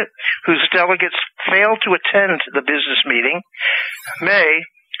affiliate whose delegates fail to attend the business meeting may,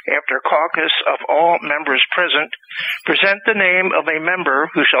 after caucus of all members present, present the name of a member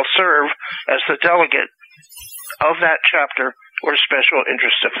who shall serve as the delegate of that chapter or special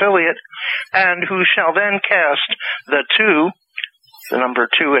interest affiliate, and who shall then cast the 2, the number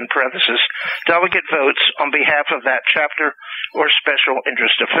 2 in parentheses, delegate votes on behalf of that chapter or special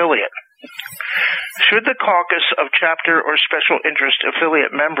interest affiliate. Should the caucus of chapter or special interest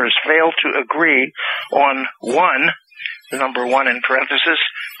affiliate members fail to agree on 1, the number 1 in parentheses,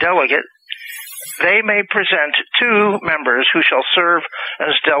 delegate, they may present 2 members who shall serve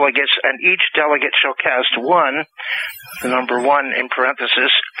as delegates, and each delegate shall cast 1, the number 1 in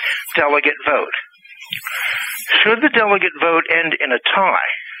parentheses, delegate vote. Should the delegate vote end in a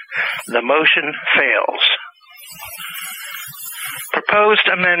tie, the motion fails. Proposed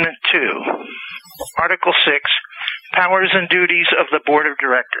Amendment 2, Article 6, Powers and Duties of the Board of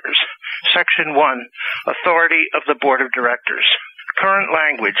Directors. Section 1, Authority of the Board of Directors. Current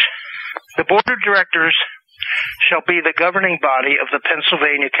language. The Board of Directors shall be the governing body of the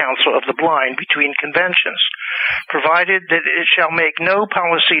Pennsylvania Council of the Blind between conventions, provided that it shall make no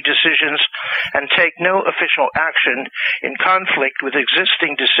policy decisions and take no official action in conflict with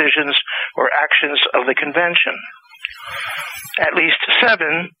existing decisions or actions of the convention. At least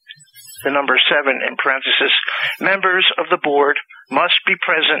 7, the number 7 in parentheses, members of the board must be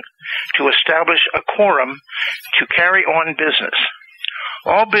present to establish a quorum to carry on business.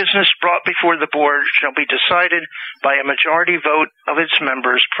 All business brought before the board shall be decided by a majority vote of its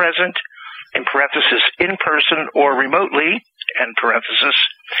members present, in parentheses, in person or remotely, end parentheses,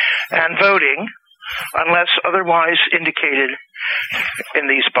 and voting, unless otherwise indicated in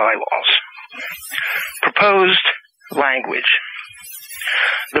these bylaws. Proposed language.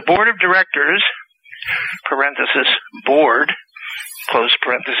 The board of directors, parenthesis, board, close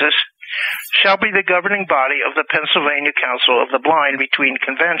parenthesis, shall be the governing body of the Pennsylvania Council of the Blind between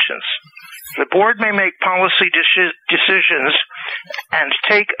conventions. The board may make policy decisions and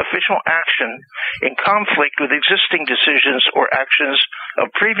take official action in conflict with existing decisions or actions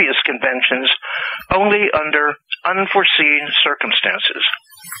of previous conventions only under unforeseen circumstances.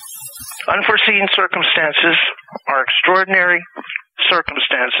 Unforeseen circumstances are extraordinary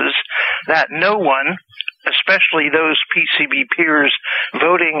circumstances that no one, especially those PCB peers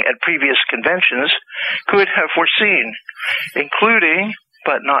voting at previous conventions, could have foreseen, including,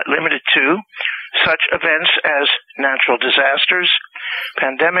 but not limited to, such events as natural disasters,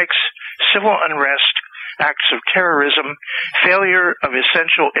 pandemics, civil unrest, acts of terrorism, failure of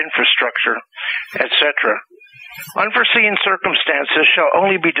essential infrastructure, etc. Unforeseen circumstances shall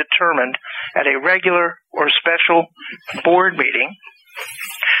only be determined at a regular or special board meeting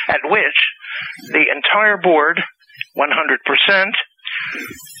at which the entire board, 100%,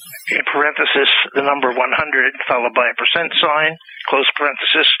 in parenthesis, the number 100 followed by a percent sign, close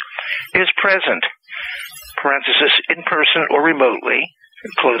parenthesis, is present, parenthesis, in person or remotely,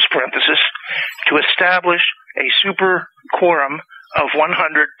 close parenthesis, to establish a super quorum of 100%.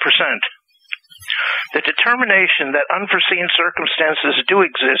 The determination that unforeseen circumstances do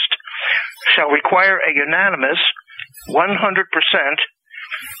exist shall require a unanimous 100%,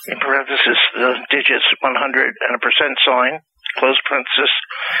 in parenthesis, the digits 100 and a percent sign, close parenthesis,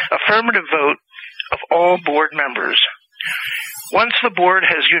 affirmative vote of all board members. Once the board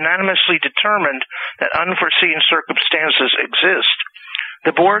has unanimously determined that unforeseen circumstances exist,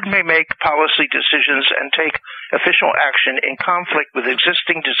 the board may make policy decisions and take official action in conflict with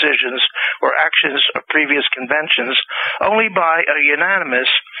existing decisions or actions of previous conventions only by a unanimous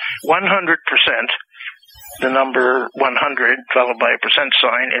 100%, the number 100 followed by a percent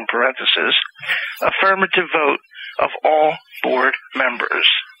sign in parentheses, affirmative vote of all board members.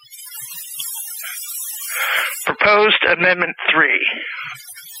 Proposed Amendment 3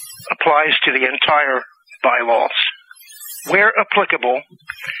 applies to the entire bylaws. Where applicable,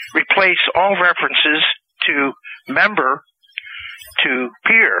 replace all references to member to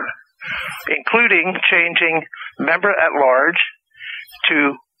peer, including changing member at large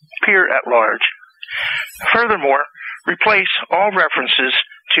to peer at large. Furthermore, replace all references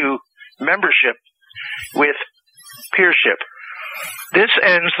to membership with peership. This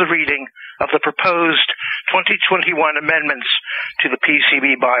ends the reading of the proposed 2021 amendments to the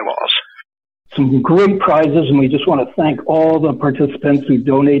PCB bylaws. Some great prizes, and we just want to thank all the participants who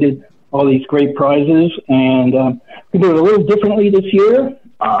donated all these great prizes. And we do it a little differently this year.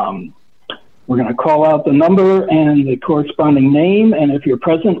 We're going to call out the number and the corresponding name, and if you're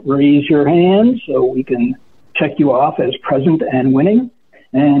present, raise your hand so we can check you off as present and winning.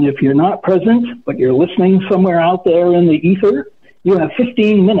 And if you're not present, but you're listening somewhere out there in the ether, you have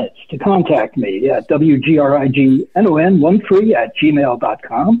 15 minutes to contact me at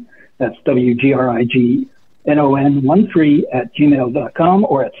WGRIGNON13@gmail.com. That's WGRIGNON13@gmail.com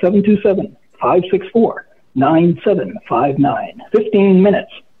or at 727-564-9759. 15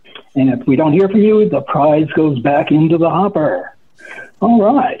 minutes. And if we don't hear from you, the prize goes back into the hopper. All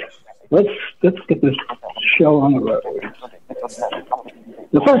right. Let's get this show on the road.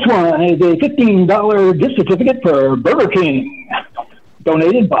 The first one is a $15 gift certificate for Burger King,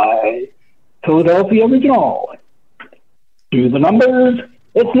 donated by Philadelphia Original. Do the numbers.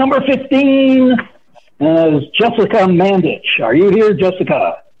 It's number 15 as Jessica Mandich. Are you here,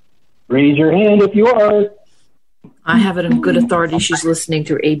 Jessica? Raise your hand if you are. I have it on good authority. She's listening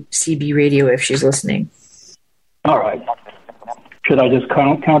through ACB radio if she's listening. All right. Should I just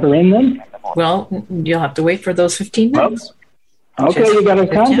count her in then? Well, you'll have to wait for those 15 minutes. Okay, you got to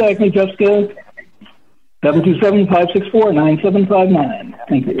contact me, Jessica. 727-564-9759.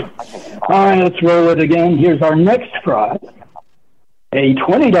 Thank you. All right, let's roll it again. Here's our next prize. A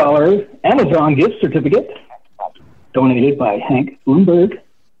 $20 Amazon gift certificate donated by Hank Bloomberg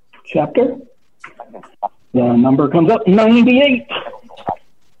chapter. The number comes up 98.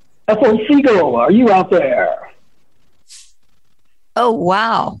 Ethel Siegel, are you out there? Oh,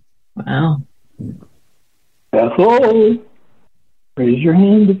 wow. Wow. Ethel, Raise your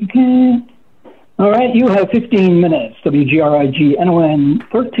hand if you can. All right, you have 15 minutes.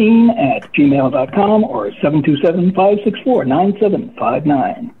 WGRIGNON13@gmail.com or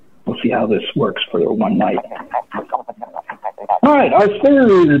 727-564-9759. We'll see how this works for one night. All right, our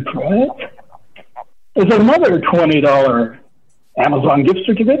third prize is another $20 Amazon gift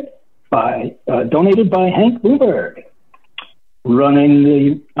certificate donated by Hank Bloomberg.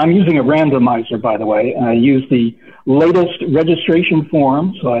 I'm using a randomizer, by the way. I use the latest registration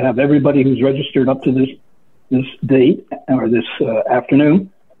form, so I have everybody who's registered up to this date or this afternoon,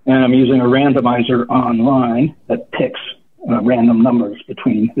 and I'm using a randomizer online that picks random numbers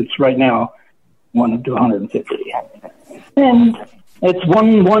it's right now 1 to 150. And it's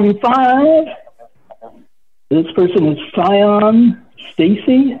 115. This person is Scion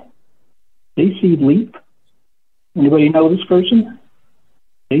Stacy Leap. Anybody know this person?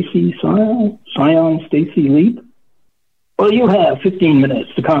 Scion Stacy Leap? Well, you have 15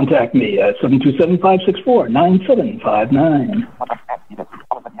 minutes to contact me at 727-564-9759.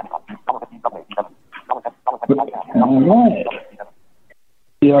 All right.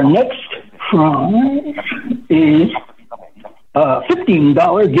 Our next prize is a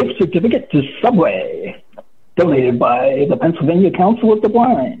 $15 gift certificate to Subway, donated by the Pennsylvania Council of the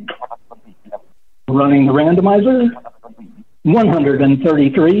Blind. Running the randomizer,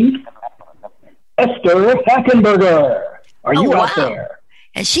 133. Esther Hackenberger. Are you out there?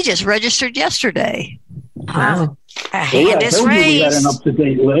 And she just registered yesterday. Wow. A hand is We had an raised.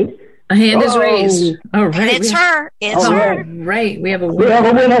 up-to-date list. A hand is raised. All right. And it's her. It's All her. Right. We have a We have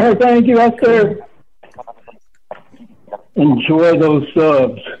a winner. Thank you, Esther. Enjoy those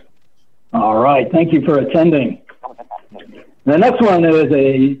subs. All right. Thank you for attending. The next one is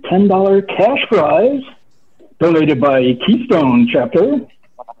a $10 cash prize donated by Keystone Chapter.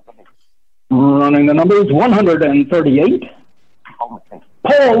 Running the numbers, 138.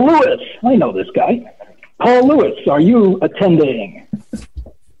 Paul Lewis. I know this guy. Paul Lewis, are you attending?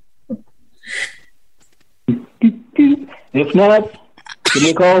 If not, give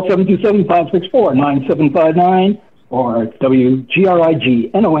me a call, 727-564-9759 or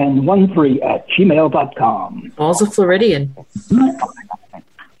WGRIGNON13@gmail.com. Paul's a Floridian.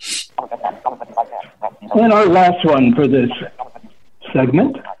 And our last one for this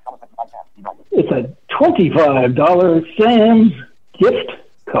segment, it's a $25 Sam's gift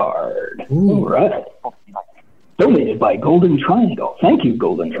card. All right. Donated by Golden Triangle. Thank you,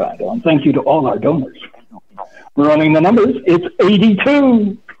 Golden Triangle, and thank you to all our donors. Running the numbers, it's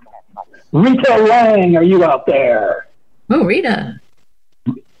 82. Rita Lang, are you out there? Oh, Rita.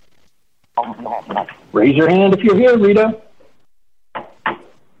 Raise your hand if you're here, Rita.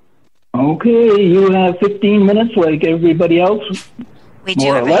 Okay, you have 15 minutes like everybody else. We do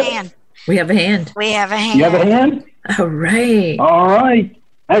more have or a less. hand. We have a hand. We have a hand. You have a hand? All right. All right.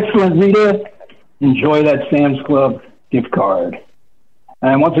 Excellent, Rita. Enjoy that Sam's Club gift card.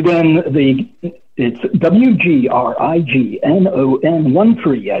 And once again, it's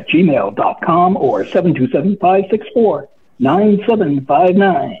WGRIGNON13@gmail.com or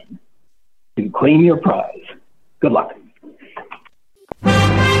 727-564-9759 to claim your prize. Good luck.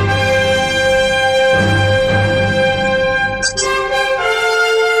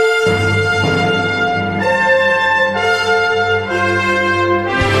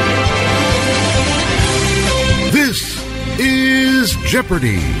 This is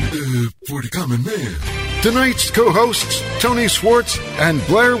Jeopardy! For the common man. Tonight's co-hosts, Tony Schwartz and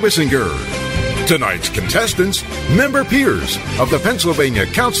Blair Wissinger. Tonight's contestants, member peers of the Pennsylvania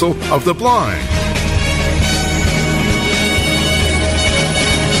Council of the Blind.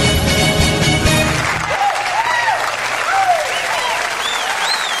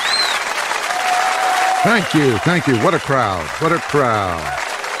 Thank you. What a crowd.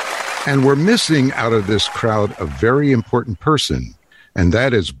 And we're missing out of this crowd a very important person, and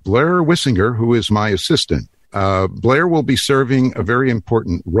that is Blair Wissinger, who is my assistant. Blair will be serving a very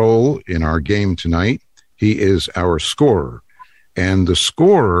important role in our game tonight. He is our scorer, and the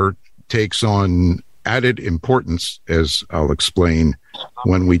scorer takes on added importance, as I'll explain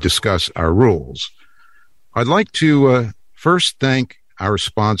when we discuss our rules. I'd like to first thank our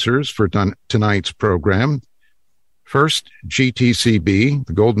sponsors for tonight's program. First, GTCB,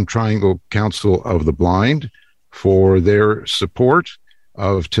 the Golden Triangle Council of the Blind, for their support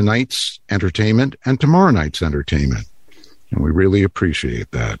of tonight's entertainment and tomorrow night's entertainment. And we really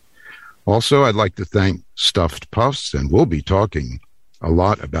appreciate that. Also, I'd like to thank Stuffed Puffs, and we'll be talking a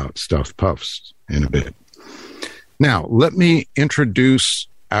lot about Stuffed Puffs in a bit. Now, let me introduce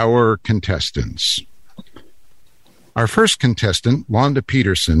our contestants. Our first contestant, Londa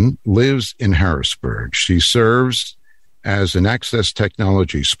Peterson, lives in Harrisburg. She serves as an access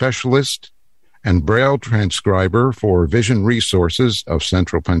technology specialist and Braille transcriber for Vision Resources of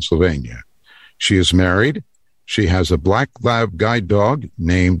Central Pennsylvania. She is married. She has a black lab guide dog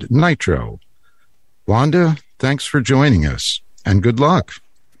named Nitro. Wanda, thanks for joining us, and good luck.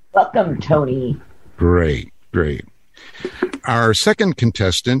 Welcome, Tony. Great. Our second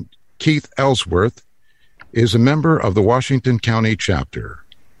contestant, Keith Ellsworth, is a member of the Washington County chapter.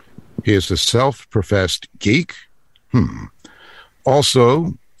 He is a self-professed geek.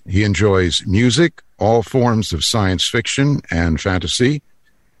 Also, he enjoys music, all forms of science fiction and fantasy,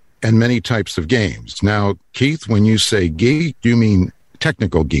 and many types of games. Now, Keith, when you say geek, you mean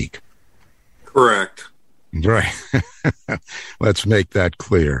technical geek? Correct. Right. Let's make that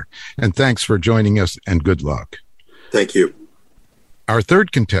clear. And thanks for joining us, and good luck. Thank you. Our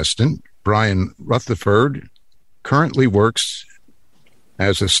third contestant, Brian Rutherford, currently works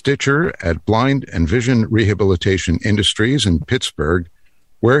as a stitcher at Blind and Vision Rehabilitation Industries in Pittsburgh,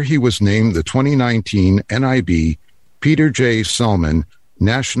 where he was named the 2019 NIB Peter J. Salmon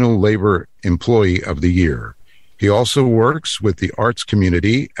National Labor Employee of the Year. He also works with the arts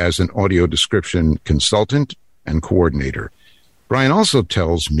community as an audio description consultant and coordinator. Brian also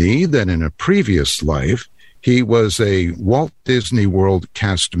tells me that in a previous life, he was a Walt Disney World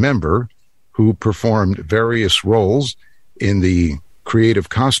cast member who performed various roles in the creative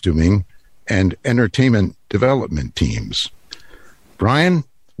costuming and entertainment development teams. Brian,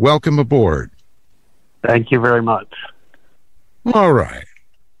 welcome aboard. Thank you very much. All right.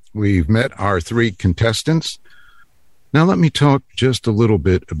 We've met our three contestants. Now let me talk just a little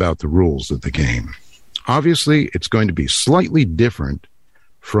bit about the rules of the game. Obviously, it's going to be slightly different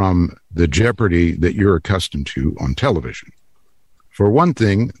from the Jeopardy that you're accustomed to on television. For one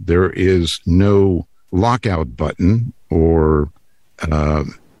thing, there is no lockout button, or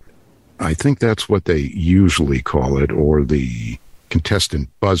I think that's what they usually call it, or the contestant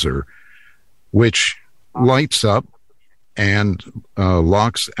buzzer, which lights up and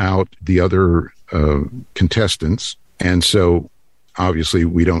locks out the other contestants. And so, obviously,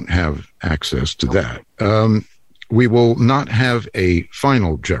 we don't have access to that. We will not have a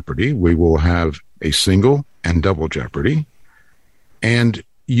final Jeopardy. We will have a single and double Jeopardy. And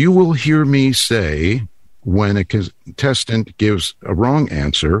you will hear me say, when a contestant gives a wrong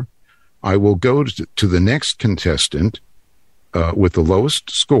answer, I will go to the next contestant with the lowest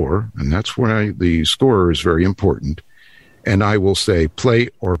score, and that's where the scorer is very important, and I will say play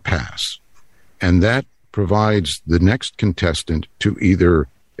or pass. And that provides the next contestant to either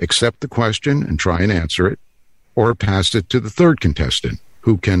accept the question and try and answer it, or pass it to the third contestant,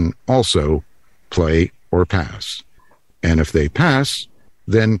 who can also play or pass. And if they pass,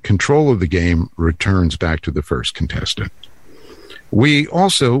 then control of the game returns back to the first contestant. We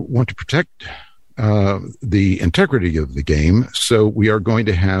also want to protect the integrity of the game, so we are going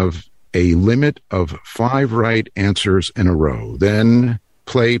to have a limit of 5 right answers in a row. Then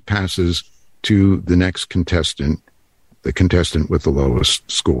play passes to the next contestant, the contestant with the lowest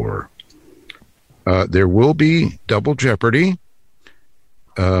score. There will be double Jeopardy,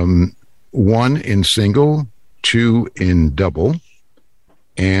 1 in single, 2 in double,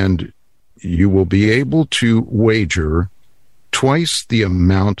 and you will be able to wager twice the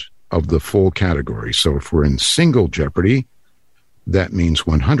amount of the full category. So if we're in single Jeopardy, that means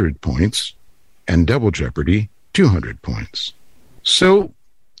 100 points, and double Jeopardy, 200 points. So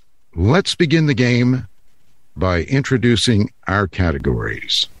let's begin the game by introducing our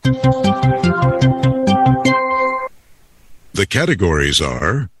categories. The categories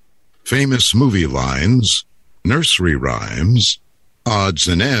are famous movie lines, nursery rhymes, odds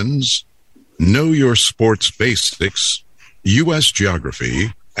and ends, know your sports basics, U.S.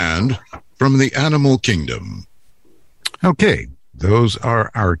 geography, and from the animal kingdom. Okay, those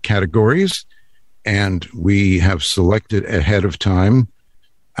are our categories, and we have selected ahead of time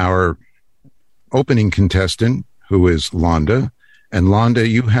our opening contestant, who is Londa. And Londa,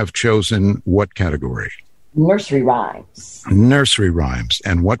 you have chosen what category? Nursery rhymes. Nursery rhymes.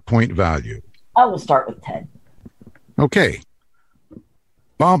 And what point value? I will start with 10. Okay.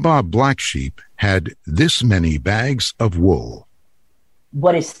 Baa Black Sheep had this many bags of wool.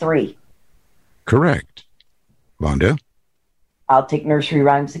 What is 3? Correct. Londa? I'll take nursery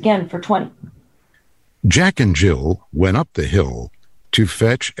rhymes again for 20. Jack and Jill went up the hill to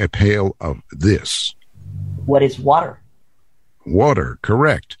fetch a pail of this. What is water? Water,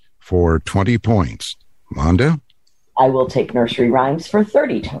 correct, for 20 points. Londa? I will take nursery rhymes for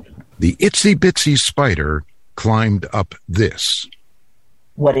 30, Tony. The itsy bitsy spider climbed up this.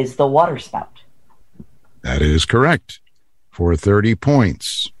 What is the water spout? That is correct, for 30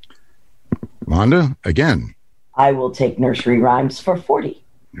 points. Londa, again. I will take nursery rhymes for 40.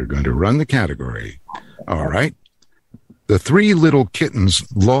 You're going to run the category. All right. The three little kittens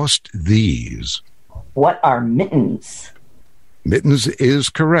lost these. What are mittens? Mittens is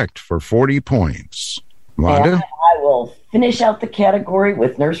correct for 40 points. Londa? And I will finish out the category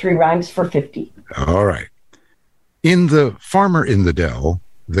with nursery rhymes for 50. All right. In The Farmer in the Dell,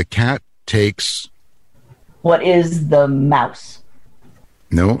 the cat takes... What is the mouse?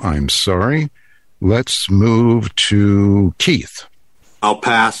 No, I'm sorry. Let's move to Keith. I'll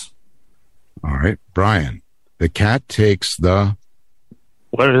pass. All right. Brian. The cat takes the...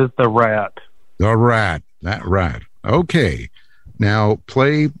 What is the rat? The rat. That rat. Okay. Now,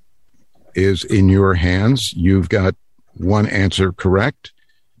 play is in your hands. You've got one answer correct.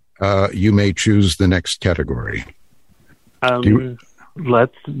 You may choose the next category.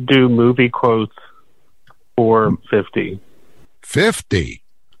 Let's do movie quotes for 50. 50?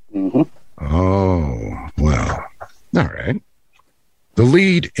 Mm-hmm. Oh, well. All right. The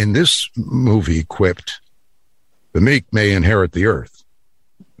lead in this movie quipped, "The meek may inherit the earth,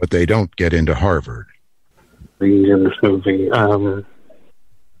 but they don't get into Harvard." In this movie,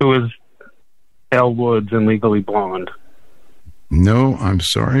 who is Elle Woods in Legally Blonde? No, I'm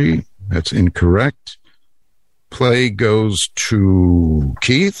sorry. That's incorrect. Play goes to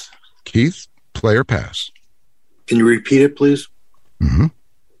Keith. Keith, play or pass? Can you repeat it, please? Mm-hmm.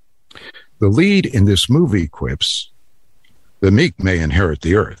 The lead in this movie quips, "The meek may inherit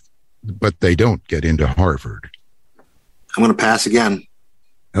the earth, but they don't get into Harvard." I'm going to pass again.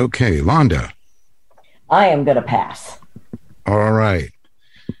 Okay, Londa. I am going to pass. All right.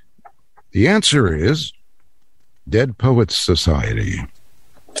 The answer is Dead Poets Society.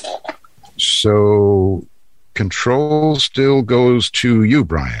 So control still goes to you,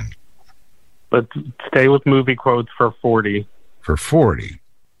 Brian. But stay with movie quotes for 40. For 40.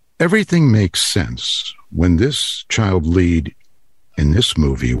 Everything makes sense when this child lead in this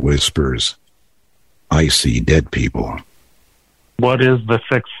movie whispers, "I see dead people." What is The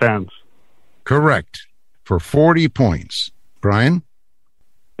Sixth Sense? Correct. For 40 points. Brian?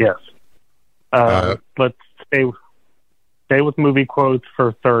 Yes. Let's stay with movie quotes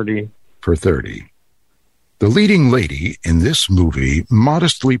for 30. For 30. The leading lady in this movie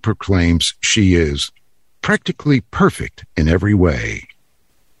modestly proclaims she is practically perfect in every way.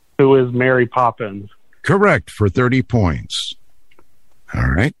 Who is Mary Poppins? Correct, for 30 points. All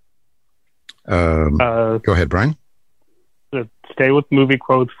right. Go ahead, Brian. Stay with movie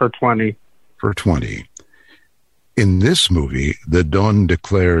quotes for 20. For 20. In this movie, the Don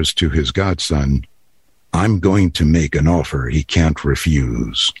declares to his godson, "I'm going to make an offer he can't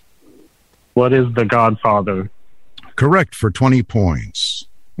refuse." What is The Godfather? Correct, for 20 points.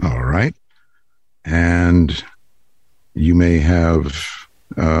 All right. And you may have...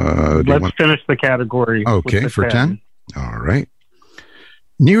 Let's finish the category. Okay, for 10. All right.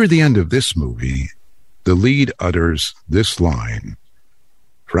 Near the end of this movie, the lead utters this line,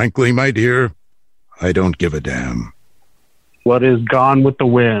 "Frankly, my dear, I don't give a damn." What is Gone with the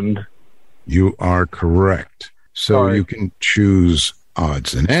Wind? You are correct. So you can choose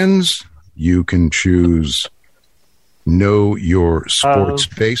odds and ends. You can choose know your sports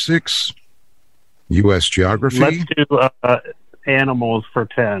basics, U.S. geography. Let's do animals for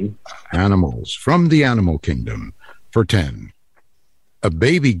 10. Animals from the animal kingdom for 10. A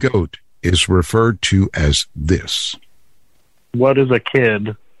baby goat is referred to as this. What is a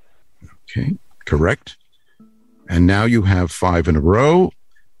kid? Okay, correct. And now you have 5 in a row.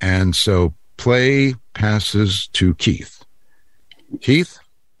 And so play passes to Keith. Keith?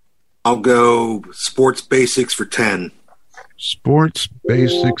 I'll go sports basics for 10. Sports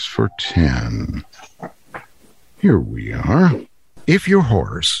basics for 10. Here we are. If your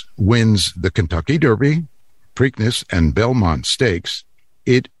horse wins the Kentucky Derby, Preakness, and Belmont Stakes,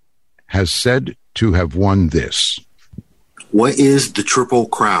 it has said to have won this. What is the Triple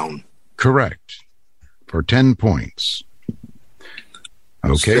Crown? Correct. For 10 points.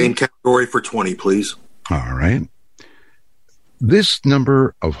 Okay. Same category for 20, please. All right. This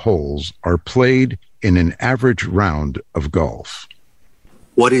number of holes are played in an average round of golf.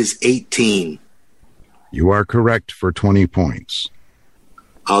 What is 18? You are correct for 20 points.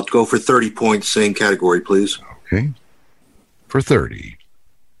 I'll go for 30 points, same category, please. Okay. For 30.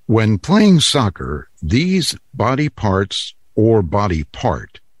 When playing soccer, these body parts or body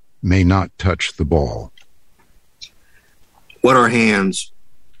part may not touch the ball. What are hands?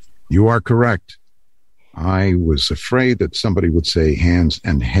 You are correct. I was afraid that somebody would say hands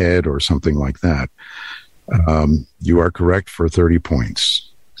and head or something like that. You are correct for 30 points.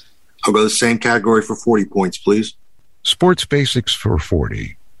 I'll go the same category for 40 points, please. Sports basics for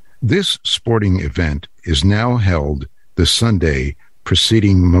 40. This sporting event is now held the Sunday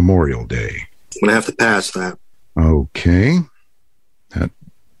preceding Memorial Day. I'm going to have to pass that. Okay.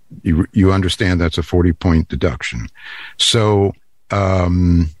 You understand that's a 40-point deduction. So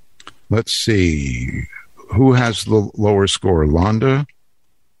let's see. Who has the lower score? Londa?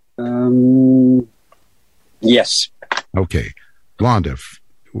 Yes. Okay. Londa,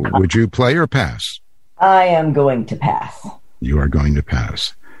 would you play or pass? I am going to pass. You are going to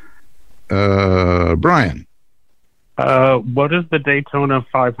pass. Brian? What is the Daytona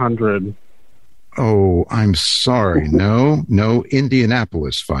 500? Oh, I'm sorry. No,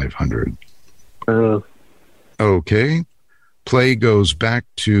 Indianapolis 500. Okay. Play goes back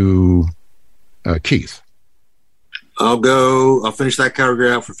to Keith. I'll finish that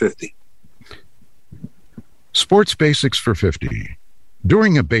category out for 50. Sports basics for 50.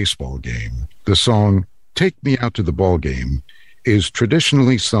 During a baseball game, the song Take Me Out to the Ball Game is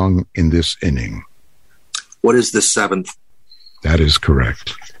traditionally sung in this inning. What is the 7th? That is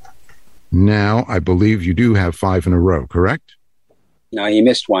correct. Now, I believe you do have 5 in a row, correct? No, he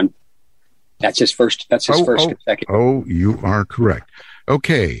missed one. That's his first consecutive. Oh, you are correct.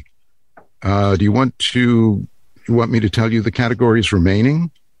 Okay. Do you want me to tell you the categories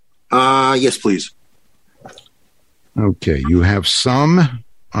remaining? Yes, please. Okay. You have some,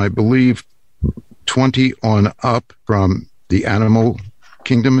 I believe, 20 on up from the animal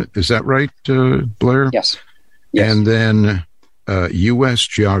kingdom. Is that right, Blair? Yes. And then U.S.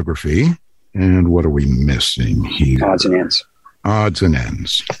 geography. And what are we missing here? Odds and ends. Odds and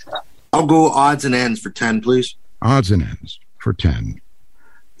ends. I'll go odds and ends for 10, please. Odds and ends for 10.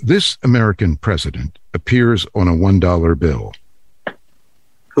 This American president appears on a $1 bill.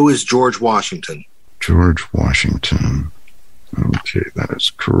 Who is George Washington? George Washington. Okay, that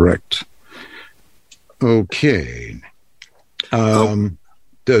is correct. Okay.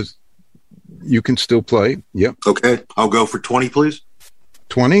 You can still play? Yep. Okay. I'll go for 20, please.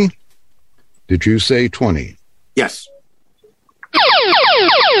 20? Did you say 20? Yes.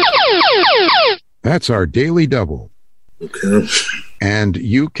 That's our daily double. Okay. And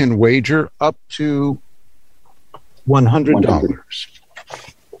you can wager up to $100.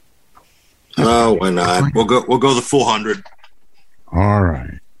 Oh, why not? We'll go the full 100. All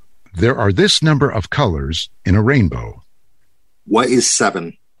right. There are this number of colors in a rainbow. What is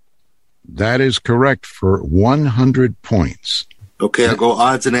 7? That is correct for 100 points. Okay, I'll go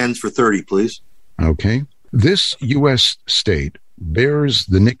odds and ends for 30, please. Okay. This U.S. state bears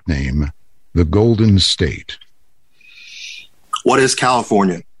the nickname the Golden State. What is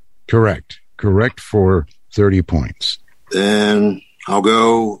California? Correct. Correct for 30 points. Then I'll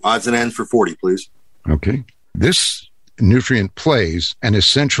go odds and ends for 40, please. Okay. This nutrient plays an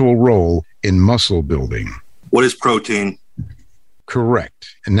essential role in muscle building. What is protein?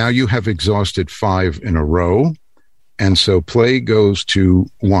 Correct. And now you have exhausted 5 in a row. And so play goes to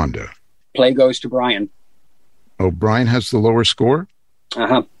Wanda. Play goes to Brian. Oh, Brian has the lower score?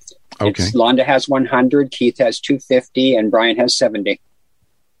 Uh-huh. Okay. Londa has 100, Keith has 250, and Brian has 70.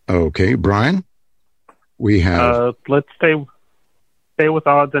 Okay, Brian? We have... let's stay with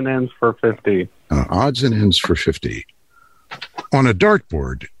odds and ends for 50. Odds and ends for 50. On a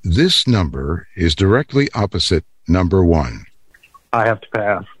dartboard, this number is directly opposite number 1. I have to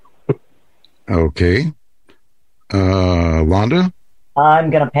pass. Okay. Londa? I'm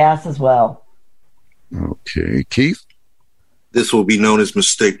going to pass as well. Okay. Keith? This will be known as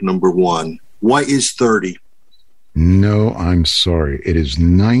mistake number 1. What is 30? No, I'm sorry. It is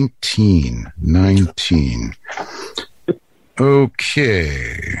 19. 19.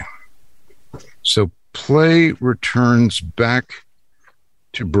 Okay. So play returns back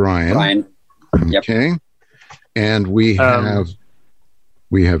to Brian. Okay. Yep. And we have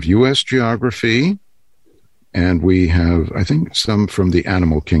U.S. geography, and we have, I think, some from the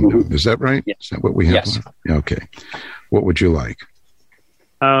animal kingdom. Mm-hmm. Is that right? Yes. Is that what we have? Yes. Okay. What would you like?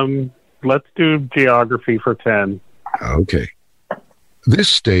 Let's do geography for 10. Okay. This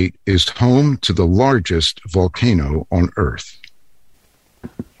state is home to the largest volcano on Earth.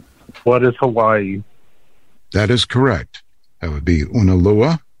 What is Hawaii? That is correct. That would be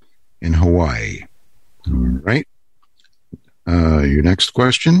Unalua in Hawaii. All right. Your next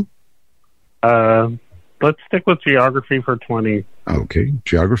question? Let's stick with geography for 20. Okay.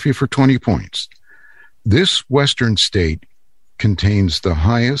 Geography for 20 points. This western state contains the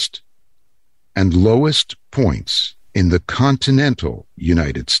highest and lowest points in the continental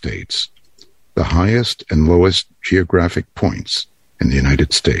United States. The highest and lowest geographic points in the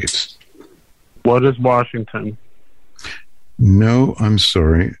United States. What is Washington? No, I'm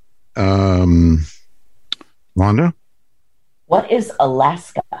sorry. Wanda? What is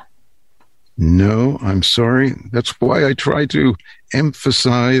Alaska? No, I'm sorry. That's why I try to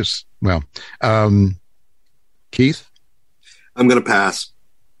emphasize. Well, Keith? I'm going to pass.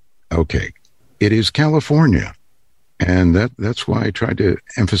 Okay. It is California. And that's why I tried to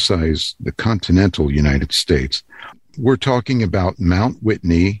emphasize the continental United States. We're talking about Mount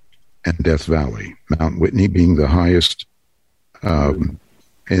Whitney and Death Valley. Mount Whitney being the highest in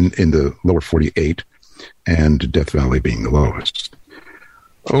the lower 48, and Death Valley being the lowest.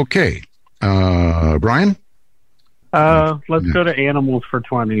 Okay. Brian? Let's go to animals for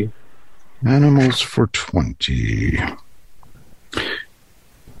 20. Animals for 20.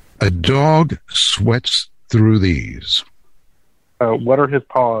 A dog sweats through these. What are his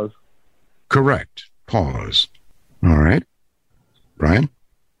paws? Correct. Paws. All right. Brian?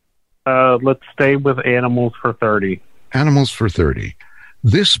 Let's stay with animals for 30. Animals for 30.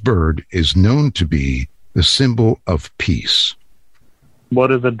 This bird is known to be the symbol of peace.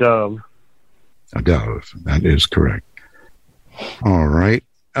 What is a dove? A dove. That is correct. All right.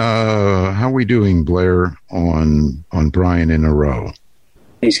 How are we doing, Blair, on Brian in a row?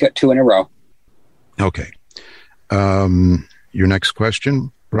 He's got 2 in a row. Okay. Your next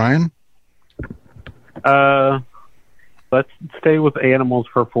question, Brian? Let's stay with animals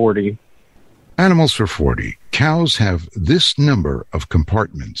for 40. Animals for 40. Cows have this number of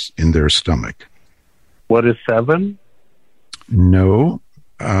compartments in their stomach. What is 7? No.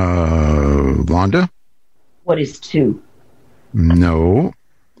 Londa? What is 2? No.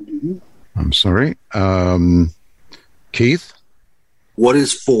 I'm sorry. Keith? What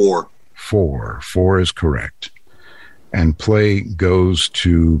is 4? 4. 4 is correct. And play goes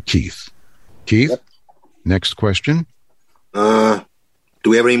to Keith. Keith, yep. Next question. Do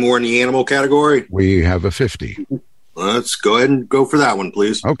we have any more in the animal category? We have a 50. Let's go ahead and go for that one,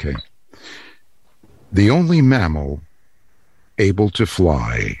 please. Okay. The only mammal able to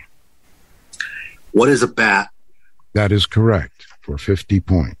fly. What is a bat? That is correct for 50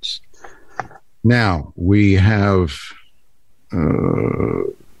 points. Now, we have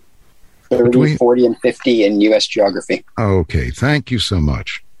 30, 40, and 50 in U.S. geography. Okay, thank you so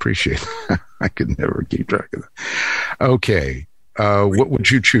much. Appreciate it. I could never keep track of that. Okay, what would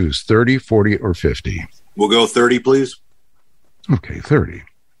you choose, 30, 40, or 50? We'll go 30, please. Okay, 30.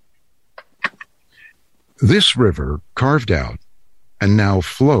 This river carved out and now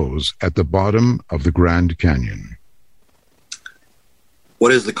flows at the bottom of the Grand Canyon.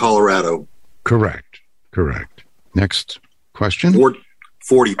 What is the Colorado? Correct. Next question.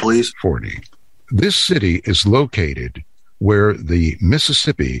 40, please. 40. This city is located where the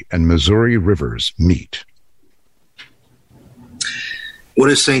Mississippi and Missouri rivers meet.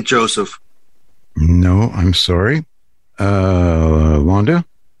 What is St. Joseph? No, I'm sorry. Londa?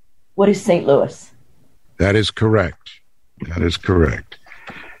 What is St. Louis? That is correct.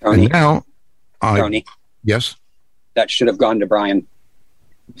 Tony, and now, Tony. Yes? That should have gone to Brian.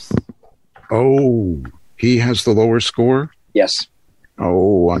 Oh, he has the lower score? Yes.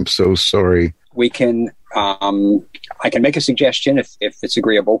 Oh, I'm so sorry. We can, I can make a suggestion if it's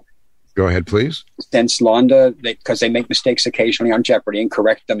agreeable. Go ahead, please. Since Londa, because they make mistakes occasionally on Jeopardy and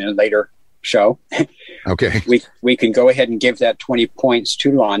correct them in a later show. Okay. We can go ahead and give that 20 points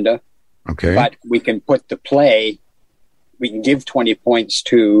to Londa. Okay. But we can put the play, we can give 20 points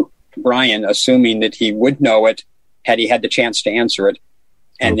to Brian, assuming that he would know it had he had the chance to answer it.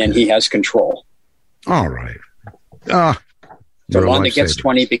 And then he has control. All right. So Londa gets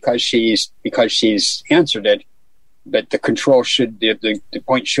 20 because she's answered it, but the control the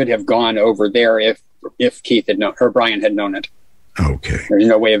point should have gone over there if Keith had known or Brian had known it. Okay. There's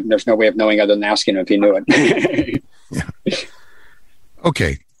no way of knowing other than asking him if he knew it. Yeah.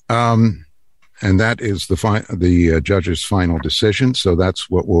 Okay. And that is the judge's final decision. So that's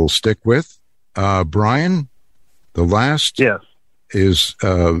what we'll stick with. Brian, the last is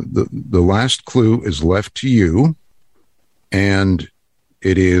the last clue is left to you, and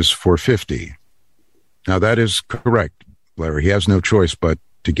it is for 50. Now that is correct, Larry. He has no choice but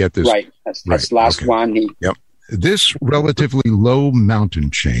to get this right. That's the last one. Yep. This relatively low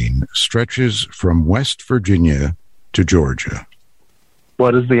mountain chain stretches from West Virginia to Georgia.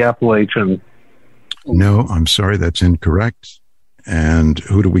 What is the Appalachian? No, I'm sorry, that's incorrect. And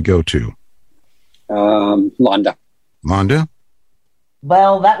who do we go to? Londa. Londa?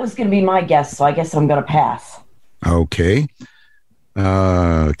 Well, that was going to be my guess, so I guess I'm going to pass. Okay.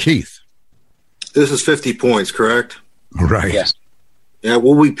 Keith? This is 50 points, correct? Right. Yes. Yeah,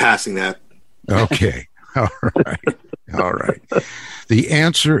 we'll be passing that. Okay. All right. The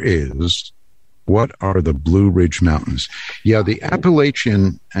answer is What are the Blue Ridge Mountains? Yeah, the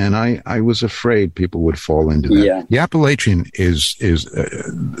Appalachian, and I was afraid people would fall into that. Yeah. The Appalachian is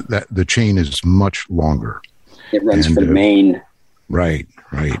that the chain is much longer. It runs from Maine. Right,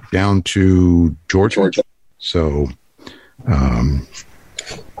 down to Georgia. So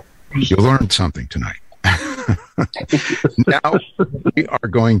you'll learn something tonight. Now we are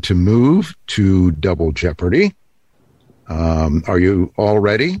going to move to Double Jeopardy. Are you all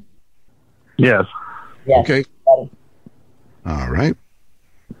ready? Yes. Okay. All right.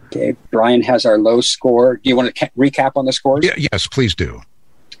 Okay. Brian has our low score. Do you want to recap on the scores? Yeah, yes, please do.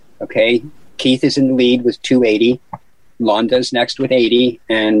 Okay. Keith is in the lead with 280. Londa's next with 80,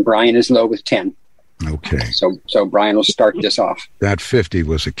 and Brian is low with 10. Okay. So Brian will start this off. That 50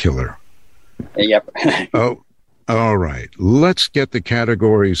 was a killer. Yep. Oh, all right. Let's get the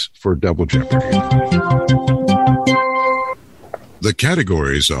categories for Double Jeopardy. The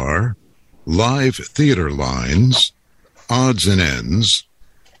categories are live theater lines, odds and ends,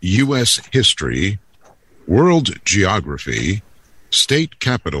 U.S. history, world geography, state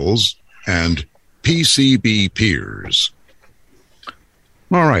capitals, and PCB peers.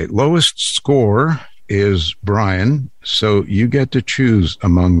 All right. Lowest score is Brian, so you get to choose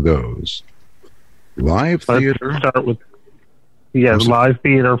among those. Live theater. Let's start with live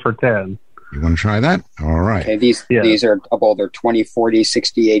theater for 10. You want to try that? All right. Okay, these are double. They're 20, 40,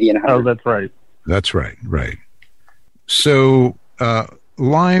 60, 80, and 100. Oh, that's right. That's right. So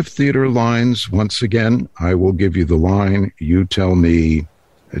live theater lines, once again, I will give you the line. You tell me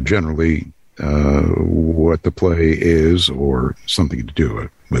generally what the play is or something to do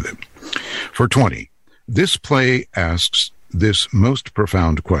with it. For 20, this play asks this most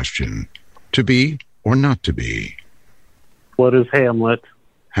profound question: to be or not to be? What is Hamlet?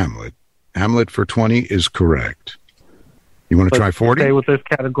 Hamlet for 20 is correct. You want to try 40? Stay with this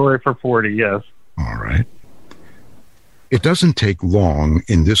category for 40, yes. All right. It doesn't take long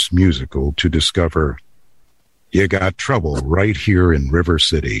in this musical to discover you got trouble right here in River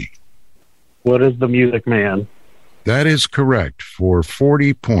City. What is The Music Man? That is correct for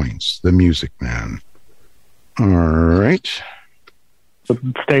 40 points, The Music Man. All right.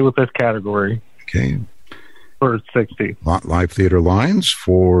 Stay with this category. Okay. For 60. Live theater lines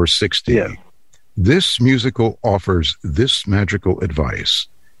for 60. Yes. This musical offers this magical advice: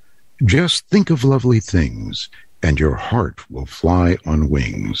 just think of lovely things, and your heart will fly on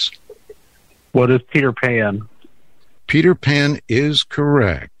wings. What is Peter Pan? Peter Pan is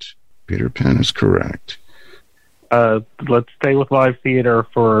correct. Let's stay with live theater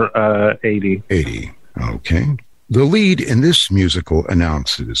for 80. 80. Okay. The lead in this musical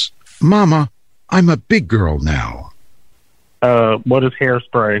announces, "Mama, I'm a big girl now." What is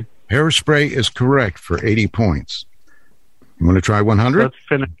Hairspray? Hairspray is correct for 80 points. You want to try 100? Let's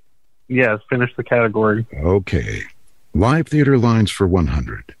finish. Yes, finish the category. Okay. Live theater lines for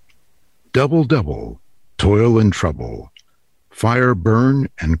 100. Double, double, toil and trouble, fire burn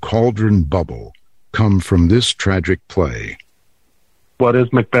and cauldron bubble come from this tragic play. What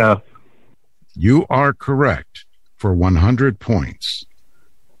is Macbeth? You are correct for 100 points.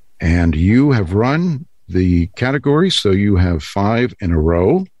 And you have run the category, so you have 5 in a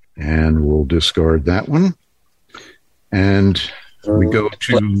row, and we'll discard that one. And we go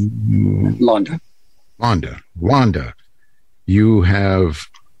to Londa. Londa, you have...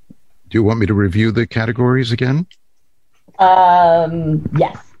 Do you want me to review the categories again?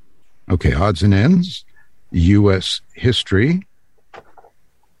 Yes. Okay, odds and ends, U.S. history,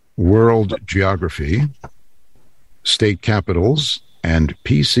 world geography, state capitals, and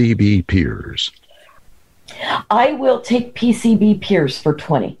PCB peers. I will take PCB peers for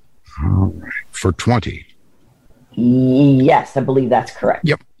 20. All right. For 20. Yes, I believe that's correct.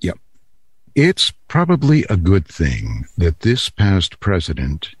 Yep. It's probably a good thing that this past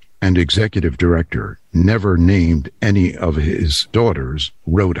president and executive director never named any of his daughters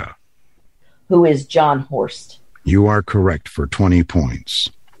Rhoda. Who is John Horst. You are correct for 20 points.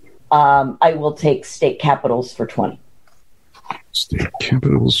 I will take state capitals for 20. State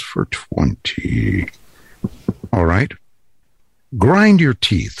capitals for 20. All right. Grind your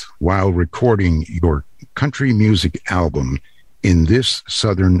teeth while recording your country music album in this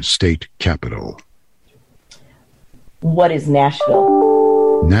southern state capital. What is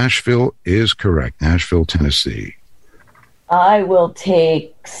Nashville? Nashville is correct. Nashville, Tennessee. I will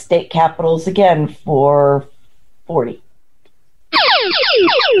take state capitals again for 40.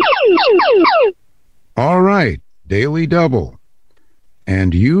 All right. Daily double.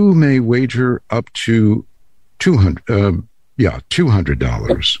 And you may wager up to $200.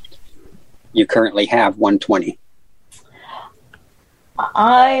 $200. You currently have 120.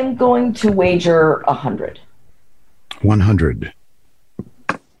 I'm going to wager 100. 100.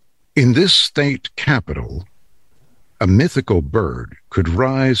 In this state capital, a mythical bird could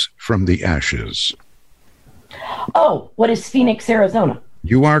rise from the ashes. Oh, what is Phoenix, Arizona?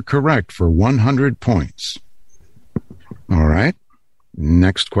 You are correct for 100 points. All right.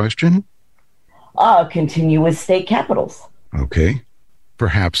 Next question. Continue with state capitals. Okay.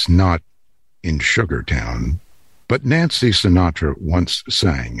 Perhaps not in Sugartown, but Nancy Sinatra once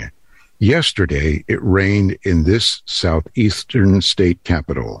sang, "Yesterday it rained in this southeastern state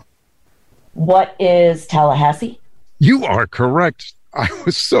capital." What is Tallahassee? You are correct. I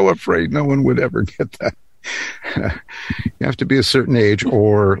was so afraid no one would ever get that. You have to be a certain age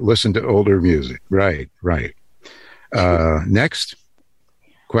or listen to older music. Right. Next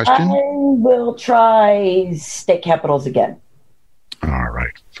question. I will try state capitals again. All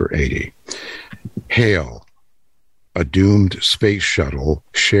right, for 80. Hale, a doomed space shuttle,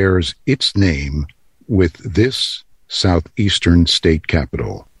 shares its name with this southeastern state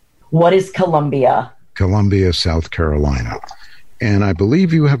capital. What is Columbia? Columbia, South Carolina. And I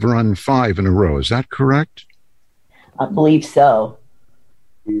believe you have run 5 in a row. Is that correct? I believe so.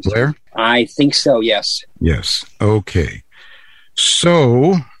 Blair? I think so, yes. Yes. Okay.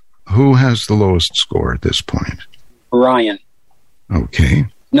 So, who has the lowest score at this point? Ryan. Okay.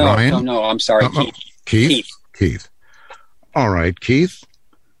 No, Ryan? no, I'm sorry. Keith. All right, Keith.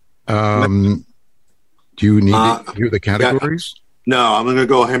 Do you need to hear the categories? No, I'm going to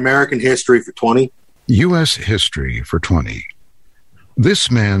go American history for 20. U.S. history for 20.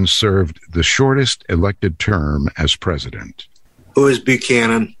 This man served the shortest elected term as president. Who is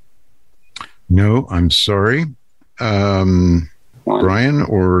Buchanan? No, I'm sorry. Brian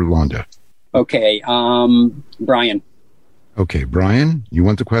or Londa? Okay, Brian. Okay, Brian, you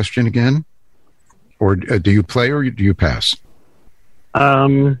want the question again? Or do you play or do you pass?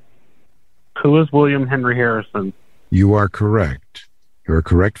 Who is William Henry Harrison? You are correct. You are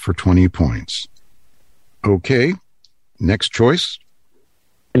correct for 20 points. Okay, next choice.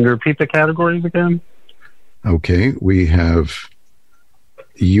 Can you repeat the categories again? Okay, we have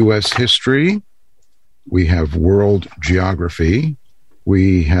U.S. history. We have world geography.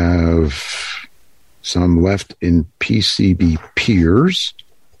 We have some left in PCB peers.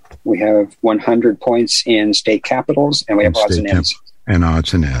 We have 100 points in state capitals, and we have odds and ends. And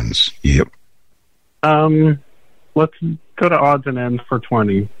odds and ends, yep. Let's go to odds and ends for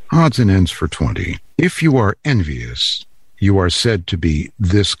 20. Odds and ends for 20. If you are envious, you are said to be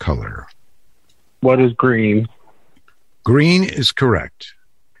this color. What is green? Green is correct.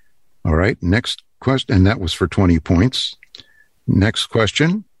 All right, next question, and that was for 20 points. Next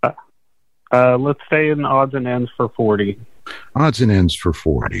question. Let's stay in odds and ends for 40. Odds and ends for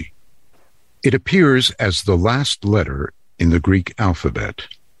 40. It appears as the last letter in the Greek alphabet.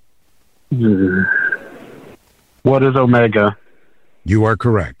 What is omega? You are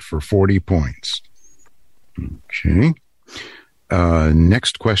correct for 40 points. Okay.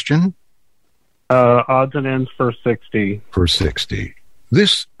 Next question. Odds and ends for 60. For 60.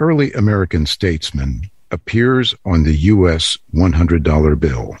 This early American statesman appears on the U.S. $100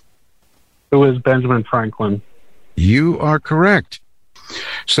 bill. Who is Benjamin Franklin? You are correct.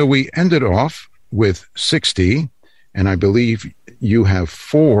 So we ended off with 60, and I believe you have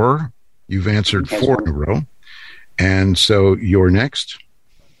 4. You've answered 4 in a row. And so you're next?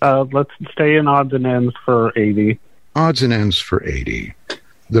 Let's stay in odds and ends for 80. Odds and ends for 80.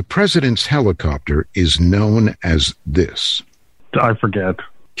 The president's helicopter is known as this. I forget.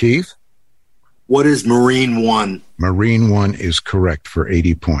 Keith? What is Marine One? Marine One is correct for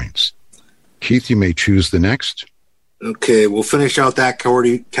 80 points. Keith, you may choose the next. Okay, we'll finish out that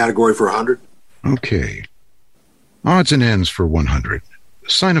category for 100. Okay. Odds and ends for 100.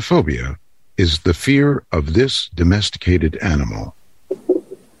 Cynophobia is the fear of this domesticated animal.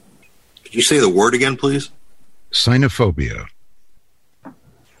 Could you say the word again, please? Cynophobia.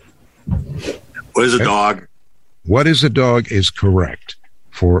 What is a dog? What is a dog is correct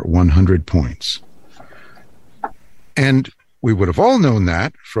for 100 points. And we would have all known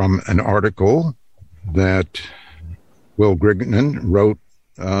that from an article that Will Grignan wrote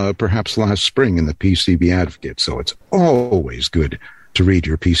perhaps last spring in the PCB Advocate. So it's always good to read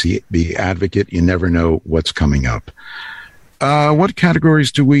your PCB Advocate. You never know what's coming up. What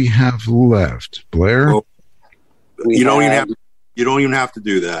categories do we have left, Blair? Well, you don't even have to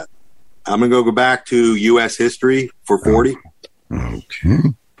do that. I'm going to go back to U.S. history for 40. Okay.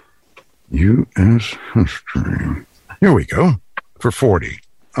 U.S. history. Here we go. For 40.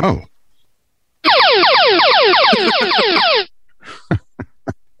 Oh.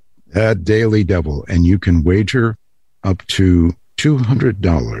 That Daily Devil. And you can wager up to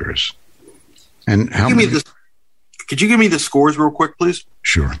 $200. And how many? Could you give me the scores real quick, please?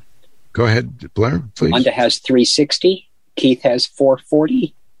 Sure. Go ahead, Blair, please. Wanda has 360. Keith has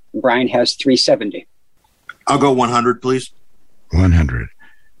 440. Brian has 370. I'll go 100, please. 100.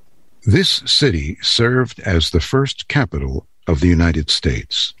 This city served as the first capital of the United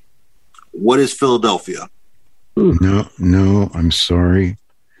States. What is Philadelphia? No, I'm sorry.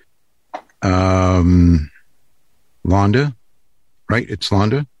 Londa, right? It's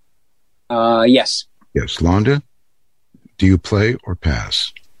Londa? Yes. Yes, Londa. Do you play or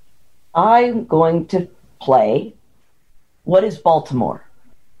pass? I'm going to play. What is Baltimore?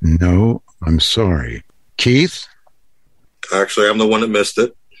 No, I'm sorry. Keith? Actually, I'm the one that missed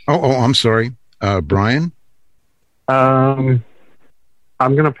it. Oh, I'm sorry. Brian? I'm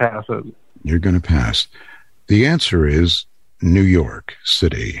going to pass it. You're going to pass. The answer is New York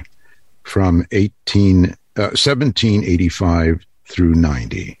City from 1785 through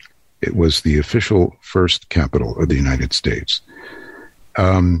 90. It was the official first capital of the United States.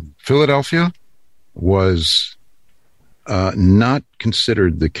 Philadelphia was not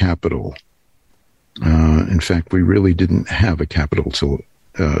considered the capital. In fact, we really didn't have a capital till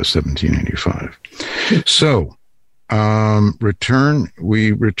 1785. So,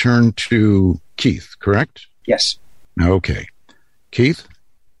 we return to Keith, correct? Yes. Okay. Keith?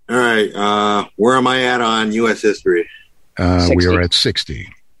 All right. Where am I at on U.S. history? We are at 60.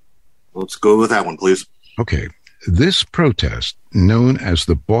 Let's go with that one, please. Okay. This protest, known as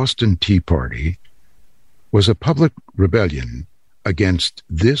the Boston Tea Party, was a public rebellion against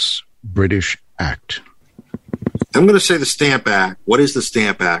this British Act. I'm going to say the Stamp Act. What is the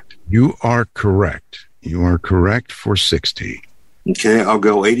Stamp Act? You are correct. You are correct for 60. Okay, I'll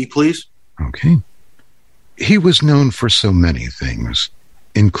go 80, please. Okay. He was known for so many things,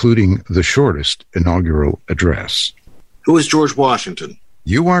 including the shortest inaugural address. Who is George Washington?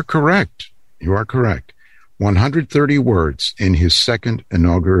 You are correct. You are correct. 130 words in his second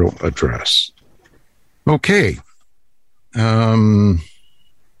inaugural address. Okay. Your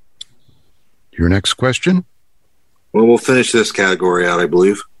next question? Well, we'll finish this category out, I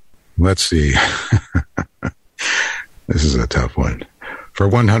believe. Let's see. This is a tough one. For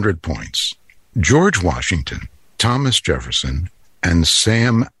 100 points, George Washington, Thomas Jefferson, and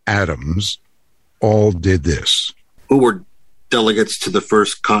Sam Adams all did this. Who were delegates to the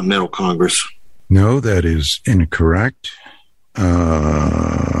First Continental Congress? No, that is incorrect.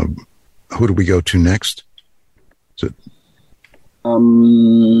 Who do we go to next? Is it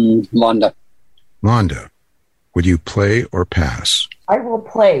Londa. Londa, would you play or pass? I will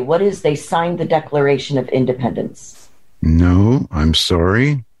play. What is they signed the Declaration of Independence? No, I'm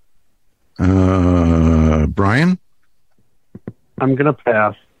sorry. Brian? I'm going to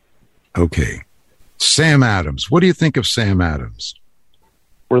pass. Okay. Sam Adams. What do you think of Sam Adams?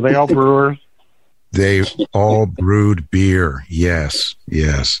 Were they all brewers? They all brewed beer. Yes,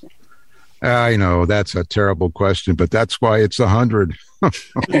 yes. I know that's a terrible question, but that's why it's 100.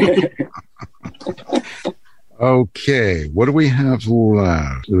 Okay, what do we have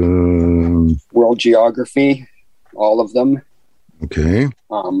left? World geography, all of them. Okay.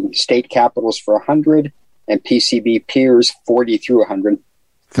 State capitals for 100, and PCB peers 40 through 100.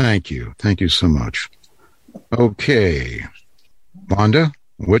 Thank you. Thank you so much. Okay. Londa,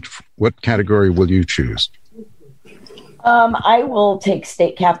 what category will you choose? I will take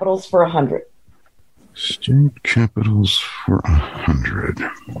state capitals for 100. State capitals for 100.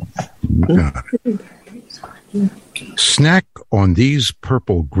 Got it. Snack on these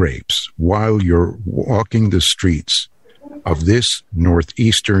purple grapes while you're walking the streets of this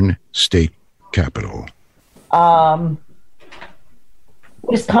northeastern state capital. What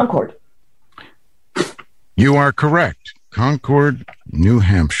is Concord? You are correct. Concord, New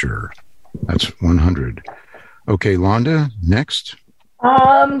Hampshire. That's 100. Okay, Londa, next. We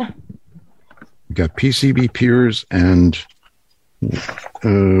got PCB peers and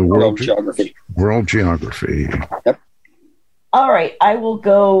world geography. World geography. Yep. All right, I'll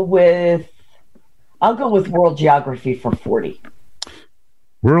go with world geography for 40.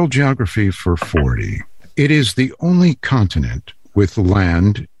 World geography for 40. It is the only continent with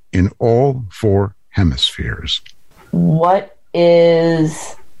land in all four hemispheres. What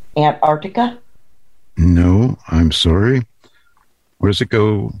is Antarctica? No, I'm sorry. Where does it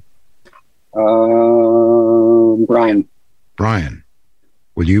go? Brian. Brian,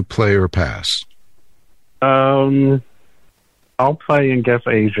 will you play or pass? I'll play and guess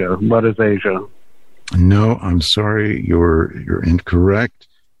Asia. What is Asia? No, I'm sorry. You're incorrect.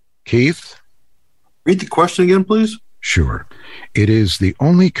 Keith? Read the question again, please. Sure. It is the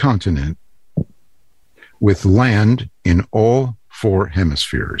only continent with land in all 4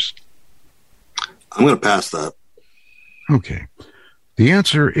 hemispheres? I'm going to pass that. Okay. The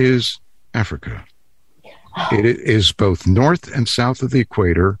answer is Africa. It is both north and south of the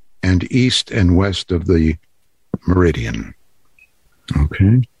equator and east and west of the meridian.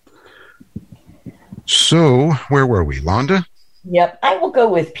 Okay. So, where were we? Londa? Yep. I will go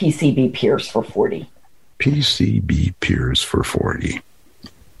with PCB Piers for 40. PCB Piers for 40.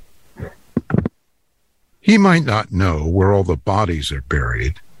 He might not know where all the bodies are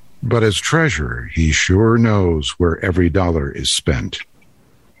buried, but as treasurer, he sure knows where every dollar is spent.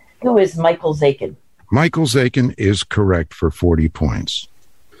 Who is Michael Zakin? Michael Zakin is correct for 40 points.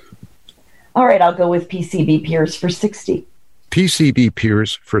 All right, I'll go with PCB Piers for 60. PCB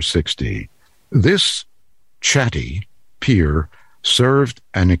Piers for 60. This chatty peer served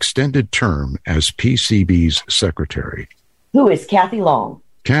an extended term as PCB's secretary. Who is Kathy Long?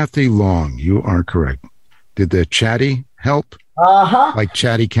 Kathy Long, you are correct. Did the chatty help? Uh-huh. Like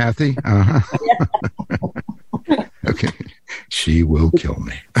Chatty Kathy? Uh-huh. Okay. She will kill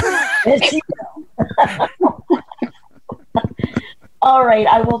me. Yes, she will. All right,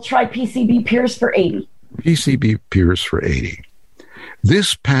 I will try PCB Piers for 80. PCB Piers for 80.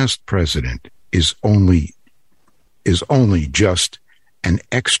 This past president is only just an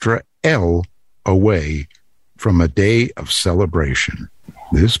extra L away from a day of celebration.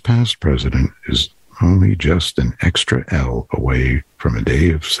 This past president is only just an extra L away from a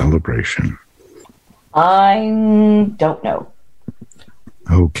day of celebration. I don't know.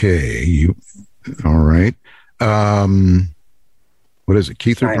 Okay, all right. What is it,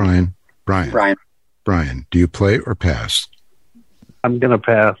 Keith or Brian? Brian, do you play or pass? I'm going to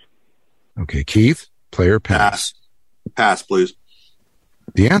pass. Okay, Keith, play or pass? Pass, please.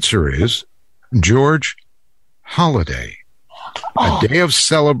 The answer is George Holiday. A day of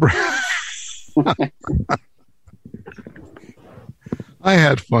celebration. I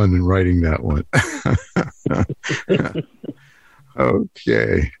had fun in writing that one.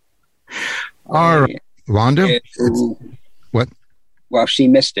 Okay. All right. Londa? What? Well, she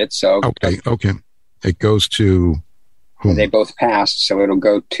missed it, so... Okay. It goes to whom? They both passed, so it'll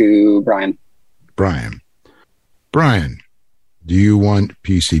go to Brian. Brian, do you want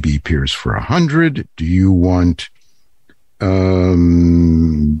PCB Piers for 100? Do you want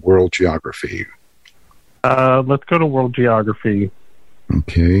world geography? Let's go to world geography.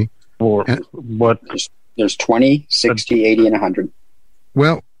 Okay. Or what? There's 20, 60, 80, and 100.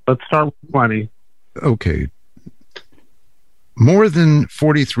 Well, let's start with 20. Okay. More than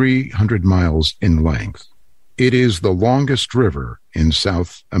 4,300 miles in length, it is the longest river in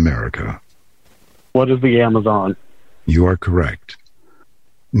South America. What is the Amazon? You are correct.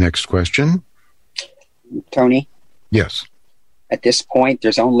 Next question. Tony? Yes. At this point,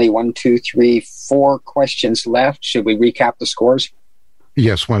 there's only 4 questions left. Should we recap the scores?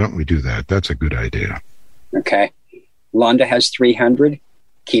 Yes, why don't we do that? That's a good idea. Okay. Londa has 300,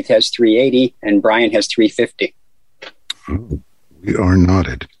 Keith has 380, and Brian has 350. Oh, we are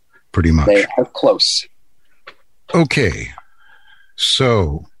knotted, pretty much. They are close. Okay.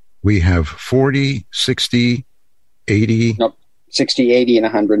 So we have 40, 60, 80. Nope. 60, 80, and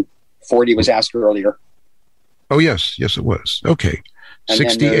 100. 40 was asked earlier. Oh, yes. Yes, it was. Okay. And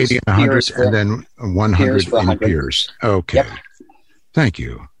 60, 80, and 100, and then 100 in Piers. Okay. Yep. Thank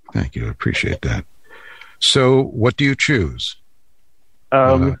you. Appreciate that. So what do you choose?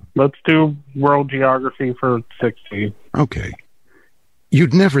 Let's do world geography for 60. Okay.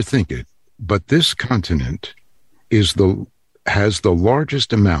 You'd never think it, but this continent has the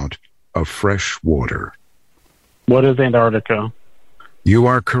largest amount of fresh water. What is Antarctica? You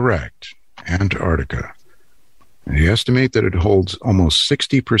are correct. Antarctica. They estimate that it holds almost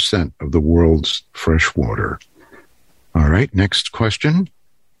 60% of the world's fresh water. All right, next question.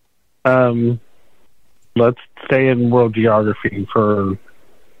 Let's stay in world geography for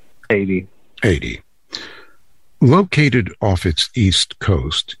 80. 80. Located off its east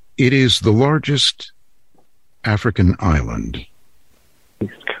coast, it is the largest African island.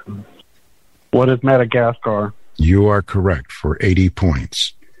 East coast. What is Madagascar? You are correct for 80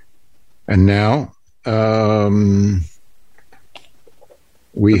 points. And now,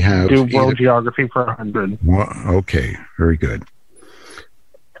 we have... Do world geography for 100. Okay, very good.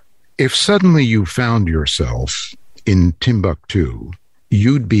 If suddenly you found yourself in Timbuktu,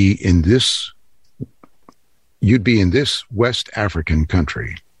 you'd be in this West African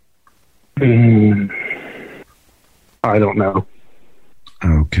country. I don't know.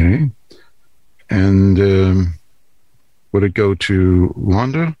 Okay. And would it go to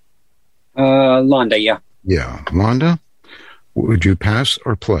Londa? Londa, yeah. Yeah. Londa, would you pass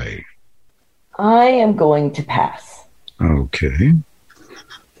or play? I am going to pass. Okay.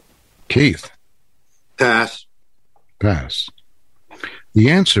 Keith. Pass. Pass. The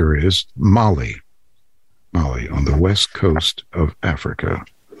answer is Mali. Mali on the west coast of Africa.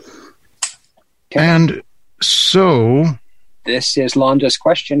 Okay. And so... This is Londa's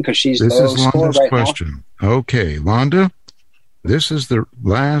question because she's this low is score Londa's right question. Okay, Londa, this is the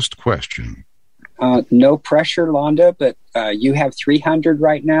last question. No pressure, Londa, but you have 300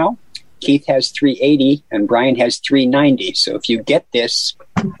 right now. Keith has 380 and Brian has 390. So if you get this,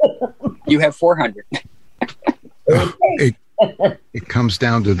 you have 400. It comes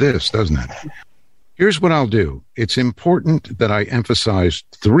down to this, doesn't it? Here's what I'll do. It's important that I emphasize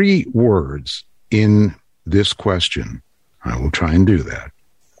 3 words in this question. I will try and do that.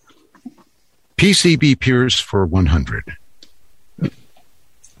 PCB Peers for 100.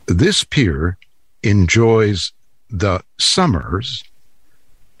 This peer enjoys the summers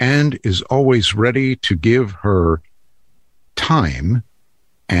and is always ready to give her time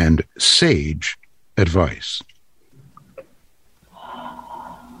and sage advice.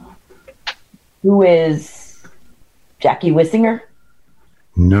 Who is Jackie Wissinger?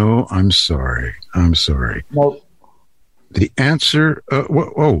 No, I'm sorry. Nope. The answer,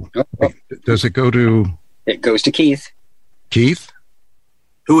 does it go to... It goes to Keith. Keith?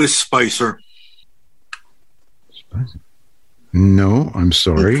 Who is Spicer? No, I'm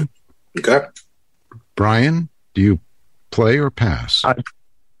sorry. Okay. Brian, do you play or pass?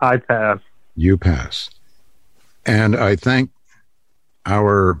 I pass. You pass. And I thank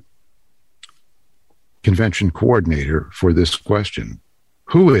our convention coordinator for this question.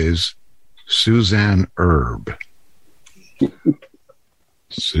 Who is Suzanne Erb?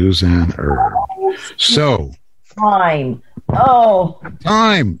 Suzanne Erb. So. Time. Oh.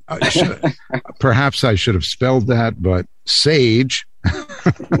 Time. Perhaps I should have spelled that, but sage.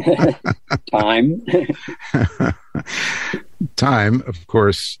 Time. Time, of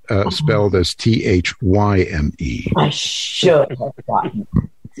course, spelled as Thyme. I should have forgotten.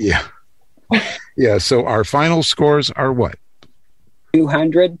 Yeah. Yeah, so our final scores are what?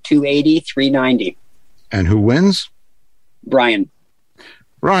 200, 280, 390. And who wins? Brian.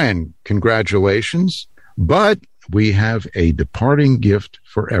 Brian, congratulations. But we have a departing gift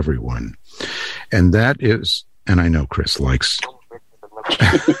for everyone. And that is, and I know Chris likes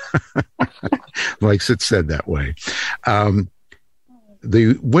it said that way.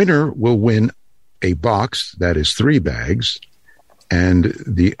 The winner will win a box that is 3 bags, and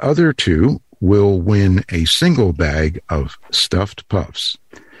the other 2 will win a single bag of stuffed puffs.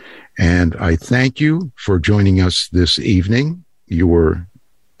 And I thank you for joining us this evening. You were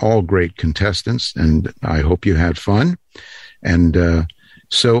all great contestants, and I hope you had fun. And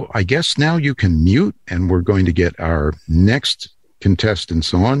so I guess now you can mute, and we're going to get our next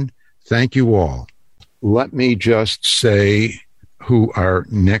contestants on. Thank you all. Let me just say who our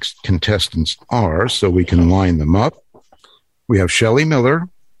next contestants are so we can line them up. We have Shelley Miller.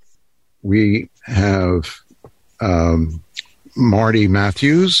 We have Marty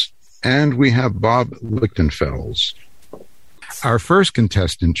Matthews, and we have Bob Lichtenfels. Our first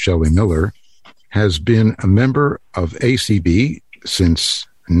contestant, Shelley Miller, has been a member of ACB since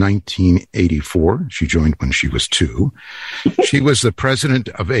 1984. She joined when she was 2. She was the president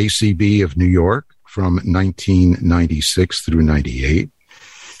of ACB of New York from 1996 through 98.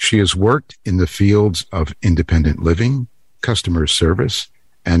 She has worked in the fields of independent living, customer service,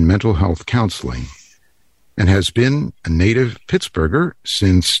 and mental health counseling, and has been a native Pittsburgher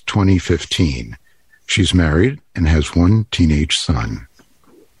since 2015. She's married and has 1 teenage son.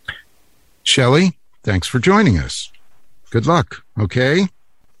 Shelley, thanks for joining us. Good luck, okay?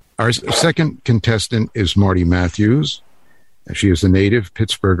 Our second contestant is Marty Matthews. She is a native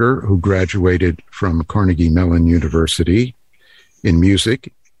Pittsburgher who graduated from Carnegie Mellon University in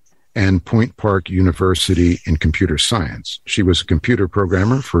music and Point Park University in computer science. She was a computer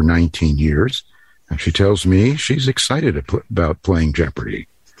programmer for 19 years, and she tells me she's excited about playing Jeopardy!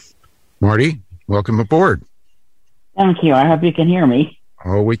 Marty, welcome aboard. Thank you. I hope you can hear me.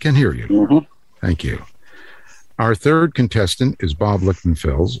 Oh, we can hear you. Mm-hmm. Thank you. Our third contestant is Bob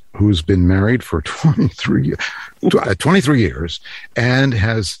Lichtenfels, who's been married for 23 years and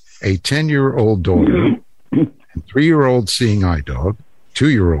has a 10-year-old daughter, a 3-year-old seeing eye dog,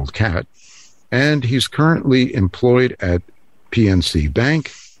 2-year-old cat, and he's currently employed at PNC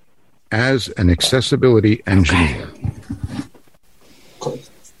Bank as an accessibility engineer.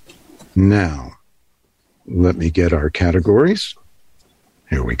 Now, let me get our categories.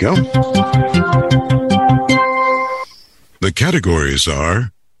 Here we go. The categories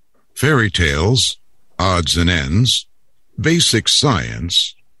are fairy tales, odds and ends, basic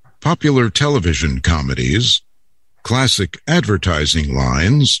science, popular television comedies, classic advertising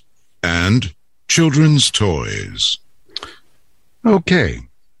lines, and children's toys. Okay.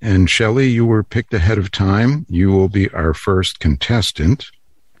 And Shelley, you were picked ahead of time. You will be our first contestant.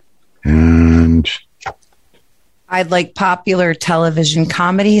 And I'd like popular television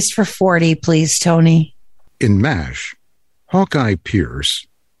comedies for 40, please, Tony. In MASH, Hawkeye Pierce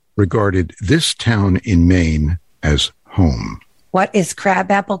regarded this town in Maine as home. What is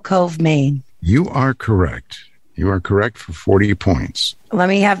Crabapple Cove, Maine? You are correct. You are correct for 40 points. Let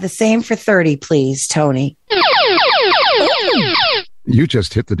me have the same for 30, please, Tony. You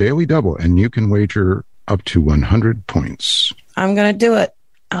just hit the daily double, and you can wager up to 100 points. I'm going to do it.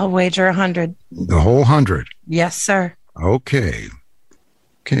 I'll wager 100. The whole 100? Yes, sir. Okay.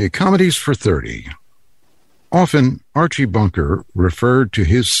 Okay, comedies for 30. Often, Archie Bunker referred to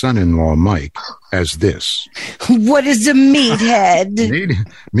his son-in-law, Mike, as this. What is a meathead?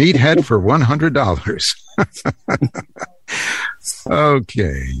 Meathead for $100.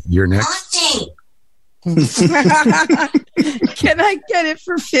 Okay, you're next. Can I get it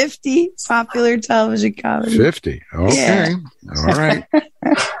for 50? Popular television comedy. 50. Okay. Yeah. All right.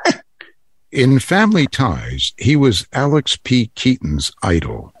 In Family Ties, he was Alex P. Keaton's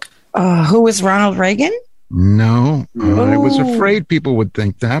idol. Who was Ronald Reagan? No. I was afraid people would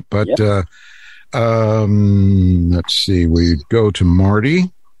think that, but let's see. We go to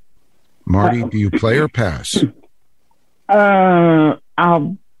Marty. Marty, do you play or pass?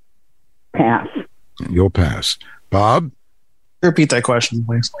 I'll pass. You'll pass. Bob? Repeat that question,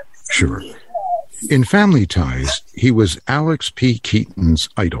 please. Sure. In Family Ties, he was Alex P. Keaton's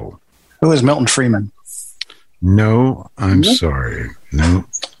idol. Who is Milton Freeman? No, I'm sorry. No.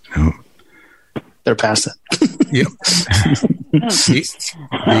 They're past it. Yep.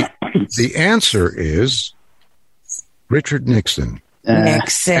 The answer is Richard Nixon.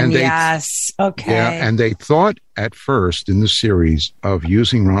 Nixon, yes. Okay. Yeah, and they thought at first in the series of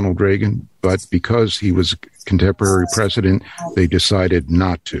using Ronald Reagan, but because he was a contemporary president, they decided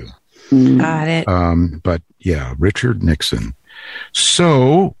not to. Got it. But yeah, Richard Nixon.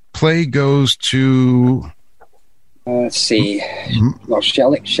 So play goes to. Let's see. Well,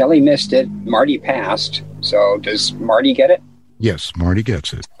 Shelley missed it. Marty passed. So does Marty get it? Yes, Marty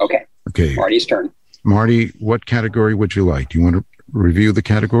gets it. Okay. Marty's turn. Marty, what category would you like? Do you want to review the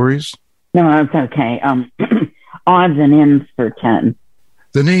categories? No, that's okay. Odds and ends for 10.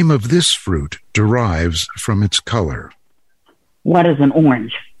 The name of this fruit derives from its color. What is an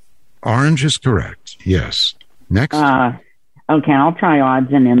orange? Orange is correct. Yes. Next. Okay, I'll try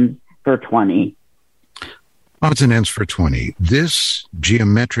odds and ends for 20. Odds and ends for 20. This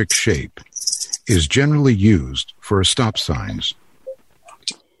geometric shape is generally used for stop signs.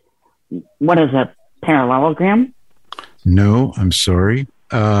 What is a parallelogram? No, I'm sorry.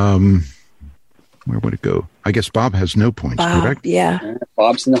 Where would it go? I guess Bob has no points, correct? Yeah.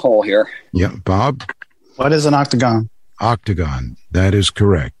 Bob's in the hole here. Yeah, Bob? What is an octagon? Octagon. That is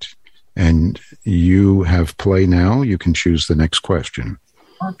correct. And you have play now. You can choose the next question.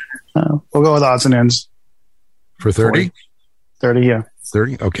 We'll go with odds and ends. For 30? 30, yeah.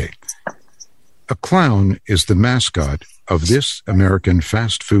 30? Okay. A clown is the mascot of this American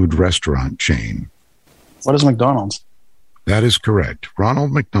fast food restaurant chain. What is McDonald's? That is correct.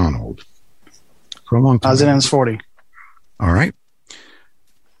 Ronald McDonald. For a long time. Odds and ends 40. All right.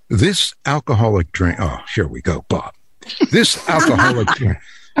 This alcoholic drink. Oh, here we go, Bob. This alcoholic drink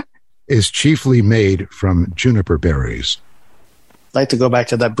is chiefly made from juniper berries. I'd like to go back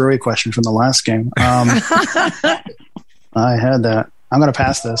to that brewery question from the last game. I had that. I'm going to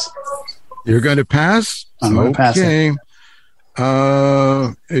pass this. You're going to pass? I'm going to pass it.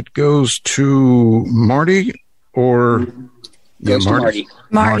 It goes to Marty or... Goes to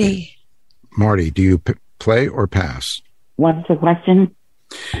Marty. Marty, do you play or pass? What's the question?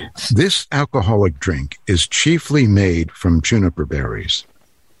 This alcoholic drink is chiefly made from juniper berries.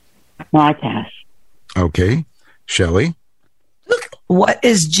 No, I pass. Okay. Shelley? What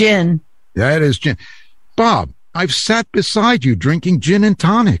is gin? That is gin. Bob, I've sat beside you drinking gin and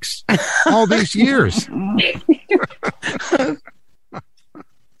tonics all these years.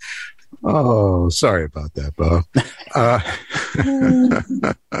 Oh, sorry about that, Bob.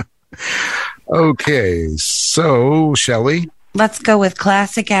 Okay, so, Shelley? Let's go with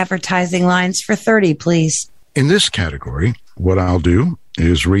classic advertising lines for 30, please. In this category, what I'll do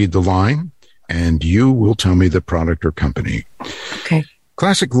is read the line, and you will tell me the product or company. Okay.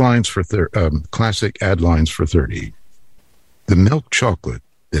 Classic ad lines for 30. The milk chocolate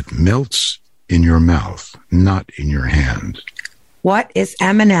that melts in your mouth, not in your hand. What is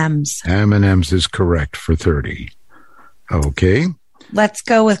M&M's? M&M's is correct for 30. Okay. Let's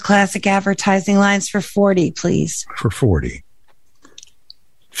go with classic advertising lines for 40, please. For 40.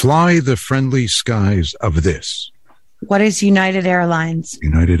 Fly the friendly skies of this. What is United Airlines?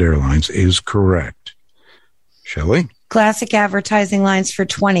 United Airlines is correct. Shelley? Classic advertising lines for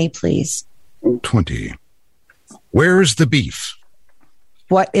 20, please. 20. Where's the beef?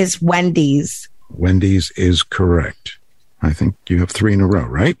 What is Wendy's? Wendy's is correct. I think you have 3 in a row,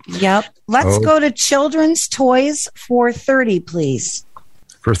 right? Yep. Let's go to children's toys for 30, please.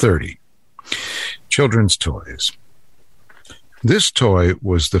 For 30. Children's toys. This toy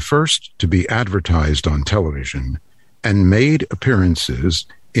was the first to be advertised on television and made appearances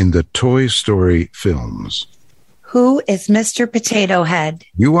in the Toy Story films. Who is Mr. Potato Head?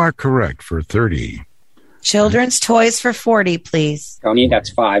 You are correct for 30. Children's toys for 40, please. Tony,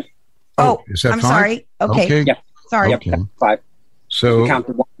 that's 5. Oh, is that I'm 5? sorry. Okay. Yeah. Sorry. Okay. Yep, 5. So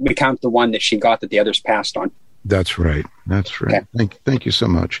we count the one that she got that the others passed on. That's right. That's right. Okay. Thank you so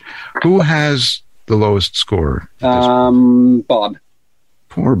much. Who has the lowest score? Bob.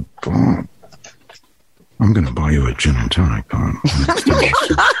 Poor Bob. I'm going to buy you a gin and tonic, Bob.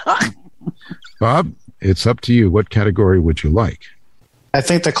 Bob, it's up to you. What category would you like? I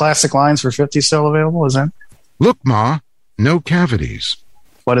think the classic lines for 50 is still available, is that? Look, Ma, no cavities.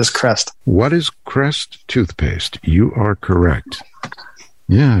 What is Crest? What is Crest toothpaste? You are correct.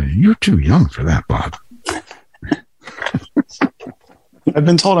 Yeah, you're too young for that, Bob. I've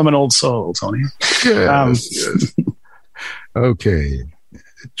been told I'm an old soul, Tony. Yes. Okay.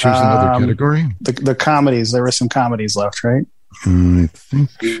 Choose another category. The comedies. There were some comedies left, right? I think.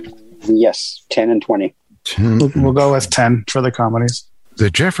 Yes, 10 and 20. 10. We'll go with 10 for the comedies. The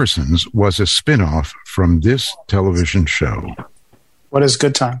Jeffersons was a spin-off from this television show. What is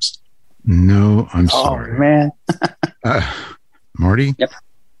Good Times? No, I'm sorry. Oh, man. Marty? Yep.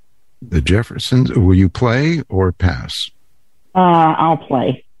 The Jeffersons, will you play or pass? I'll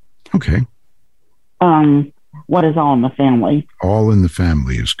play. Okay. What is All in the Family? All in the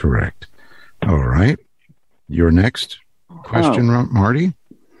Family is correct. All right. Your next question, Marty?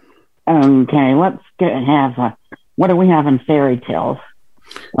 Okay, let's have, what do we have in Fairy Tales?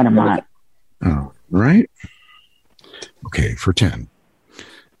 What am I? Oh, right. Okay, for 10.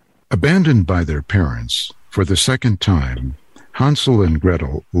 Abandoned by their parents for the second time, Hansel and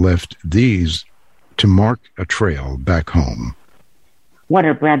Gretel left these to mark a trail back home. What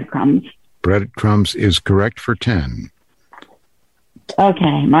are breadcrumbs? Breadcrumbs is correct for 10.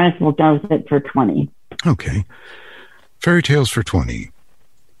 Okay, might as well go with it for 20. Okay. Fairy Tales for 20.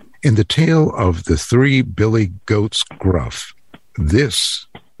 In the tale of the 3 billy goats Gruff, this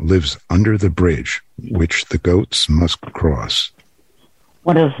lives under the bridge, which the goats must cross.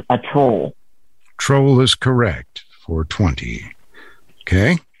 What is a troll? Troll is correct for 20.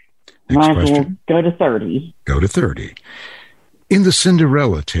 Okay. Next might as question. well go to 30. Go to 30. In the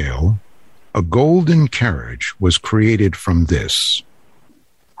Cinderella tale, a golden carriage was created from this.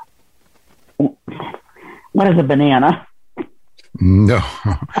 What is a banana? No.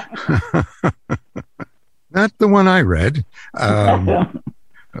 Not the one I read.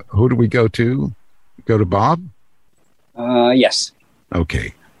 Who do we go to? Go to Bob? Yes.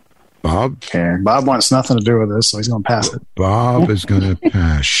 Okay. Bob? Okay. Bob wants nothing to do with this, so he's going to pass it. Bob is going to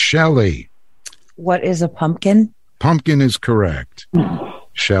pass. Shelley? What is a pumpkin? Pumpkin is correct.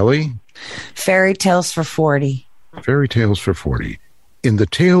 Shelley? Fairy Tales for 40. Fairy Tales for 40. In the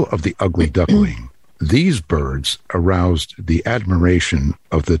tale of the ugly duckling, these birds aroused the admiration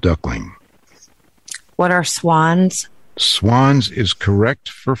of the duckling. What are swans? Swans is correct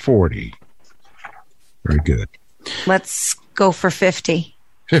for 40. Very good. Let's go for 50.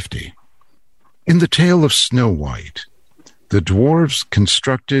 50. In the tale of Snow White, the dwarves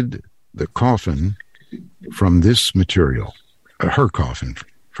constructed the coffin from this material. Her coffin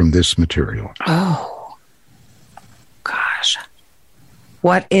from this material. Oh, gosh.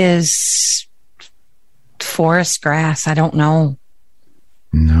 What is forest grass? I don't know.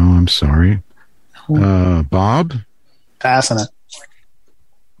 No, I'm sorry. Bob? Passing it.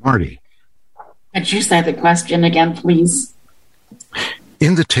 Marty? Could you say the question again, please?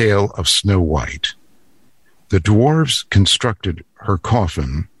 In the tale of Snow White, the dwarves constructed her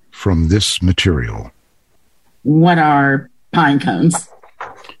coffin from this material. What are pine cones?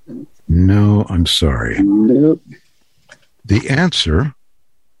 No, I'm sorry. Nope. The answer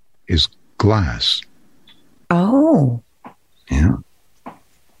is glass. Oh. Yeah.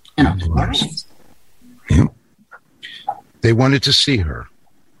 Glass. Yeah. They wanted to see her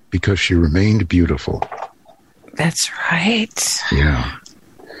because she remained beautiful. That's right. Yeah.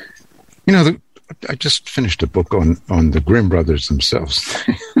 You know, I just finished a book on the Grimm brothers themselves.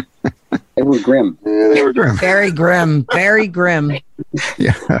 They were grim. Yeah, they were grim. Very grim. Very grim.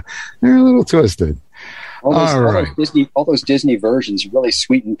 Yeah, they're a little twisted. All those Disney versions really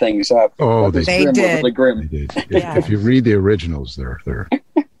sweeten things up. Oh, they did. Really grim. They did. If you read the originals, they're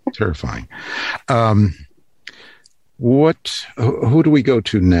terrifying. Who do we go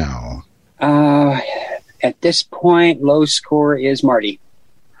to now? At this point, low score is Marty.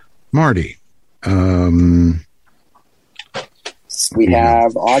 Marty. We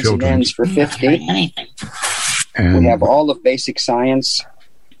have odds and ends for 50. And we have all of basic science.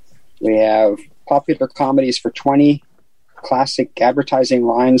 We have popular comedies for 20, classic advertising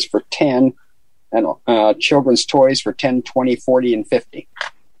lines for 10, and children's toys for 10, 20, 40, and 50.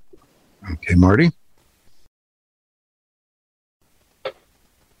 Okay, Marty.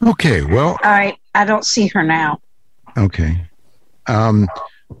 Okay, well. All right, I don't see her now. Okay.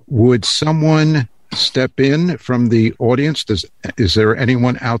 Would someone step in from the audience? Is there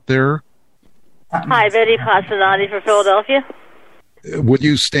anyone out there? Hi, Betty Passanati for Philadelphia. Would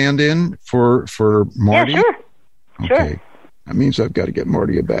you stand in for Marty? Yeah, sure. Okay. Sure. That means I've got to get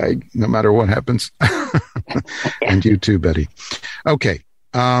Marty a bag, no matter what happens. And you too, Betty. Okay.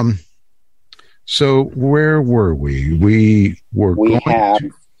 So where were we? We have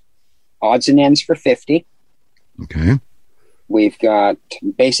odds and ends for 50. Okay. We've got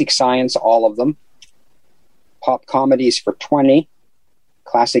basic science, all of them. Pop comedies for 20.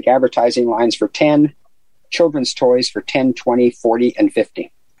 Classic advertising lines for 10. Children's toys for 10, 20, 40, and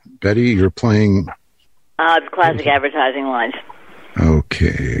 50. Betty, you're playing... It's classic advertising lines.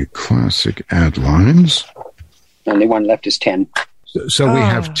 Okay. Classic ad lines. Only one left is 10. So we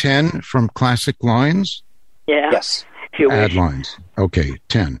have 10 from classic lines? Yeah. Yes. Ad lines. Okay,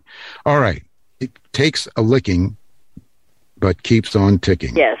 10. All right. It takes a licking, but keeps on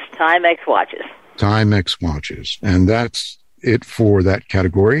ticking. Yes, Timex watches. Timex watches. And that's it for that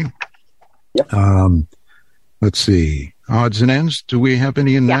category. Yep. Let's see. Odds and ends. Do we have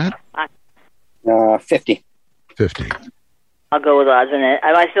any in that? 50. 50. I'll go with odds and ends.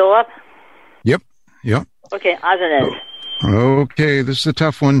 Am I still up? Yep. Okay, odds and ends. Okay, this is a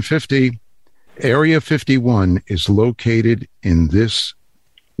tough one. 50. Area 51 is located in this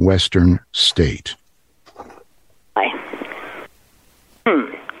western state.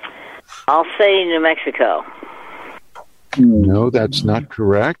 I'll say New Mexico. No, that's not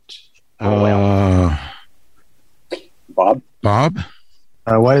correct. Bob?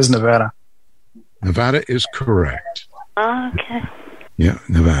 What is Nevada? Nevada is correct. Okay. Yeah,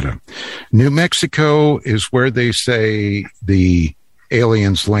 Nevada. New Mexico is where they say the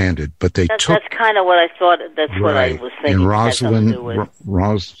aliens landed, but That's kind of what I thought. That's what I was thinking. In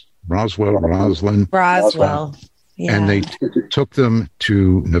Roswell. Yeah. And they took them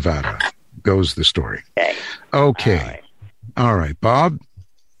to Nevada. Goes the story. Okay. All right. Bob,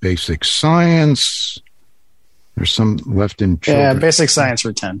 basic science. There's some left in children. Yeah, basic science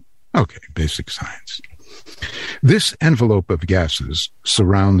for 10. Okay, basic science. This envelope of gases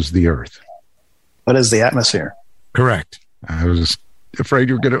surrounds the Earth. What is the atmosphere? Correct. I was afraid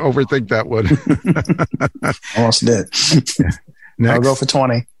you were going to overthink that one. Almost did. Next. I'll go for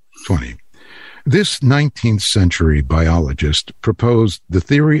 20. 20. This 19th century biologist proposed the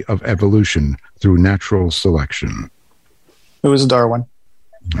theory of evolution through natural selection. It was Darwin.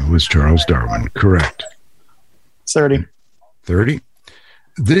 It was Charles Darwin. Correct. 30. 30.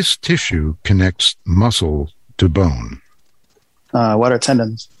 This tissue connects muscle to bone. What are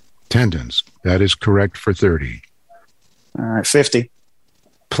tendons? Tendons. That is correct for 30. All right, 50.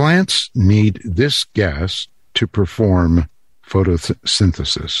 Plants need this gas to perform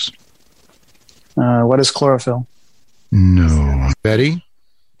photosynthesis. What is chlorophyll? No. Betty,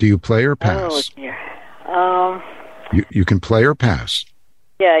 do you play or pass? Oh, dear. You can play or pass.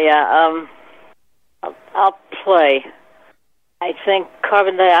 Yeah. I'll play. I think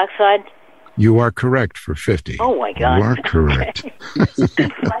carbon dioxide. You are correct for 50. Oh, my God. You are correct.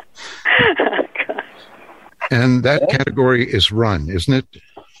 And that category is run, isn't it,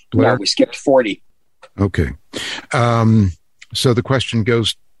 Blair? No, we skipped 40. Okay. So the question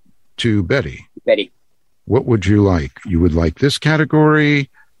goes to Betty. Betty. What would you like? You would like this category,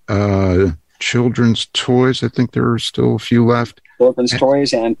 children's toys. I think there are still a few left. Children's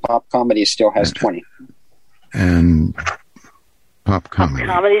toys and pop comedy still has 20. And pop comedy.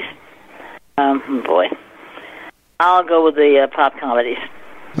 Pop comedies? Boy. I'll go with the pop comedies.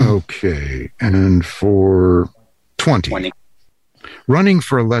 Okay. And for 20. Running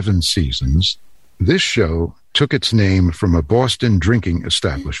for 11 seasons, this show took its name from a Boston drinking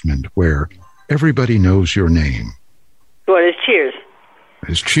establishment where everybody knows your name. What is Cheers?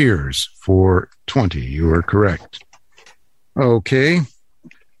 It's Cheers for 20. You are correct. Okay.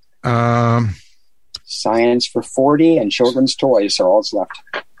 Science for 40 and children's toys are all that's left.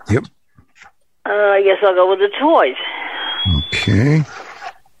 Yep. I guess I'll go with the toys. Okay.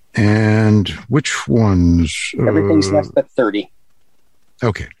 And which ones? Everything's left but 30.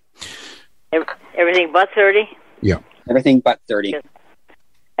 Okay. Everything but 30? Yeah. Everything but 30.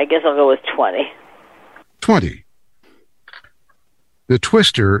 I guess I'll go with 20. 20. The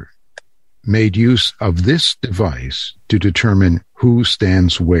Twister made use of this device to determine who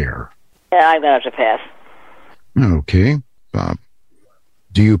stands where. Yeah, I'm going to have to pass. Okay. Bob,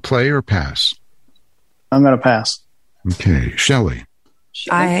 do you play or pass? I'm going to pass. Okay. Shelley?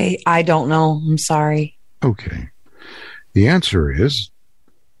 I don't know. I'm sorry. Okay. The answer is,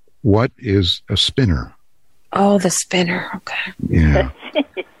 what is a spinner? Oh, the spinner. Okay. Yeah.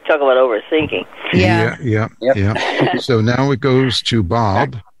 Talk about overthinking. Yeah. So now it goes to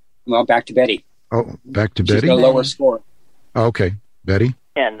Bob. Back to Betty. Oh, back to She's Betty? the lower score. Okay. Betty?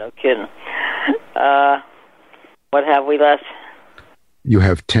 Yeah, no kidding. What have we left? You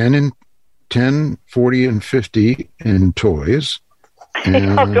have 10, 40, and 50 in toys.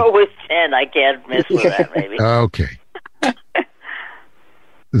 And I'll go with 10. I can't miss with that, maybe. Okay.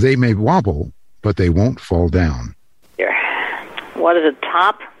 They may wobble, but they won't fall down. Here. What is it,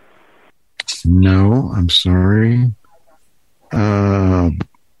 top? No, I'm sorry. Bob?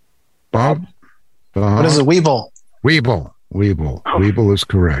 What is a Weeble? Weeble. Weeble is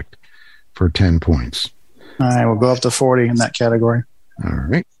correct for 10 points. All right, we'll go up to 40 in that category. All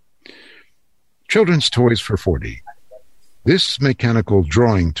right. Children's toys for 40. This mechanical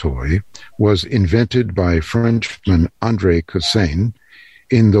drawing toy was invented by Frenchman André Cousin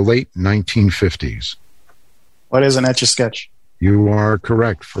in the late 1950s. What is an Etch-a-Sketch? You are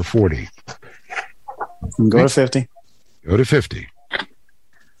correct for 40. Go to 50. Go to 50.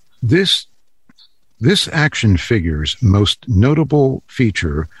 This action figure's most notable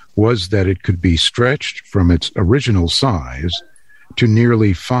feature was that it could be stretched from its original size to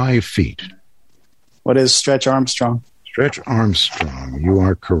nearly 5 feet. What is Stretch Armstrong? Stretch Armstrong, you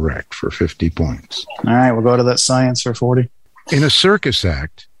are correct for 50 points. All right, we'll go to that science for 40. In a circus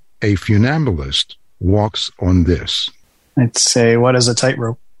act, a funambulist walks on this. I'd say, what is a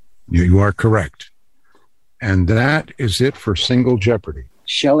tightrope? You are correct. And that is it for Single Jeopardy.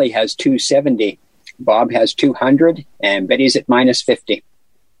 Shelley has 270. Bob has 200. And Betty's at minus 50.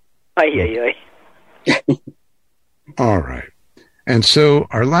 Ay. All right. And so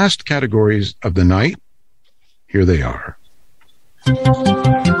our last categories of the night, here they are.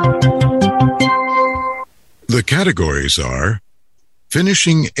 The categories are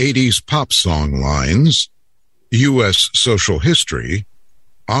finishing 80s pop song lines, U.S. social history,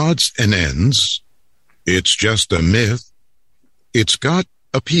 odds and ends, it's just a myth, it's got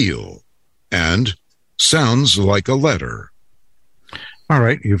appeal, and sounds like a letter. All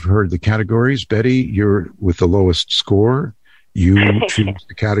right, you've heard the categories. Betty, you're with the lowest score. You choose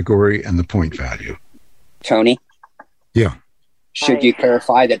the category and the point value. Tony? Yeah. Should you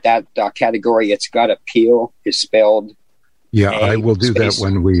clarify that category, it's got appeal, is spelled? Yeah, I will do that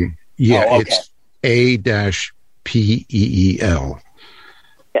when we... Yeah, oh, okay. It's A-P-E-E-L.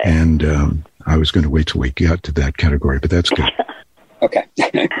 Okay. And I was going to wait till we got to that category, but that's good. Okay.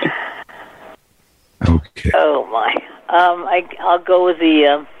 Okay. Oh, my. I'll go with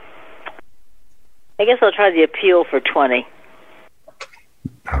the... I guess I'll try the appeal for 20.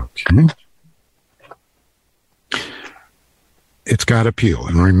 Okay. It's got appeal.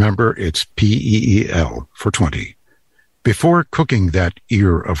 And remember, it's P-E-E-L for 20. Before cooking that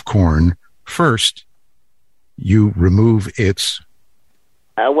ear of corn, first, you remove its...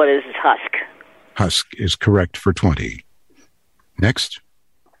 what is its husk? Husk is correct for 20. Next.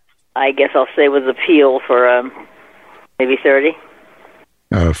 I guess I'll stay with appeal for maybe 30.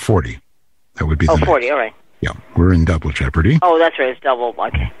 40. That would be the 40, next. All right. Yeah, we're in double jeopardy. Oh, that's right. It's double.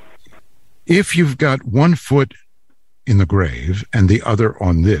 Okay. If you've got one foot in the grave and the other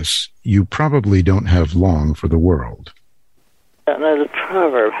on this, you probably don't have long for the world. I don't know the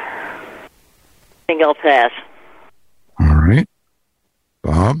proverb. I think I'll pass. All right.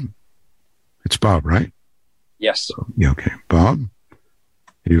 Bob? It's Bob, right? Yes. Yeah, okay. Bob,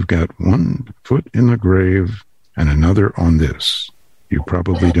 you've got one foot in the grave and another on this. You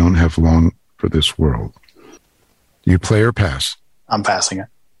probably don't have long for this world. You play or pass? I'm passing it.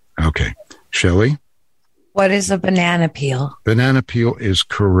 Okay. Shelley? What is a banana peel? Banana peel is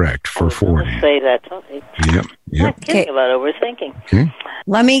correct for 40. Say that, Tony. Yep. I'm kidding about overthinking. Okay.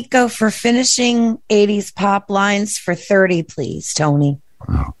 Let me go for finishing 80s pop lines for 30, please, Tony.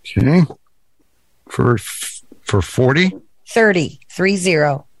 Okay. For 40? 30. 30.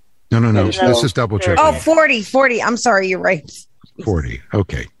 No. This is double checking. Oh, 40. I'm sorry, you're right. 40.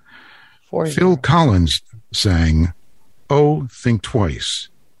 Okay. Phil Collins sang, "Oh, think twice.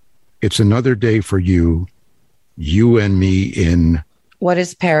 It's another day for you, you and me in What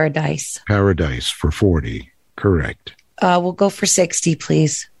is paradise? paradise" for 40. Correct. We'll go for 60,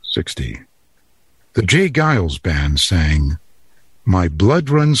 please. 60. The Jay Giles Band sang, "My blood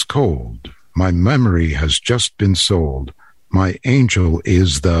runs cold. My memory has just been sold. My angel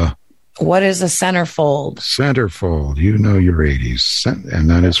is the..." What is a centerfold? Centerfold. You know your 80s. And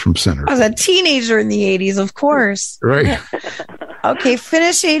that is from Centerfold. I was a teenager in the 80s, of course. Right. Okay,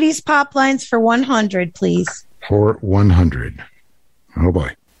 finish 80s pop lines for 100, please. For 100. Oh,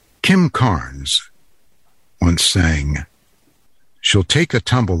 boy. Kim Carnes once sang, "She'll take a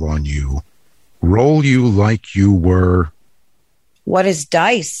tumble on you, roll you like you were..." What is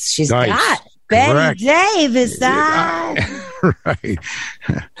dice? She's Dice. got Betty Correct. Dave, is that? Right.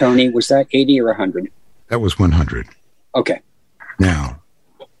 Tony, was that 80 or 100? That was 100. Okay. Now,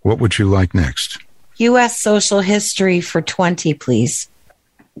 what would you like next? U.S. social history for 20, please.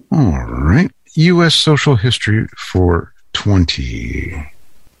 All right. U.S. social history for 20.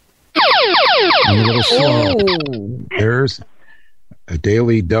 I'm a little slow. There's a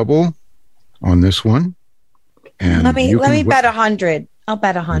daily double on this one. And Let me you can bet 100. I'll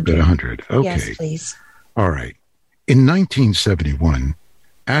bet 100. Bet 100. Okay. Yes, please. All right. In 1971,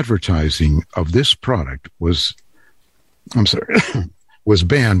 advertising of this product was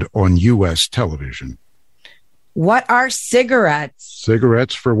banned on U.S. television. What are cigarettes?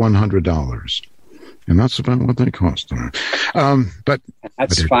 Cigarettes for $100. And that's about what they cost. But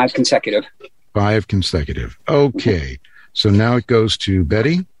that's 5 consecutive. 5 consecutive. Okay. So now it goes to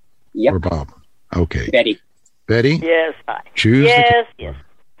Betty or Bob? Okay. Betty. Betty? Yes. Hi. Choose. Yes. Yes.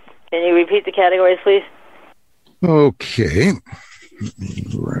 Can you repeat the categories, please? Okay.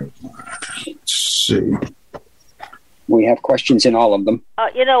 Let's see. We have questions in all of them.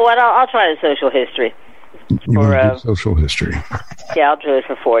 You know what? I'll try the social history. You want to do social history? Yeah, I'll do it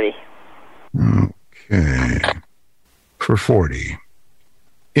for 40. Okay. For 40.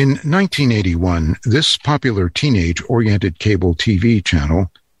 In 1981, this popular teenage-oriented cable TV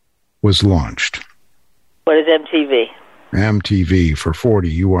channel was launched. What is MTV? MTV for 40.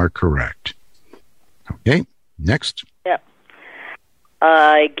 You are correct. Okay. Next. Yep.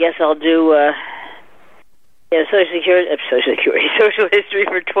 I guess I'll do social history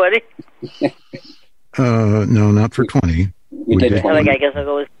for 20. No, not for 20. You did 20. I guess I'll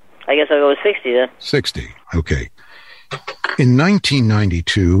go with 60 then. 60. Okay. In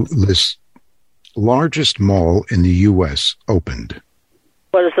 1992, this largest mall in the U.S. opened.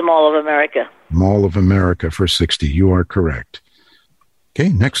 What is the Mall of America? Mall of America for 60. You are correct. Okay,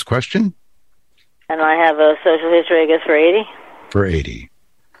 next question. And I have a social history, I guess, for 80? For 80.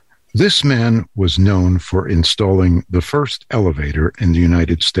 This man was known for installing the first elevator in the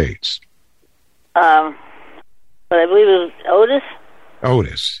United States. But I believe it was Otis?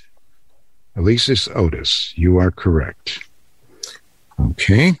 Otis. Alesis Otis. You are correct.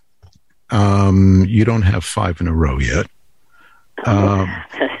 Okay. You don't have 5 in a row yet.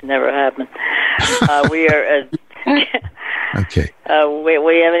 Never happened. We are... Okay.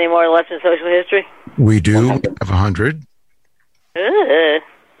 We have any more left in social history? We do have 100.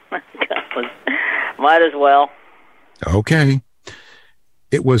 Might as well. Okay.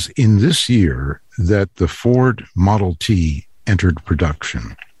 It was in this year that the Ford Model T entered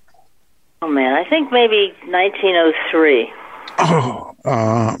production. Oh, man. I think maybe 1903.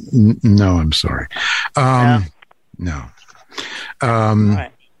 No, I'm sorry. No.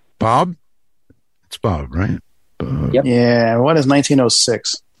 Right. Bob? It's Bob, right? Yep. Yeah. What is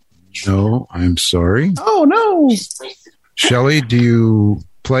 1906? No, I'm sorry. Oh, no. Shelley, do you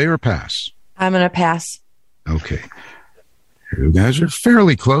play or pass? I'm going to pass. Okay. You guys are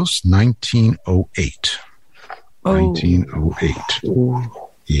fairly close. 1908. Oh. 1908.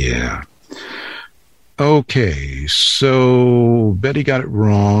 Yeah. Okay. So Betty got it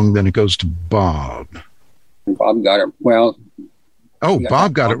wrong. Then it goes to Bob. Bob got it. Well. Oh,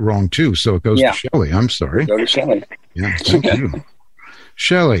 Bob got it wrong too. So it goes to Shelley. I'm sorry. Go to Shelley. Yeah. Thank you.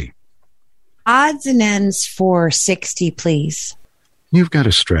 Shelley. Odds and ends for 60, please. You've got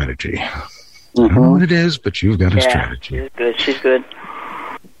a strategy. I don't know what it is, but you've got a strategy. She's good. She's good.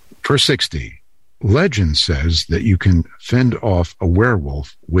 For 60, legend says that you can fend off a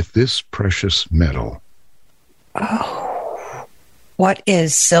werewolf with this precious metal. Oh. What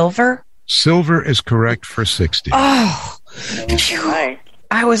is silver? Silver is correct for 60. Oh. Right.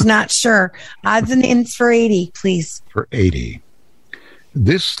 I was not sure. Odds and ends for 80, please. For 80.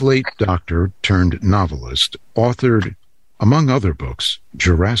 This late doctor turned novelist authored, among other books,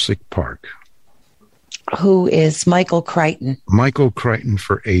 Jurassic Park. who is Michael Crichton. Michael Crichton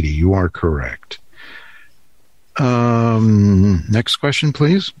for 80. You are correct. Next question,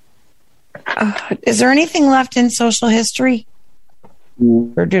 please. Is there anything left in social history?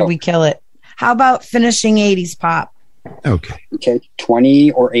 Or did we kill it? How about finishing 80s pop? Okay,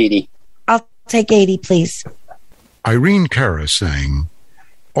 20 or 80? I'll take 80, please. Irene Cara sang,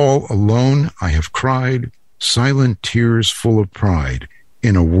 "All alone I have cried, silent tears full of pride,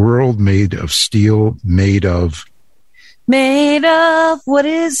 in a world made of steel, made of what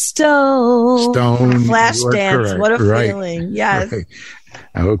is stone? Stone. Flashdance. What a feeling. Yes. Right.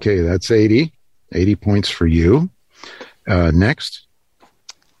 Okay, that's 80. 80 points for you. Next.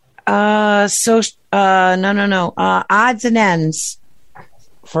 No. Odds and ends.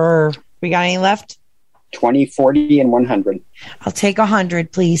 We got any left? 20, 40, and 100. I'll take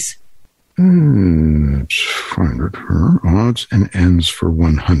 100, please. 100 for odds and ends for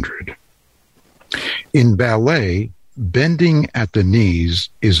 100. In ballet, bending at the knees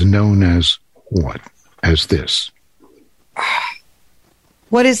is known as what? As this.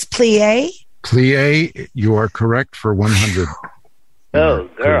 What is plie? Plie, you are correct for 100. Oh,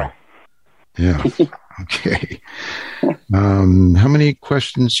 girl. Yeah. Okay. How many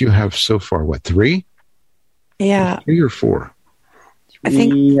questions you have so far? What, 3? Yeah. 3 or 4? I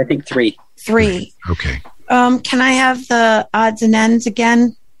think 3. 3. Okay. Can I have the odds and ends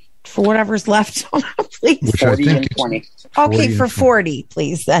again for whatever's left, please? Which 40 I think and 20. Okay, for 40,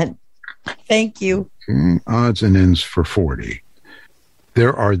 please, then. Thank you. Okay. Odds and ends for 40.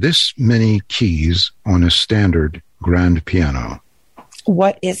 There are this many keys on a standard grand piano.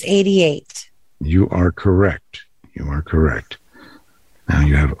 What is 88? You are correct. You are correct. Now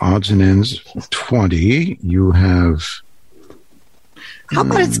you have odds and ends 20. You have... How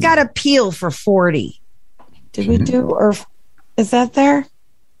about it's got appeal for 40? Did we do, or is that there?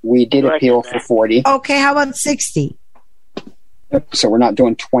 We did appeal for 40. Okay, how about 60? So we're not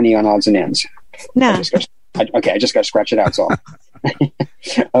doing 20 on odds and ends. No. I just got to scratch it out, so.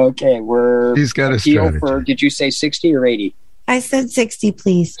 Okay, He's got a appeal strategy. for, did you say 60 or 80? I said 60,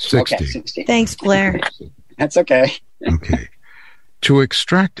 please. 60. Okay, 60. Thanks, Blair. That's okay. Okay. To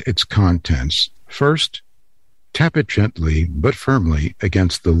extract its contents, first, tap it gently but firmly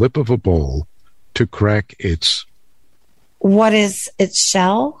against the lip of a bowl to crack its... What is its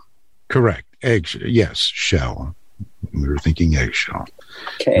shell? Correct. Yes, shell. We were thinking eggshell.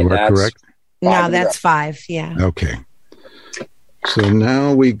 Okay, you are correct? No, that's 5, yeah. Okay. So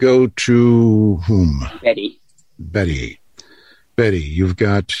now we go to whom? Betty, you've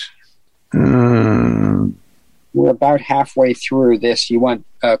got... We're about halfway through this. You want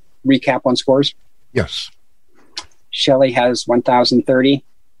a recap on scores? Yes. Shelley has 1,030.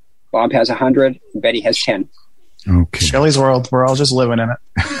 Bob has 100. Betty has 10. Okay. Shelley's World. We're all just living in it.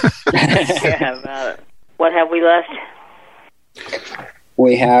 Yeah, about it. What have we left?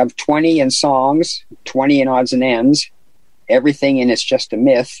 We have 20 in songs, 20 in odds and ends, everything in It's Just a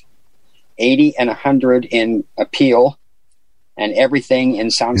Myth, 80 and 100 in appeal, and everything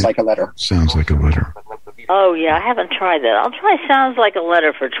in Sounds Like a Letter. Sounds Like a Letter. Oh, yeah, I haven't tried that. I'll try Sounds Like a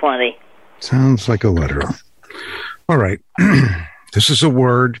Letter for 20. Sounds like a letter. All right. This is a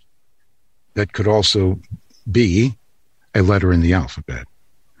word that could also be a letter in the alphabet.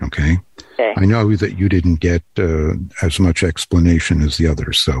 Okay? I know that you didn't get as much explanation as the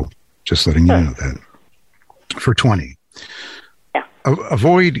others, so just letting you know that. For 20. Yeah.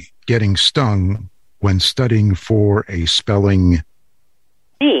 Avoid getting stung when studying for a spelling...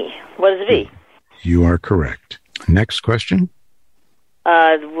 V. What is V? You are correct. Next question.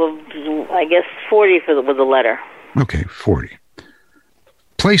 Well, I guess 40 with the letter. Okay, 40.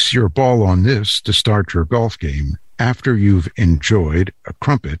 Place your ball on this to start your golf game after you've enjoyed a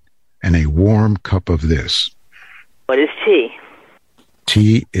crumpet and a warm cup of this. What is T?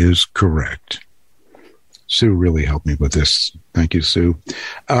 T is correct. Sue really helped me with this. Thank you, Sue.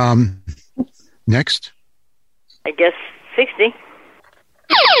 Next. I guess 60.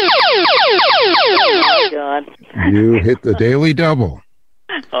 Oh, God. You hit the daily double.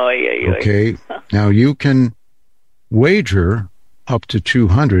 Oh, yeah. Okay. Now you can wager up to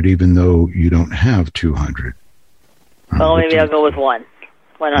 200 even though you don't have 200. Well, maybe I'll go with 100.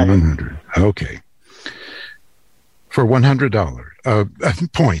 100. Okay. For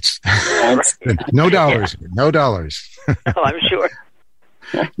 $100 points. No dollars. No dollars. Oh, I'm sure.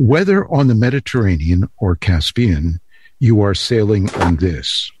 Whether on the Mediterranean or Caspian, you are sailing on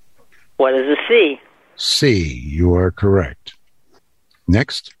this. What is a C? C. You are correct.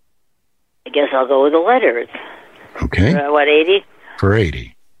 Next. I guess I'll go with the letters. Okay. What, 80? For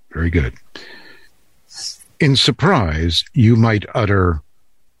 80. Very good. In surprise, you might utter...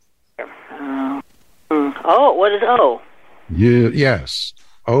 Oh, what is O? Yes.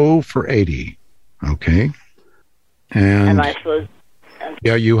 O for 80. Okay. And Am I supposed?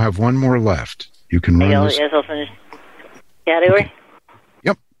 Yeah, you have one more left. You can run this. Yes, I'll finish. Category? Okay.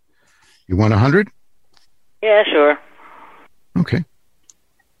 Yep. You want 100? Yeah, sure. Okay.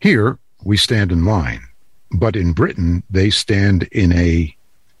 Here, we stand in line. But in Britain, they stand in a...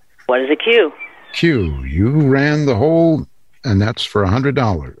 What is a queue? Queue. You ran the whole... And that's for $100.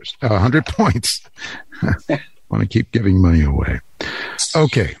 100 points. Want to keep giving money away.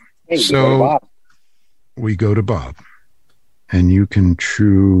 Okay. Hey, so we go to Bob. And you can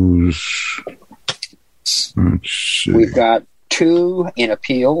choose... Let's see. We've got 2 in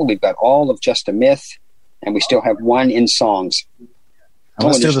appeal. We've got all of Just a Myth. And we still have 1 in songs.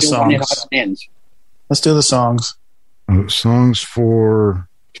 Let's do the songs. Let's do the songs. Songs for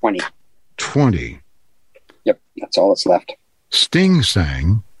 20. 20. Yep, that's all that's left. Sting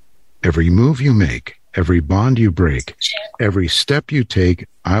sang, "Every move you make, every bond you break, every step you take,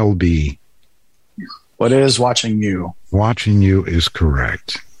 I'll be." What is Watching You? Watching You is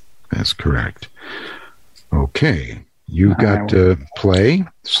correct. That's correct. Okay, you got to play.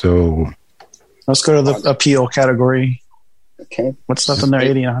 So let's go to the appeal category. Okay. What's left in there?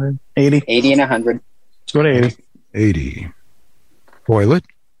 80 and 100? 80? 80 and 100. Let's go to 80. 80. Boil it,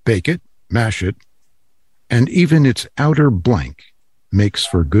 bake it, mash it, and even its outer blank makes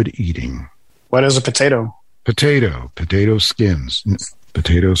for good eating. What is a potato? Potato skins.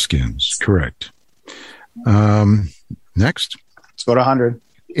 Potato skins, correct. Next. Let's go to 100.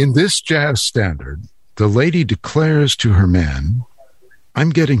 In this jazz standard, the lady declares to her man, "I'm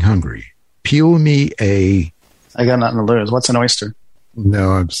getting hungry. Peel me a..." I got nothing to lose. What's an oyster?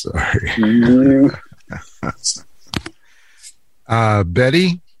 No, I'm sorry.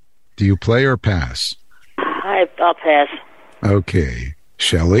 Betty, do you play or pass? I'll pass. Okay.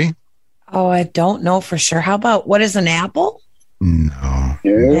 Shelley? Oh, I don't know for sure. How about, what is an apple? No.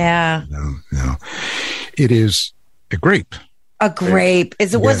 Yeah. No. It is a grape. A grape.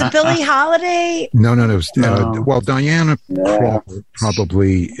 Was it Billie Holiday? No. Well, Diana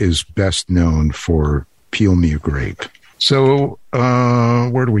probably is best known for Peel Me a Grape. So,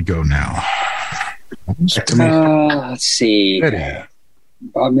 where do we go now? Let's see. Betty.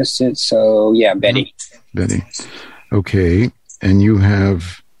 Bob missed it, so yeah, Betty. Betty. Okay, and you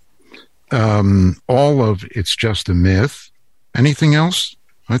have all of It's Just a Myth. Anything else?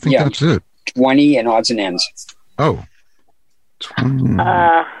 I think that's it. 20 in odds and ends. Oh. 20.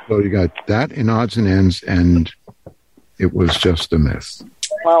 So you got that in odds and ends, and It Was Just a Myth.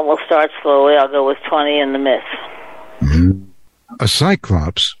 Well, we'll start slowly. I'll go with 20 in the myth. Mm-hmm. A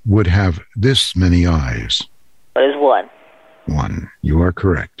cyclops would have this many eyes. What is 1? 1. You are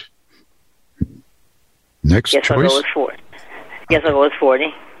correct. Next choice. I'll go with 40. I'll go with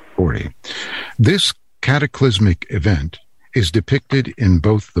 40. 40. This cataclysmic event is depicted in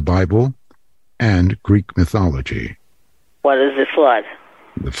both the Bible and Greek mythology. What is the flood?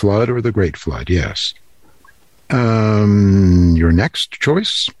 The flood or the Great Flood, yes. Your next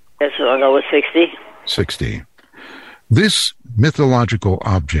choice? Yes, I'll go with 60. 60. This mythological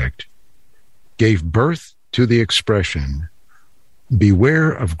object gave birth to the expression, "Beware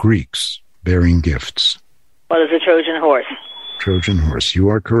of Greeks bearing gifts." What is a Trojan horse? Trojan horse. You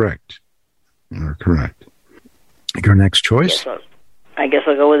are correct. You are correct. Your next choice? I guess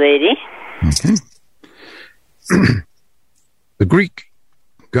I'll go with 80. Okay. The Greek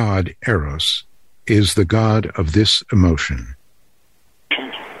god Eros is the god of this emotion.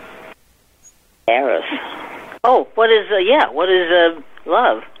 Eros. Oh, what is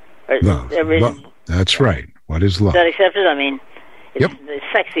love? Love. That's right. What is love? Is that accepted? I mean, it's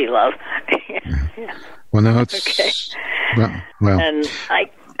sexy love. Yeah. Well, no, it's... Okay. Well. And I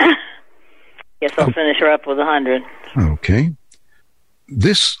guess I'll finish her up with 100. Okay.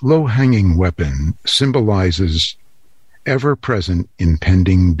 This low-hanging weapon symbolizes ever-present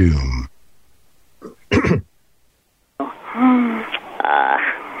impending doom.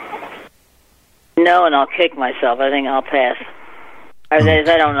 No, and I'll kick myself. I think I'll pass. I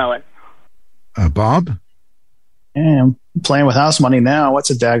don't know it. Bob? Yeah, I'm playing with house money now. What's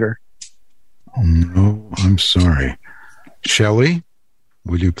a dagger? No, I'm sorry. Shelley,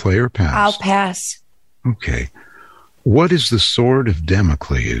 will you play or pass? I'll pass. Okay. What is the Sword of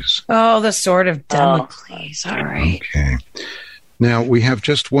Damocles? Oh, the Sword of Damocles. All right. Okay. Now, we have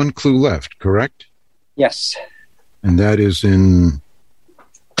just one clue left, correct? Yes. And that is in...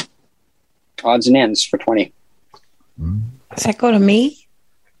 odds and ends for 20. Does that go to me?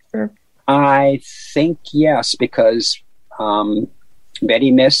 I think yes, because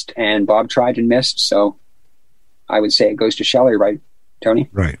Betty missed and Bob tried and missed, so I would say it goes to Shelley, right, Tony?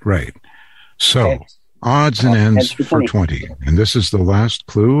 Right. So, Odds and ends for 20. And this is the last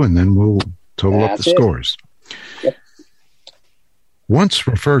clue, and then we'll total up the scores. Yep. Once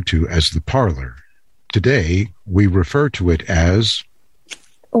referred to as the parlor, today we refer to it as...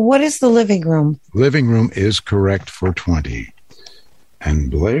 What is the living room? Living room is correct for 20.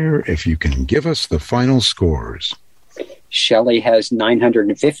 And Blair, if you can give us the final scores. Shelley has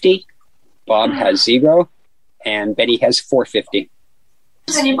 950, Bob has 0, and Betty has 450.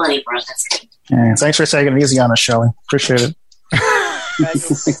 Does anybody brush Yeah, thanks for taking it easy on us, Shelley. Appreciate it.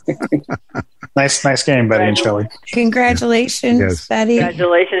 Nice game, Betty and Shelley. Congratulations, Betty.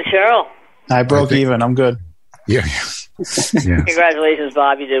 Congratulations, Cheryl. I broke even. I'm good. Yeah. Congratulations,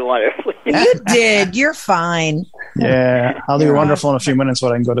 Bob. You did wonderful. You did. You're fine. Yeah, I'll do wonderful in a few minutes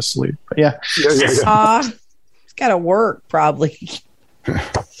when I can go to sleep. But yeah. It's got to work probably.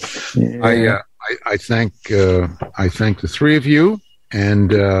 I thank the three of you,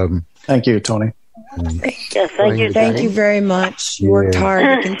 and thank you, Tony. Yes, thank you. Thank you very much. You worked hard.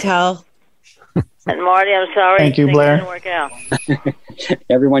 You can tell. And Marty, I'm sorry. Thank you, Blair. Didn't work out.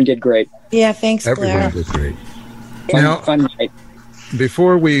 Everyone did great. Yeah, thanks, Blair. Everyone did great. Fun night.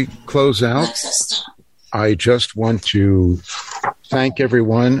 Before we close out, I just want to thank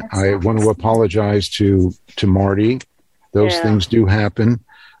everyone. I want to apologize to Marty. Those things do happen.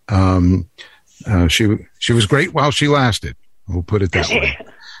 She was great while she lasted. We'll put it that way.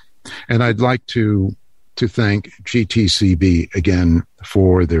 And I'd like to thank GTCB again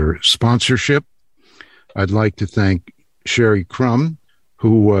for their sponsorship. I'd like to thank Sherry Crum,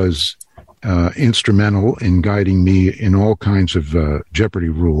 who was instrumental in guiding me in all kinds of Jeopardy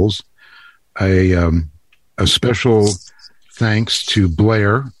rules. A special thanks to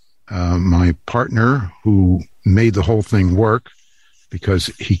Blair, my partner, who made the whole thing work because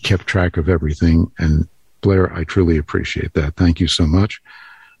he kept track of everything. And Blair, I truly appreciate that. Thank you so much.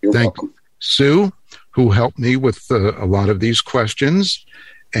 You're Thank welcome. Sue, who helped me with a lot of these questions.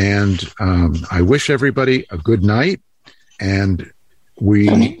 And I wish everybody a good night. And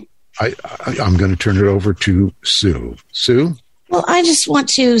I'm going to turn it over to Sue. Sue? Well, I just want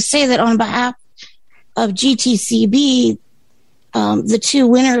to say that on behalf of GTCB, the two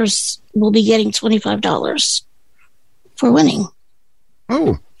winners will be getting $25 for winning.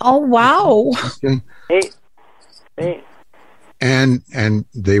 Oh, wow. Okay. Hey. And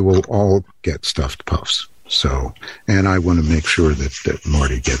they will all get stuffed puffs. So, and I want to make sure that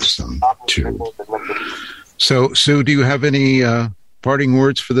Marty gets some too. So, Sue, do you have any parting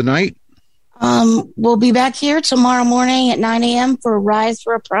words for the night? We'll be back here tomorrow morning at 9 a.m. for Rise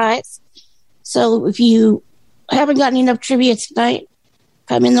for a Prize. So if you haven't gotten enough trivia tonight,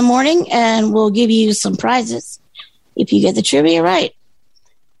 come in the morning and we'll give you some prizes if you get the trivia right.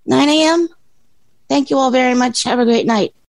 9 a.m. Thank you all very much. Have a great night.